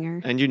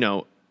cliffhanger.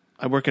 And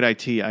I work at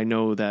IT. I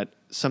know that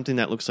something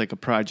that looks like a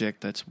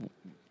project that's,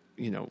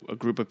 a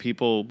group of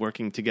people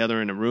working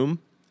together in a room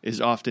is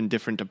often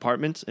different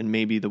departments, and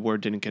maybe the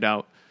word didn't get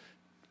out.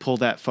 Pull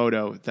that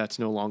photo that's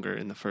no longer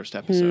in the first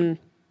episode.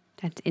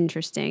 That's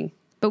interesting.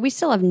 But we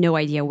still have no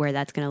idea where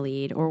that's going to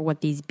lead or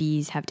what these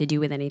bees have to do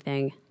with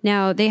anything.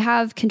 Now, they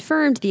have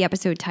confirmed the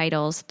episode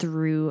titles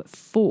through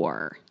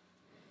 4.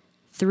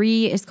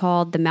 3 is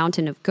called The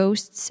Mountain of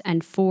Ghosts,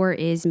 and 4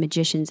 is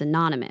Magicians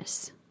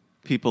Anonymous.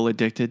 People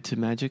addicted to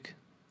magic?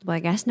 Well, I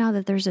guess now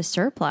that there's a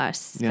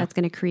surplus, that's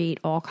going to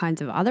create all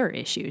kinds of other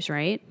issues,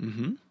 right?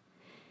 Mm-hmm.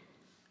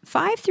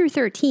 5 through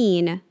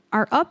 13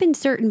 are up in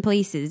certain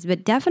places,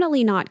 but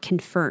definitely not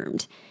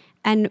confirmed.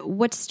 And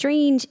what's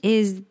strange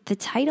is the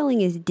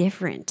titling is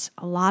different.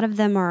 A lot of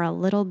them are a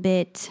little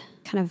bit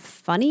kind of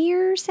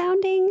funnier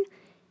sounding.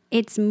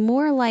 It's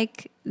more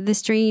like the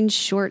strange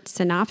short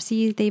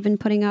synopses they've been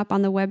putting up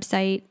on the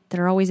website that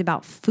are always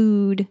about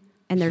food,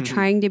 and they're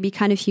trying to be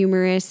kind of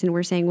humorous, and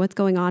we're saying, what's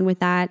going on with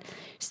that?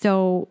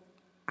 So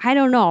I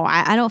don't know.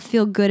 I don't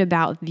feel good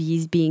about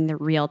these being the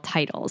real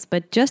titles.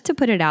 But just to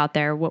put it out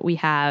there, what we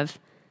have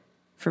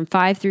from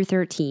 5 through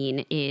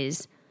 13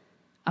 is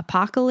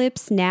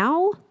Apocalypse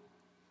Now? ?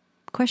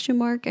 Oops,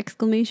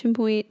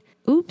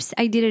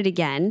 I Did It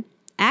Again.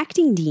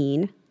 Acting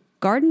Dean.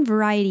 Garden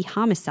Variety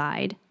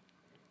Homicide.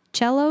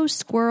 Cello,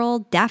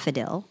 Squirrel,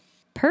 Daffodil.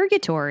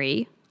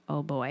 Purgatory.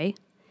 Oh boy.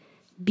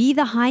 Be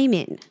the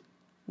Hyman.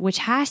 Which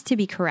has to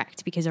be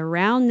correct because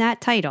around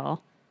that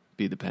title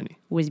Be the Penny.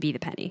 Was Be the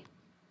Penny.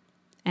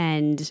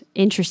 And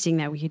interesting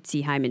that we could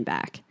see Hyman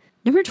back.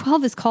 Number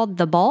 12 is called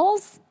The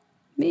Balls,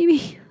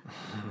 maybe.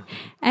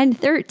 And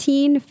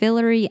 13,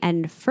 Fillory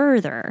and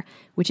Further,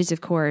 which is,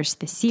 of course,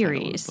 the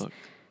series. Book.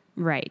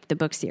 Right, the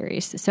book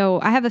series.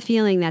 So I have a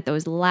feeling that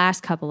those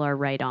last couple are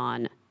right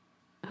on.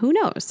 Who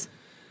knows?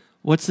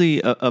 What's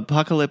the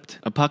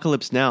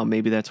Apocalypse Now?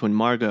 Maybe that's when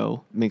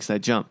Margot makes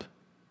that jump.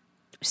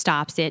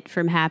 Stops it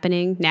from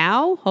happening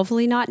now.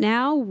 Hopefully not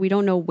now. We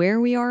don't know where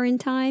we are in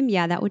time.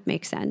 Yeah, that would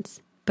make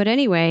sense. But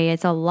anyway,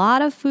 it's a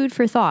lot of food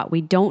for thought.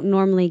 We don't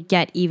normally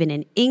get even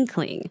an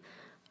inkling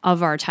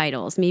of our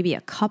titles. Maybe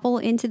a couple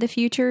into the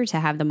future. To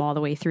have them all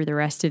the way through the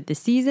rest of the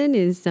season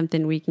is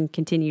something we can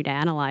continue to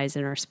analyze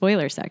in our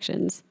spoiler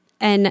sections.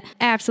 And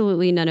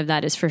absolutely none of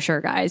that is for sure,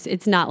 guys.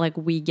 It's not like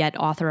we get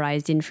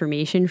authorized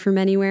information from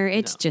anywhere.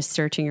 It's just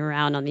searching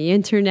around on the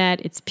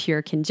internet. It's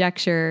pure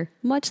conjecture,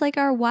 much like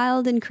our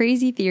wild and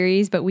crazy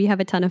theories, but we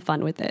have a ton of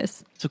fun with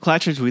this. So,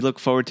 Clatchers, we look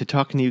forward to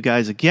talking to you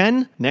guys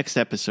again next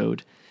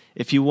episode.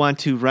 If you want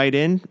to write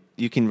in,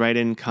 you can write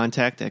in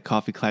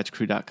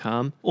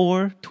contact@coffeeclatchcrew.com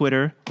or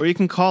Twitter, or you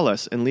can call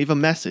us and leave a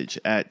message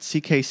at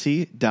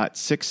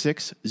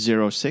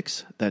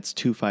ckc.6606. That's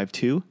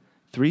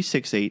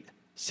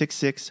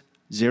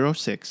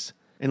 252-368-6606.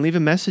 And leave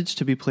a message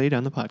to be played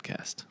on the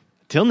podcast.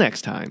 Till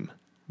next time,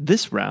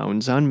 this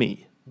round's on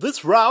me.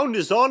 This round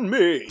is on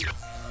me.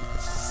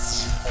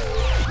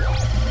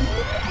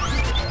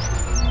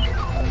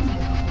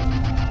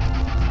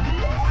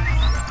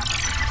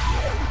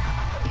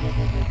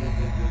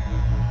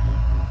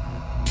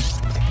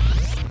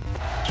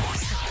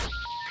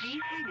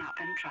 Please hang up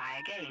and try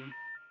again.